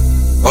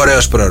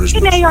 Ωραίος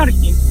προορισμός. Στη Νέα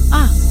Υόρκη.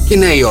 Και η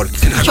Νέα Υόρκη.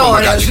 Πιο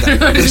ωραίος.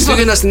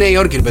 Χριστούγεννα στη Νέα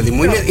Υόρκη, ρε παιδί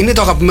μου. Είναι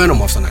το αγαπημένο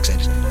μου αυτό, να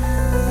ξέρεις.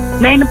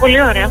 Ναι, είναι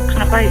πολύ ωραία. Έχω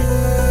ξαναπάει.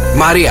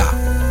 Μαρία,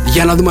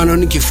 για να δούμε αν ο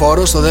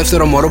Νικηφόρος, το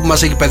δεύτερο μωρό που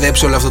μας έχει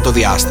παιδέψει όλο αυτό το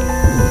διάστημα.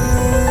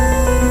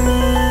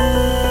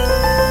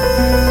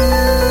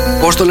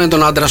 Πώς το λένε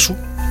τον άντρα σου?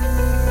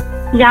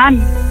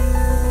 Γιάννη.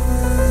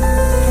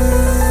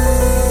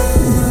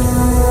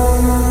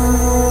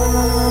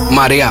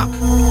 Μαρία.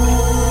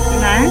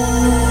 Ναι.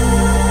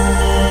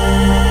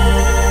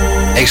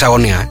 Έχεις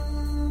αγωνία,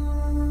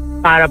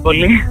 Πάρα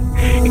πολύ.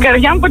 Η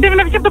καρδιά μου κοντεύει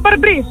να βγει από το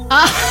παρμπρίζ.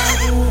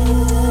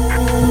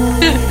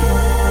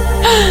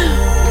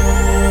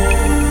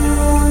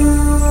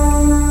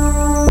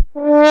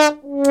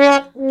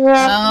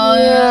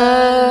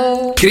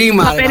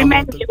 Κρίμα. Θα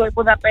περιμένει λίγο η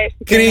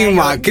Βουδαπέστη.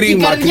 Κρίμα. Η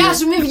καρδιά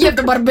σου μην βγει από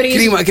τον παρμπρίζ.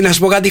 Κρίμα. Και να σου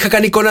πω κάτι, είχα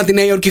κάνει εικόνα τη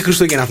Νέα Υόρκη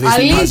Χριστούγεννα αυτή τη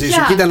στιγμή μαζί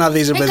σου. Κοίτα να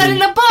δεις, παιδί. Έκανε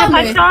να πάμε.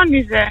 Θα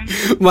χιόνιζε.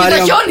 Θα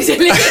χιόνιζε,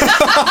 λέει.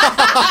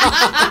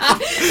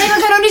 Θα είχα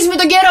κανονίσει με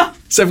τον καιρό.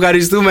 Σε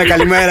ευχαριστούμε.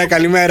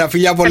 Καλημέρα.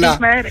 Φιλιά πολλά.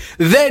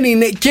 Δεν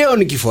είναι και ο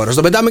Νικηφόρος.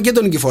 Τον πετάμε και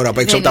τον Νικηφόρο από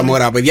έξω από τα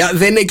μωρά, παιδιά.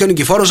 Δεν είναι και ο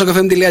Νικηφόρος στο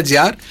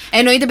kfm.gr.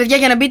 Εννοείται, παιδιά,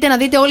 για να μπείτε να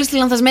δείτε όλες τις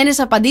λανθασμένες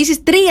απαντήσεις.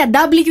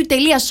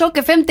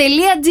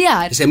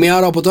 www.sokfm.gr. Σε μία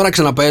ώρα από τώρα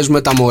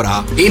ξαναπαίζουμε τα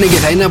μωρά. Είναι και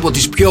θα είναι από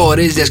τις πιο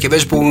ωραίες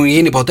διασκευές που έχουν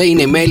γίνει ποτέ.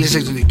 Είναι η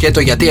Μέλισσες και το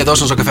Γιατί εδώ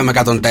στο Σοκ FM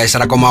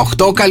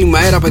 104,8.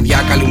 Καλημέρα,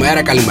 παιδιά.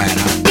 Καλημέρα. Και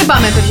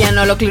πάμε, παιδιά,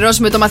 να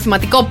ολοκληρώσουμε το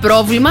μαθηματικό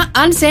πρόβλημα.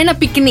 Αν σε ένα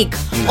πικνίκ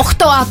 8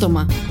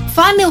 άτομα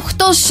φάνε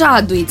 8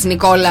 σάντουιτς,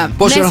 Νικόλα.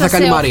 Πόση ώρα θα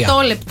κάνει η Μαρία?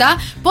 8 λεπτά.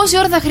 Πόση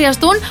ώρα θα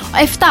χρειαστούν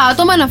 7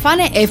 άτομα να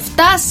φάνε 7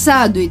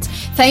 σάντουιτς?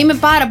 Θα είμαι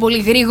πάρα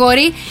πολύ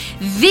γρήγορη.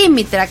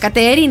 Δήμητρα,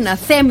 Κατερίνα,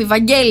 Θέμη,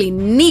 Βαγγέλη,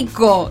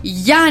 Νίκο,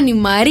 Γιάννη,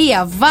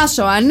 Μαρία,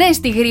 Βάσο,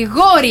 Ανέστη,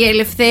 Γρηγόρη,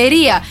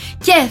 Ελευθερία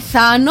και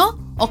Θάνο.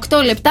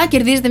 8 λεπτά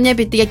κερδίζετε μια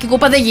επαιτειακή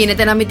κούπα. Δεν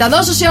γίνεται να μην τα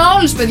δώσω σε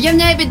όλους, παιδιά,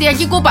 μια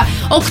επαιτειακή κούπα.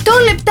 8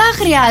 λεπτά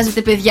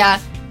χρειάζεται, παιδιά.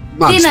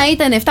 Μάλιστα. Τι να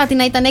ήταν 7, τι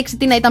να ήταν 6,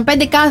 τι να ήταν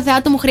 5. Κάθε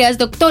άτομο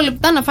χρειάζεται 8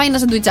 λεπτά να φάει ένα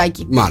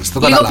σαντουιτσάκι. Μάλιστα.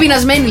 Λίγο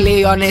πεινασμένη,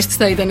 λέει ο Ανέστης,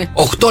 θα ήταν.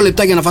 8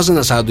 λεπτά για να φας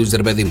ένα σάντουιτς,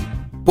 ρε παιδί μου.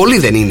 Πολύ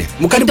δεν είναι.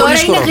 Μου κάνει πολύ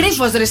χρόνο. Τώρα είναι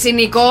γρίφος, ρε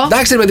Νίκο.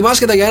 Εντάξει, με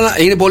ετοιμάσαι για ένα.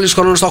 Είναι πολύ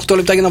χρόνο στα 8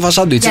 λεπτά για να φας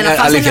σάντουιτς. Για να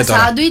φας ένα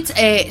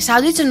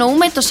σάντουιτς,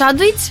 εννοούμε το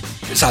σάντουιτς.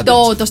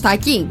 Το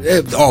στάκι.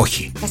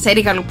 Όχι.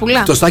 Κασέρι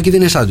γαλοπούλα. Το στάκι δεν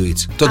είναι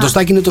σάντουιτς. Το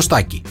στάκι είναι το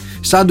στάκι.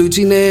 Σάντουιτς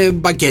είναι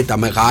μπακέτα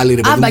μεγάλη,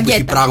 ρε παιδί μου, που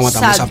έχει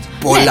πράγματα μέσα.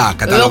 Πολλά,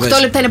 κατάλαβες. 8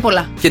 λεπτά είναι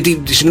πολλά.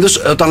 Γιατί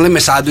συνήθως όταν λέμε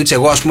σάντουιτς,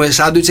 εγώ ας πούμε,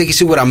 σάντουιτς έχει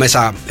σίγουρα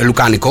μέσα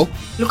λουκάνικο.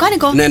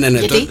 Λουκάνικο. Ναι.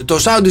 Το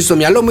σάντουιτς στο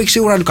μυαλό μου έχει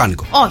σίγουρα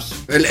λουκάνικο. Όχι.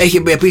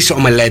 Έχει επίσης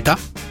ομελέτα.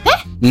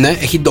 Ναι,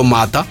 έχει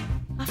ντομάτα.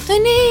 Αυτό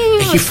είναι.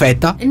 Έχει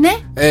φέτα. Ναι.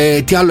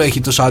 Τι άλλο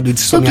έχει το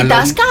σάντουιτς στο μυαλό μου? Το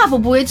κοιτάς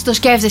κάπου που έτσι το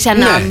σκέφτεσαι,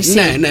 ανάμνηση.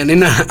 Ναι,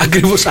 είναι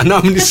ακριβώς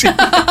ανάμνηση.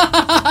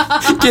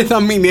 Και θα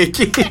μείνει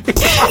εκεί.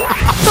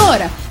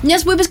 Τώρα,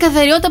 μιας που είπες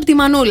καθαριότητα από τη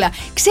Μανούλα,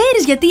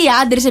 ξέρεις γιατί οι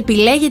άντρες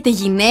επιλέγετε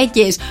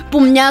γυναίκες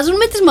που μοιάζουν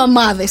με τις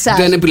μαμάδες σας?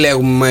 Δεν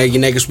επιλέγουμε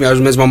γυναίκες που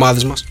μοιάζουν με τις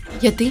μαμάδες μας.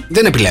 Γιατί?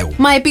 Δεν επιλέγουμε.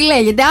 Μα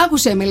επιλέγετε,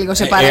 άκουσε με λίγο,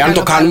 σε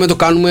παρακαλώ. Αν το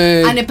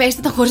κάνουμε.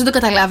 Ανεπαίσθητα, χωρίς να το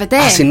καταλάβετε.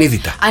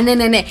 Ασυνείδητα.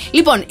 Ναι.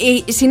 Λοιπόν,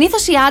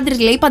 συνήθως οι άντρες,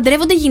 λέει,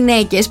 παντρεύονται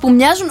γυναίκες που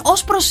μοιάζουν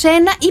ως προς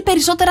ένα ή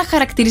περισσότερα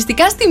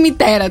χαρακτηριστικά στη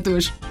μητέρα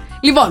τους.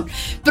 Λοιπόν,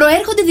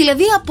 προέρχονται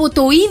δηλαδή από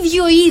το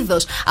ίδιο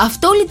είδος.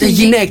 Αυτό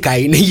λειτουργεί. Γυναίκα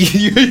είναι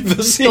ίδιο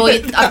είδος.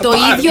 Από το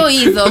ίδιο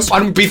είδος.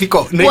 Πάρουμε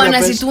πειθικό. Που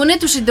αναζητούν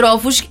τους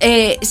συντρόφους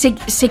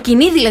σε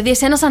κοινή, δηλαδή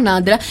εσένα σαν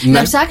άντρα,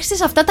 να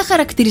ψάξεις αυτά τα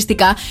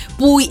χαρακτηριστικά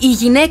που η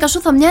γυναίκα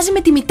σου θα μοιάζει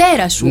με τη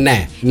μητέρα σου.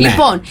 Ναι.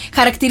 Λοιπόν,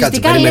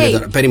 χαρακτηριστικά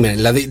λέει. Περίμενε.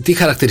 Δηλαδή, τι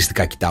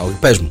χαρακτηριστικά κοιτάω,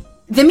 πες μου.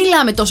 Δεν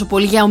μιλάμε τόσο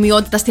πολύ για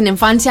ομοιότητα στην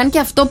εμφάνιση, αν και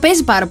αυτό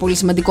παίζει πάρα πολύ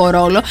σημαντικό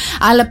ρόλο,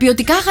 αλλά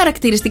ποιοτικά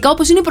χαρακτηριστικά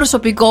όπως είναι η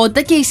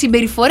προσωπικότητα και οι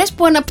συμπεριφορές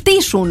που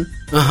αναπτύσσουν.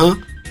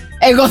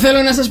 Εγώ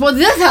θέλω να σας πω ότι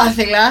δεν θα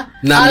ήθελα.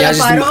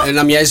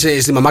 Να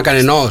μοιάζει στη μαμά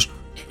κανενός.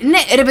 Ναι,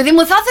 ρε παιδί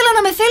μου, θα ήθελα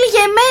να με θέλει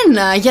για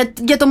εμένα,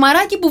 για το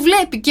μαράκι που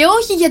βλέπει και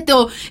όχι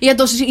για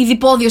το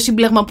ειδιπόδιο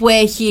σύμπλεγμα που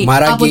έχει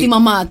μαράκι, από τη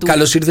μαμά του.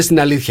 Καλώς ήρθες στην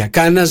αλήθεια.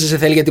 Κανένας δεν σε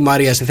θέλει για τη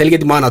Μαρία, σε θέλει για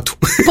τη μάνα του.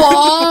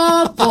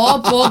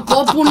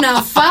 Που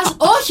να φας.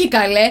 Όχι,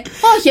 καλέ.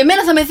 Όχι,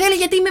 εμένα θα με θέλει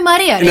γιατί είμαι η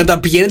Μαρία, ρε. Να τα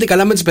πηγαίνετε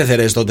καλά με τις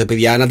πεθερές τότε,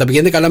 παιδιά. Να τα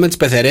πηγαίνετε καλά με τις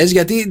πεθερές,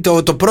 γιατί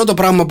το πρώτο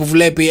πράγμα που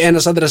βλέπει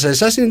ένας άντρας σε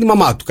εσάς είναι τη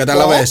μαμά του.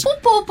 Καταλαβες.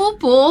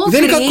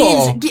 Δεν είναι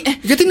κακό.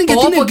 Γιατί είναι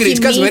γκριτς.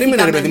 Κάτσε,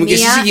 περίμενε, ρε παιδί μου. Και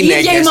εσείς οι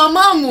γυναίκες.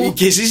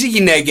 Και εσείς οι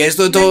γυναίκες,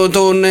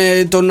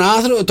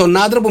 τον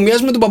άντρα που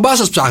μοιάζει με τον μπαμπά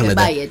σας ψάχνετε.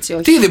 Δεν πάει έτσι,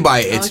 όχι. Τι δεν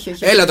πάει έτσι? Όχι.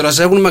 Έλα τώρα, σας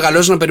έχουν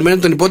μεγαλώσει να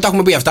περιμένετε τον υπόλοιπο, τα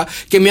έχουμε πει αυτά.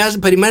 Και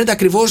περιμένετε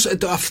ακριβώς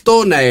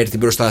αυτό να έρθει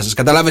μπροστά σας.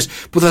 Καταλάβες,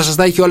 που θα σας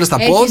τα έχει όλα στα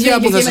πόδια,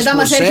 που θα σας προσέχει. Και μετά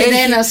μας έρχεται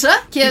ένας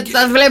και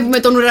θα βλέπουμε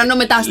τον ουρανό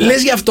μετάσταση.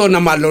 Λες γι' αυτό να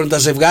μαλώνουν τα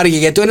ζευγάρια,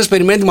 γιατί ο ένας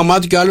περιμένει τη μαμά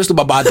του και ο άλλος τον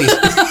μπαμπά της.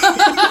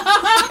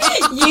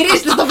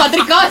 Γυρίστε στο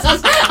πατρικό σας.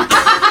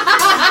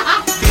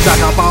 Σ'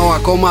 αγαπάω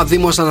ακόμα. ακόμα.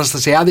 Δήμος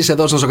Αναστασιάδης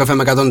εδώ στο Καφέ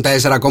με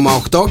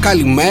 104,8.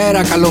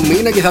 Καλημέρα, καλό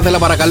μήνα και θα ήθελα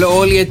παρακαλώ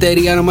όλη η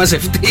εταιρεία να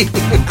μαζευτεί.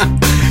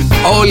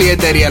 Όλη η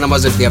εταιρεία να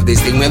μαζευτεί αυτή τη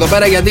στιγμή εδώ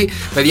πέρα, γιατί,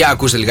 παιδιά,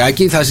 ακούστε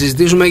λιγάκι, θα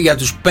συζητήσουμε για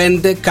τους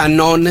 5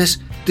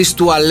 κανόνες της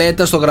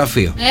τουαλέτας στο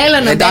γραφείο.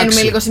 Έλα να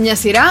μπαίνουμε λίγο σε μια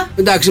σειρά.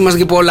 Εντάξει, είμαστε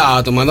και πολλά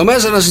άτομα εδώ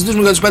μέσα να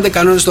συζητήσουμε για τους 5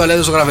 κανόνες της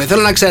τουαλέτας στο γραφείο.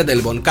 Θέλω να ξέρετε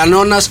λοιπόν,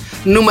 κανόνας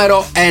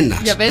νούμερο 1.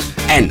 Για πες.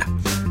 1.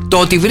 Το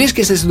ότι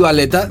βρίσκεστε στην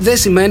τουαλέτα δεν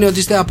σημαίνει ότι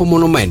είστε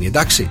απομονωμένοι,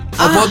 εντάξει.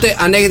 Οπότε,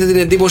 αν έχετε την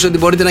εντύπωση ότι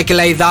μπορείτε να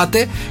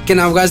κελαϊδάτε και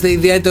να βγάζετε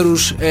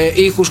ιδιαίτερους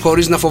ήχους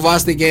χωρίς να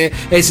φοβάστε και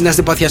έτσι να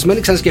είστε παθιασμένοι,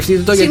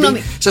 ξανασκεφτείτε το. Συγγνώμη.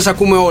 Γιατί σας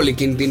ακούμε όλοι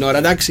εκείνη την ώρα,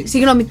 εντάξει.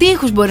 Συγγνώμη, τι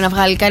ήχους μπορεί να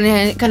βγάλει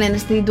κανένα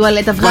στην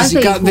τουαλέτα,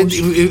 βασικά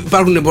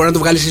υπάρχουν, μπορεί να το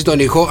βγάλει εσύ τον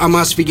ήχο,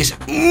 άμα σφίγγεσαι.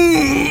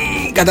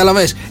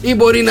 Κατάλαβες. Ή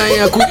μπορεί να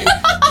ακούει.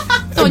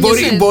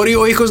 Μπορεί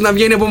ο ήχος να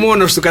βγαίνει από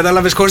μόνος του,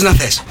 κατάλαβες, χωρίς να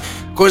θες.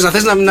 Χωρίς να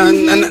θες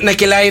να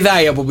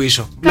κελαϊδάει από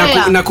πίσω.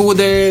 Να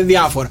ακούγονται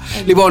διάφορα.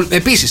 Λοιπόν,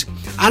 επίσης,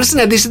 αν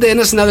συναντήσετε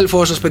έναν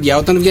συνάδελφό σας, παιδιά,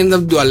 όταν βγαίνετε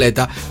από την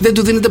τουαλέτα, δεν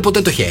του δίνετε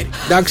ποτέ το χέρι.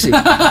 Εντάξει.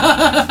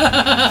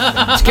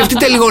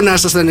 Σκεφτείτε λίγο να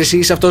ήσασταν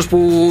εσείς αυτός που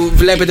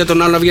βλέπετε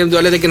τον άλλο να βγαίνει από την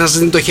τουαλέτα και να σας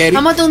δίνει το χέρι.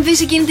 Άμα τον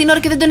δεις εκείνη την ώρα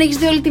και δεν τον έχεις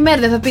δει όλη τη μέρα,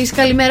 δεν θα πεις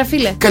καλημέρα,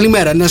 φίλε.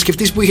 Καλημέρα, να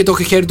σκεφτείς που είχε το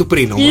χέρι του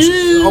πριν όμως.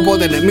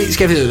 Οπότε ναι, μην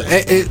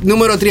σκεφτείτε.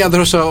 Νούμερο 3,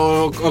 δρόσο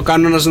ο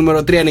κανόνας νούμερο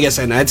 3 είναι για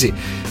σένα, έτσι.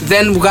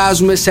 Δεν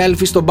βγάζουμε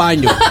selfie στο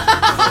μπάνιο.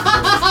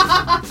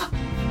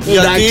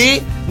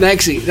 Γιατί?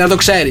 Εντάξει, να το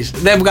ξέρεις.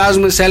 Δεν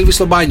βγάζουμε selfie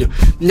στο μπάνιο.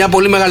 Μια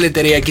πολύ μεγάλη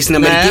εταιρεία εκεί στην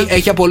Αμερική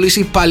έχει απολύσει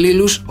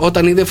υπαλλήλους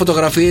όταν είδε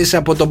φωτογραφίες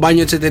από το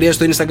μπάνιο της εταιρείας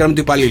στο Ινσταγκραμ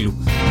του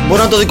υπαλλήλου.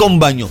 Μπορεί να το δικό μου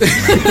μπάνιο.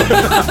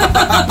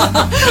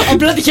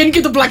 Απλά τυχαίνει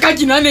και το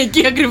πλακάκι να είναι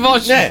εκεί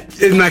ακριβώς. Ναι.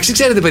 Εντάξει,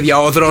 ξέρετε, παιδιά,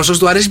 ο δρόσος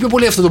του αρέσει πιο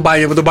πολύ αυτό το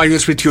μπάνιο από το μπάνιο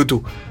του σπιτιού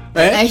του.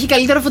 Έχει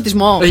καλύτερο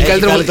φωτισμό. Έχει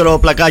καλύτερο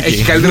πλακάκι.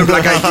 Έχει καλύτερο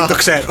πλακάκι, το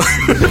ξέρω.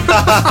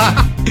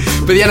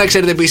 Παιδιά, να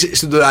ξέρετε επίσης,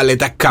 στην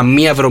τουαλέτα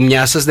καμία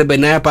βρωμιά σας δεν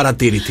περνάει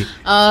απαρατήρητη.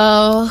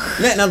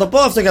 Ναι, να το πω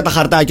αυτό για τα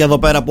χαρτάκια εδώ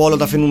πέρα που όλο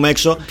τα αφήνουμε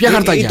έξω. Ποια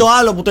χαρτάκια? Ή το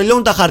άλλο που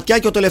τελειώνουν τα χαρτιά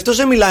και ο τελευταίος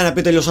δεν μιλάει να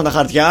πει τελειώσαν τα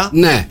χαρτιά.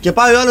 Ναι. Και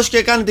πάει ο άλλος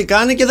και κάνει τι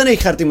κάνει και δεν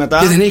έχει χαρτί μετά.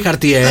 Και δεν έχει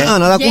χαρτί, να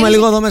τα ακούμε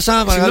λίγο εδώ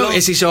μέσα.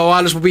 Εσύ είσαι ο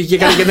άλλος που πήγε και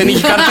έκανε και δεν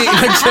είχε χαρτί.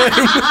 Δεν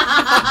ξέρουμε.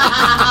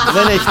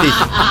 Δεν έχει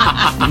τύχει.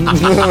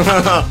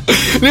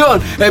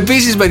 Λοιπόν,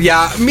 επίσης,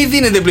 παιδιά, μην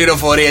δίνετε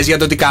πληροφορίες για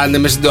το τι κάνετε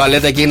μες στην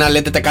τουαλέτα και να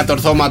λέτε τα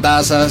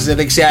κατορθώματά σας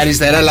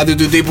δεξιά-αριστερά, δηλαδή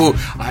του τύπου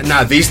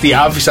να δεις τι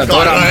άφησα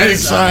τώρα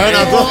μέσα.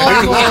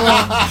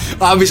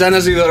 Άφησα ένα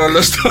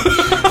σιδερολόστο.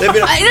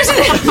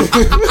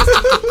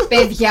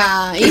 Παιδιά,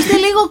 είστε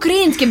λίγο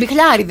cringe και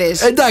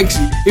μπιχλάριδες. Εντάξει,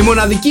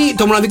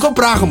 το μοναδικό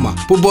πράγμα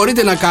που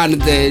μπορείτε να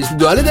κάνετε στην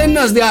τουαλέτα είναι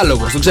ένας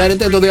διάλογος. Το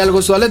ξέρετε το διάλογο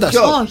της τουαλέτας?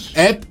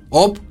 Όχι.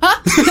 Οπ.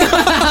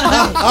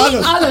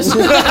 Άλλος.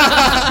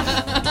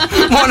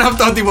 Μόνο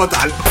αυτό, τίποτα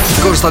άλλο.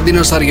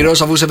 Κωνσταντίνος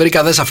Αργυρός, αφού σε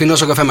βρήκα δεν σ' αφήνω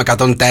στο Καφέ με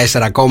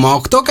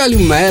 104,8.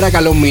 Καλημέρα,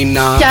 καλό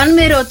μήνα. Και αν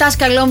με ρωτάς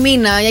καλό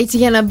μήνα, έτσι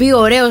για να μπει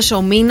ωραίος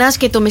ο μήνας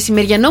και το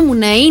μεσημεριανό μου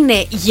να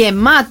είναι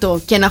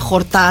γεμάτο και να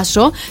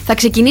χορτάσω, θα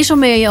ξεκινήσω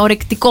με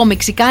ορεκτικό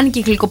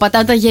μεξικάνικη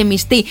γλυκοπατάτα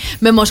γεμιστή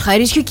με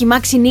μοσχαρίσιο, κιμά,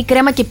 ξινή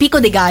κρέμα και πίκο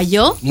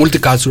ντεγκάγιο.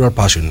 Multicultural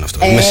passion είναι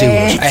αυτό. Είμαι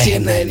σίγουρος.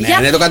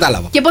 Ναι, το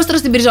κατάλαβα. Και πώς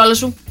τρως την πυρζόλα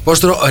σου? Πώς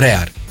τρώω?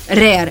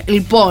 Rare.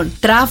 Λοιπόν,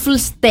 truffle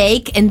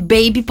steak and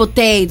baby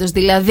potatoes,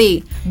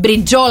 δηλαδή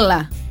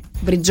μπριτζόλα,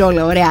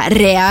 ωραία.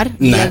 Rare, ναι.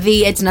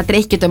 Δηλαδή έτσι να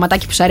τρέχει και το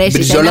αιματάκι που σου αρέσει.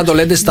 Μπριτζόλα το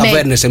λέτε στις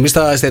ταβέρνες. Εμείς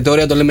στα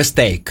εστιατόρια το λέμε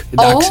steak.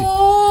 Εντάξει.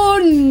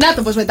 Να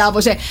το πως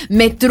μετάποσε.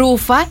 Με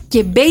τρούφα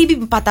και baby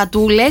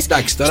πατατούλες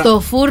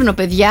στο φούρνο,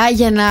 παιδιά,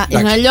 για να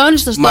λιώνει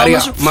στο στόμα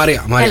σου.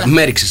 Μαρία,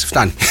 με έριξες,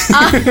 φτάνει.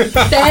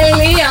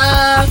 Τέλεια.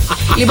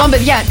 Λοιπόν,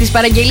 παιδιά, τις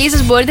παραγγελίες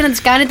σας μπορείτε να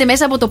τις κάνετε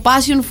μέσα από το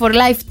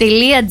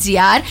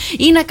passionforlife.gr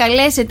ή να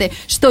καλέσετε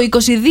στο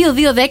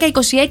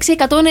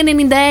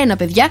 22-210-26-191,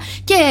 παιδιά.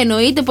 Και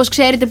εννοείται πως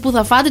ξέρετε που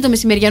θα φάτε το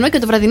μεσημεριανό και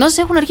το βραδινό σας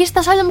έχουν αρχίσει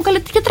τα σάλια μου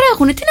και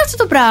τρέχουνε. Τι είναι αυτό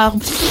το πράγμα?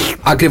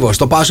 Ακριβώς.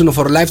 Το Passion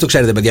for Life το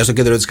ξέρετε, παιδιά, στο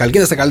κέντρο της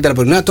Καλκίδας, τα καλύτερα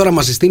πρωινά. Τώρα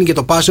μας συστήνει και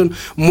το Passion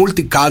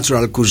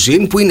Multicultural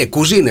Cuisine, που είναι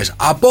κουζίνες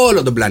από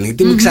όλο τον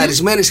πλανήτη,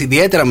 μιξαρισμένες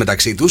ιδιαίτερα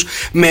μεταξύ τους,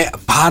 με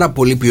πάρα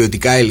πολύ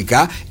ποιοτικά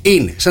υλικά.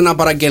 Είναι σαν να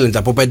παραγγέλνετε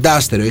από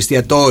πεντάστερο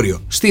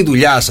εστιατόριο στη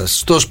δουλειά σας,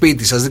 στο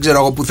σπίτι σας, δεν ξέρω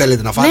εγώ που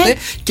θέλετε να φάτε,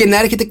 και να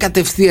έρχεται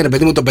κατευθείαν,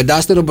 παιδί μου, το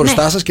πεντάστερο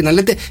μπροστά σας και να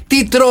λέτε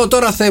τι τρώω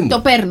τώρα, Θεέ μου. Το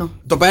παίρνω.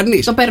 Το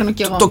παίρνεις? Το παίρνω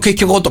κι εγώ. Και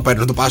εγώ το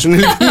παίρνω το Passion.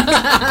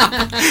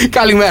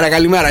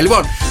 Καλημέρα.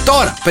 Λοιπόν,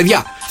 τώρα,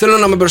 παιδιά, θέλω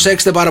να με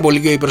προσέξετε πάρα πολύ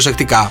και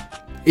προσεκτικά.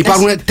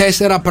 Υπάρχουν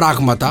 4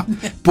 πράγματα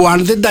που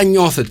αν δεν τα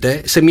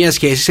νιώθετε σε μια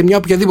σχέση, σε μια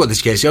οποιαδήποτε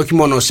σχέση, όχι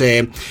μόνο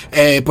σε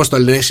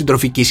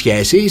συντροφική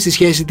σχέση, στη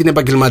σχέση την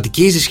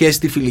επαγγελματική, στη σχέση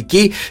τη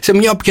φιλική, σε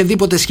μια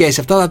οποιαδήποτε σχέση.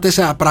 Αυτά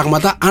τα 4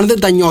 πράγματα, αν δεν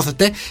τα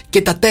νιώθετε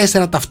και τα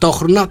 4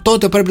 ταυτόχρονα,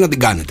 τότε πρέπει να την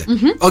κάνετε.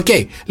 Οκ.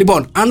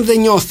 Λοιπόν, αν δεν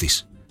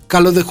νιώθεις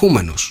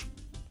καλοδεχούμενος,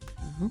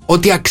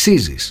 ότι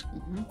αξίζεις,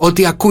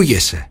 ότι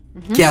ακούγεσαι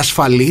και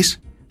ασφαλής,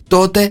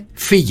 τότε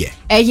φύγε.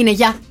 Έγινε,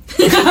 γεια.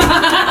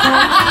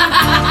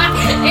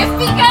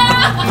 Έφυγα.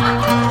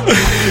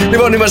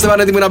 Λοιπόν, είμαστε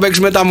πανέτοιμοι να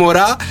παίξουμε τα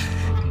μωρά.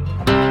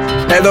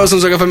 Εδώ στον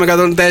Ζωκαφέ με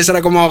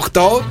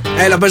 104,8.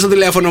 Έλα, πες το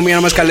τηλέφωνο μία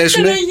να μας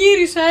καλέσουν.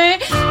 Γύρισα,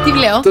 Τι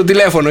λέω? Το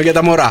τηλέφωνο για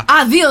τα μωρά.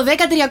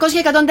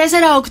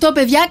 2-10-300-104-8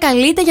 παιδιά,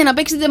 καλείτε για να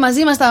παίξετε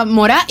μαζί μας τα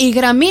μωρά. Η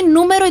γραμμή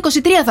νούμερο 23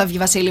 θα βγει,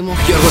 Βασίλη μου.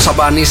 Γιώργος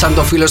Σαμπάνης, σαν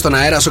το φίλο στον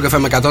αέρα, στο καφέ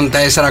με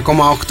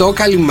 104,8.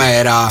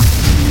 Καλημέρα.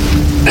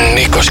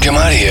 Νίκος και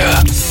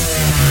Μαρία.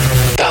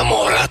 Τα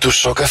μωρά του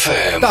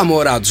Σοκαφέ. Τα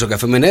μωρά του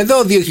Σοκαφέ είναι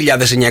εδώ.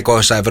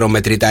 2.900 ευρώ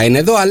μετρητά είναι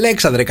εδώ.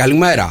 Αλέξανδρε,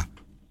 καλημέρα.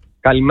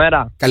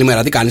 Καλημέρα.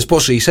 Καλημέρα, τι κάνεις,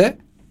 πώς είσαι?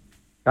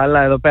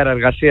 Καλά, εδώ πέρα,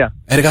 εργασία.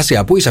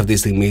 Εργασία, πού είσαι αυτή τη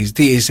στιγμή,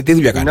 τι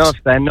δουλειά κάνεις?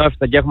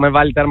 Ενόφτα και έχουμε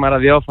βάλει τέρμα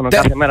ραδιόφωνο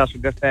κάθε μέρα στο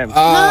καφέ.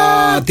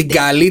 Την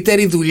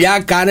καλύτερη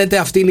δουλειά κάνετε,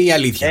 αυτή είναι η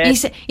αλήθεια.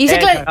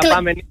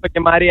 Αγαπάμε Νίκο και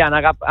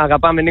Μαρία.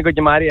 Αγαπάμε Νίκο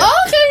και Μαρία.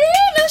 Όχι,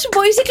 να σου πω,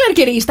 είσαι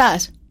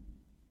κλαρκερίστας?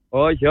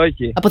 Όχι,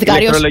 όχι.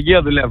 Αποθηκάριος.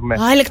 Ηλεκτρολογείο δουλεύουμε.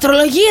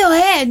 Ηλεκτρολογείο,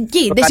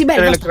 εκεί,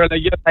 δεσιμπέλ.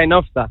 Ηλεκτρολογείο στα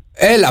Ενόφτα.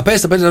 Έλα,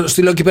 πες, να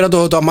στείλω εκεί πέρα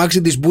το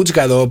αμάξι της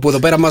Μπούτσικα εδώ, που εδώ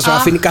πέρα μας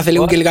αφήνει κάθε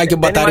λίγο και λιγάκι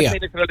μπαταρία. Δεν είμαστε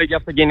ηλεκτρολογείο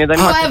αυτοκίνητα,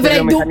 είμαστε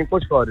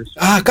βιομηχανικούς χώρους.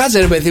 Κάτσε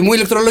ρε παιδί μου,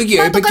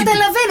 ηλεκτρολογείο. Μα το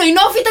καταλαβαίνω, οι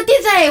νόφιτα τι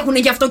θα έχουν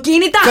για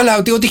αυτοκίνητα? Καλά,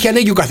 ό,τι είχε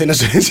ανέγει ο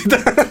καθένας.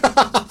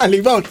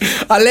 Λοιπόν,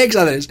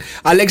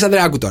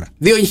 Αλέξανδρε, άκου τώρα.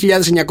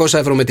 2.900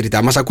 ευρώ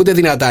μετρητά. Μας ακούτε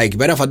δυνατά εκεί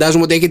πέρα.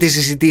 Φαντάζομαι ότι έχετε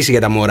συζητήσει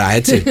για τα μωρά,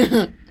 έτσι.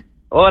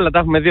 Όλα, τα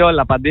έχουμε δει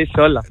όλα, απαντήσει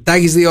όλα. Τα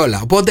έχεις δει όλα.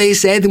 Οπότε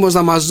είσαι έτοιμος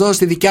να μας δώσεις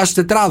τη δικιά σου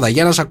τετράδα.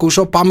 Για να σε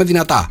ακούσω, πάμε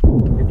δυνατά.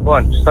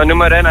 Λοιπόν, στο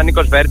νούμερο 1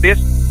 Νίκος Βέρτης.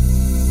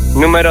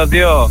 Νούμερο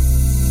 2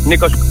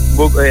 Νίκος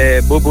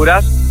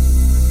Μπούμπουρας.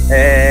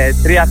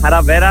 3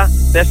 Χαρά Βέρα.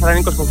 4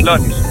 Νίκος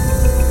Κουκλώνης.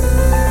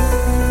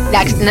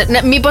 Εντάξει,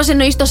 μήπως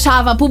εννοείς το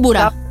Σάβα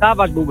Μπούμπουρα?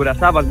 Σάβας Μπούμπουρα.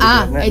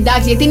 Ναι.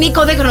 Εντάξει, γιατί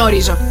Νίκο δεν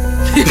γνωρίζω.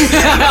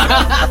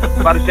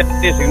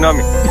 Παρουσιαστή,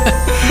 συγγνώμη.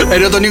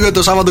 Ενώ τον Νίκο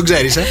το Σάβα τον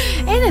ξέρεις, ναι,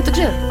 το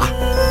ξέρω.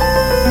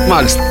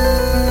 Μάλιστα.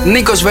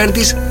 Νίκος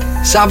Βέρτης,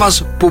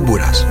 Σάβας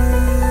Μπούμπουρας.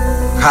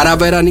 Χαρά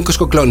Βέρα, Νίκος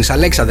Κοκλώνης.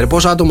 Αλέξανδρε,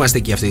 πόσα άτομα είστε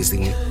εκεί αυτή τη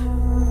στιγμή?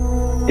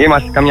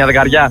 Είμαστε καμιά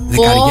δεκαριά.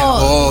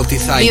 Τι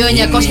θα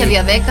γίνει? 2.900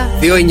 δια 10.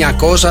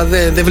 2.900,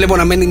 δεν βλέπω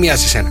να μένει μία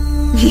σε σένα.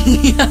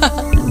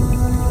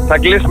 Θα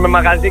κλείσουμε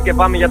μαγαζί και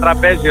πάμε για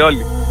τραπέζι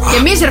όλοι. Και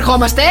εμείς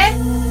ερχόμαστε.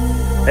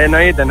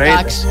 Εννοείται.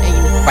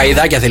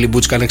 Παϊδάκια θέλει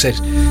Μπούτσκα, να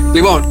ξέρεις.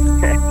 Λοιπόν,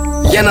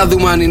 για να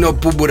δούμε αν είναι ο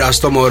Μπούμπουρας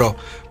το μωρό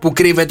που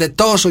κρύβεται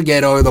τόσο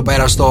καιρό εδώ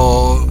πέρα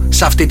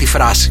σε αυτή τη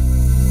φράση.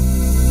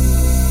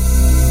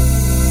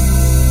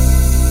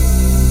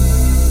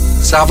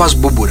 Σάβας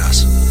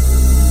Μπούμπουρας.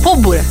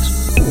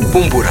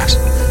 Μπούμπουρας.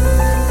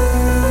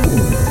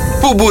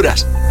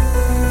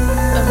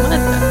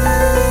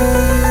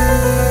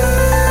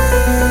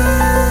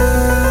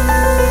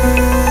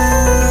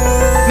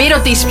 Μην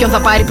ρωτήσεις ποιον θα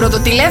πάρει πρώτο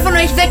τηλέφωνο,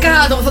 έχει 10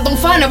 άτομα, θα τον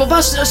φάνε από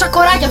πάνω σαν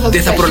κοράκια θα.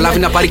 Δεν θα προλάβει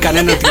να πάρει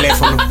κανένα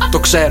τηλέφωνο, το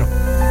ξέρω.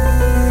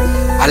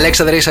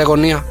 Αλέξανδρε, είσαι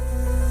αγωνία?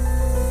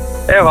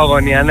 Έχω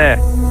αγωνία, ναι.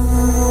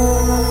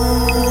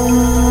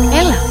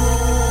 Έλα.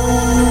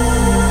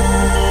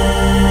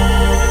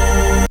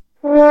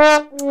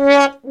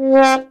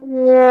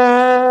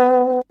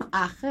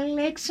 Αχ,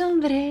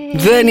 Αλέξανδρε.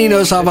 Δεν είναι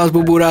ο Σάββας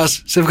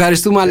Μπούμπουρας. Σε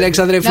ευχαριστούμε,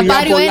 Αλέξανδρε. Φιλιά πολλά. Να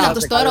πάρει ο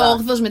ένατος τώρα, ο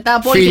 8ος μετά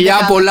από όλη. Φιλιά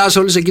πολλά σε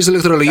όλους εκεί στο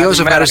ηλεκτρολογείο.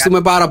 Σε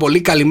ευχαριστούμε πάρα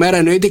πολύ. Καλημέρα,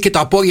 εννοείται και το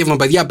απόγευμα,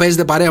 παιδιά.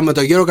 Παίζετε παρέα με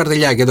τον Γιώργο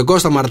Καρτελιά και τον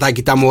Κώστα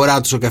Μαρτάκη, τα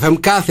μωρά του στο καφέ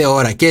κάθε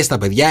ώρα και στα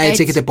παιδιά.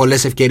 Έτσι έχετε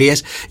πολλές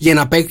ευκαιρίες για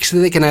να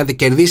παίξετε και να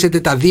κερδίσετε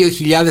τα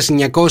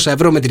 2.900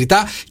 ευρώ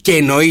μετρητά. Και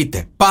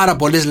εννοείται, πάρα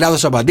πολλές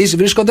λάθος απαντήσεις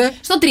βρίσκονται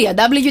στο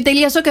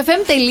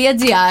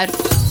www.sokfm.gr.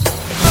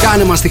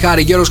 Κάνε μας τη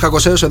χάρη, Γιώργος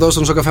Κακοσέος εδώ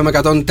στον Σοκαφέ με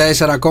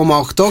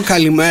 104,8.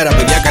 Καλημέρα,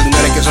 παιδιά,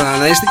 καλημέρα και στον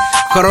Ανέστη.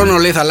 Χρόνο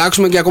λέει θα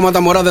αλλάξουμε και ακόμα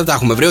τα μωρά δεν τα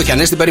έχουμε βρει. Όχι,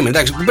 Ανέστη, περίμενε.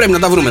 Εντάξει, πρέπει να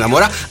τα βρούμε τα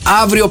μωρά.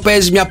 Αύριο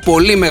παίζει μια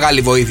πολύ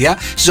μεγάλη βοήθεια.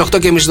 Στις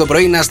 8.30 το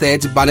πρωί να είστε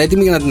έτσι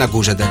πανέτοιμοι για να την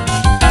ακούσετε.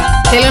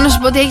 Θέλω να σου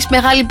πω ότι έχεις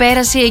μεγάλη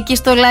πέραση εκεί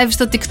στο live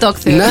στο TikTok.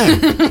 Ναι,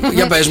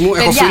 για πες μου,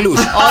 έχω φίλους.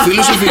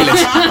 Φίλους ή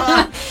φίλες.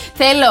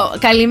 Θέλω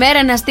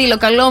καλημέρα να στείλω,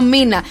 καλό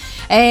μήνα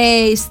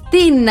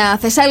στην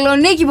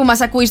Θεσσαλονίκη που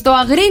μας ακούει, στο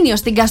Αγρίνιο,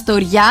 στην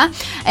Καστοριά,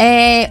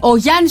 ο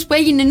Γιάννης που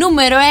έγινε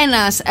νούμερο 1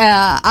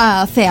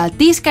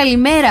 θεατής.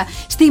 Καλημέρα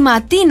στη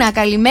Ματίνα,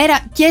 καλημέρα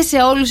και σε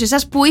όλους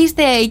εσάς που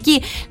είστε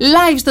εκεί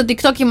live στο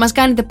TikTok και μας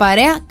κάνετε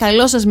παρέα.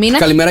 Καλό σας μήνα.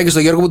 Καλημέρα και στο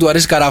Γιώργο που του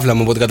αρέσει καράφλα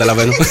μου, από ό,τι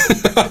καταλαβαίνω.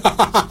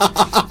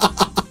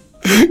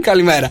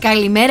 Καλημέρα.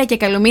 Καλημέρα και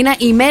καλό μήνα.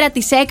 Η μέρα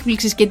της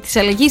έκπληξης και της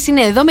αλλαγής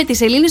είναι εδώ με τη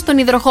Σελήνη στον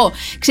υδροχό.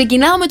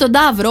 Ξεκινάω με τον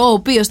Ταύρο, ο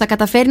οποίος θα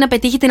καταφέρει να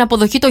πετύχει την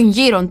αποδοχή των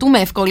γύρων του με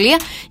ευκολία,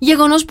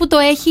 γεγονός που το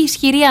έχει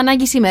ισχυρή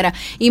ανάγκη σήμερα.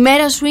 Η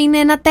μέρα σου είναι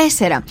ένα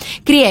 4.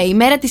 Κρυέ, η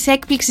μέρα της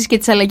έκπληξης και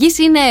της αλλαγής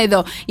είναι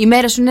εδώ. Η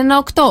μέρα σου είναι ένα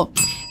 8.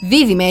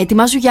 Δίδυμε,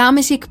 ετοιμάσου για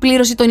άμεση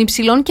εκπλήρωση των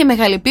υψηλών και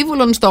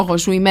μεγαλεπίβολων στόχων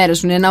σου. Η μέρα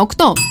σου είναι ένα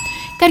 8.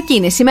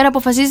 Καρκίνε, σήμερα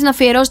αποφασίζει να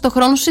αφιερώσει το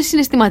χρόνο σου σε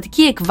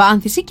συναισθηματική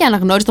εκβάνθηση και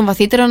αναγνώριση των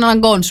βαθύτερων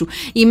αναγκών σου.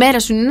 Η μέρα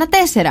σου είναι ένα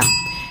 4.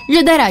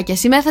 Λιονταράκια,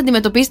 σήμερα θα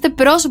αντιμετωπίσετε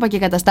πρόσωπα και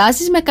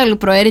καταστάσεις με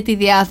καλοπροαίρετη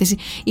διάθεση.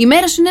 Η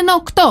μέρα σου είναι ένα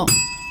 8.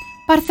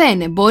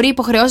 Παρθένε, μπορεί οι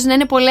υποχρεώσεις να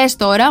είναι πολλές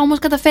τώρα, όμως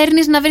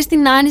καταφέρνεις να βρεις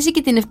την άνεση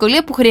και την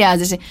ευκολία που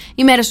χρειάζεσαι.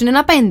 Η μέρα σου είναι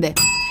ένα 5.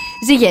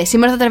 Ζυγέ,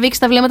 σήμερα θα τραβήξεις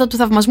τα βλέμματα του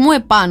θαυμασμού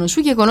επάνω σου,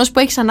 γεγονός που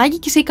έχεις ανάγκη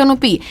και σε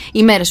ικανοποιεί.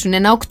 Η μέρα σου είναι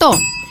ένα 8.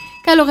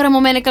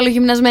 Καλογραμμωμένε,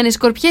 καλογυμνασμένε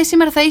Σκορπιέ,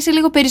 σήμερα θα είσαι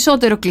λίγο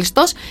περισσότερο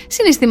κλειστός,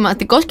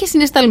 συναισθηματικός και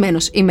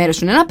συναισθαλμένος. Η μέρα σου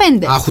είναι ένα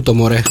 5. Άχου το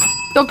μωρέ.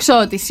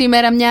 Τοξότη,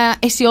 σήμερα μια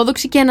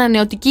αισιόδοξη και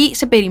ανανεωτική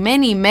σε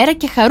περιμένει ημέρα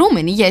και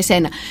χαρούμενη για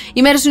εσένα.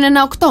 Η μέρα σου είναι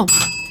ένα 8.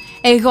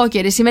 Εγώ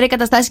και σήμερα οι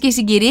καταστάσεις και οι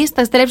συγκυρίες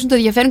θα στρέψουν το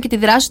ενδιαφέρον και τη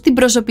δράση σου στην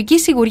προσωπική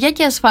σιγουριά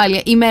και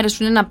ασφάλεια. Η μέρα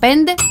σου είναι ένα 5.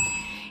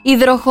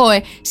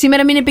 Υδροχόε,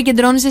 σήμερα μην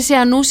επικεντρώνεσαι σε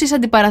ανούσιες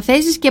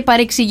αντιπαραθέσεις και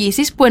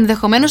παρεξηγήσεις που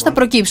ενδεχομένως θα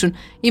προκύψουν.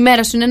 Η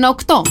μέρα σου είναι ένα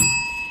 8.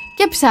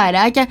 Και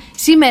ψαράκια,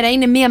 σήμερα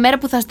είναι μια μέρα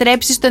που θα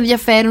στρέψεις το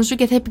ενδιαφέρον σου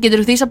και θα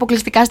επικεντρωθείς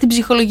αποκλειστικά στην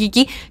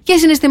ψυχολογική και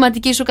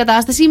συναισθηματική σου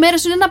κατάσταση. Η μέρα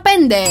σου είναι ένα 5.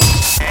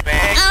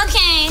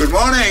 Okay. Good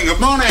morning,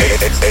 good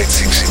morning.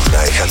 Έτσι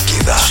ξυπνάει η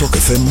Χαλκίδα. Στο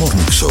καφέ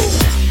Morning Show.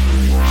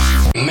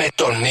 Με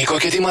τον Νίκο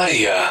και τη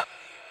Μαρία.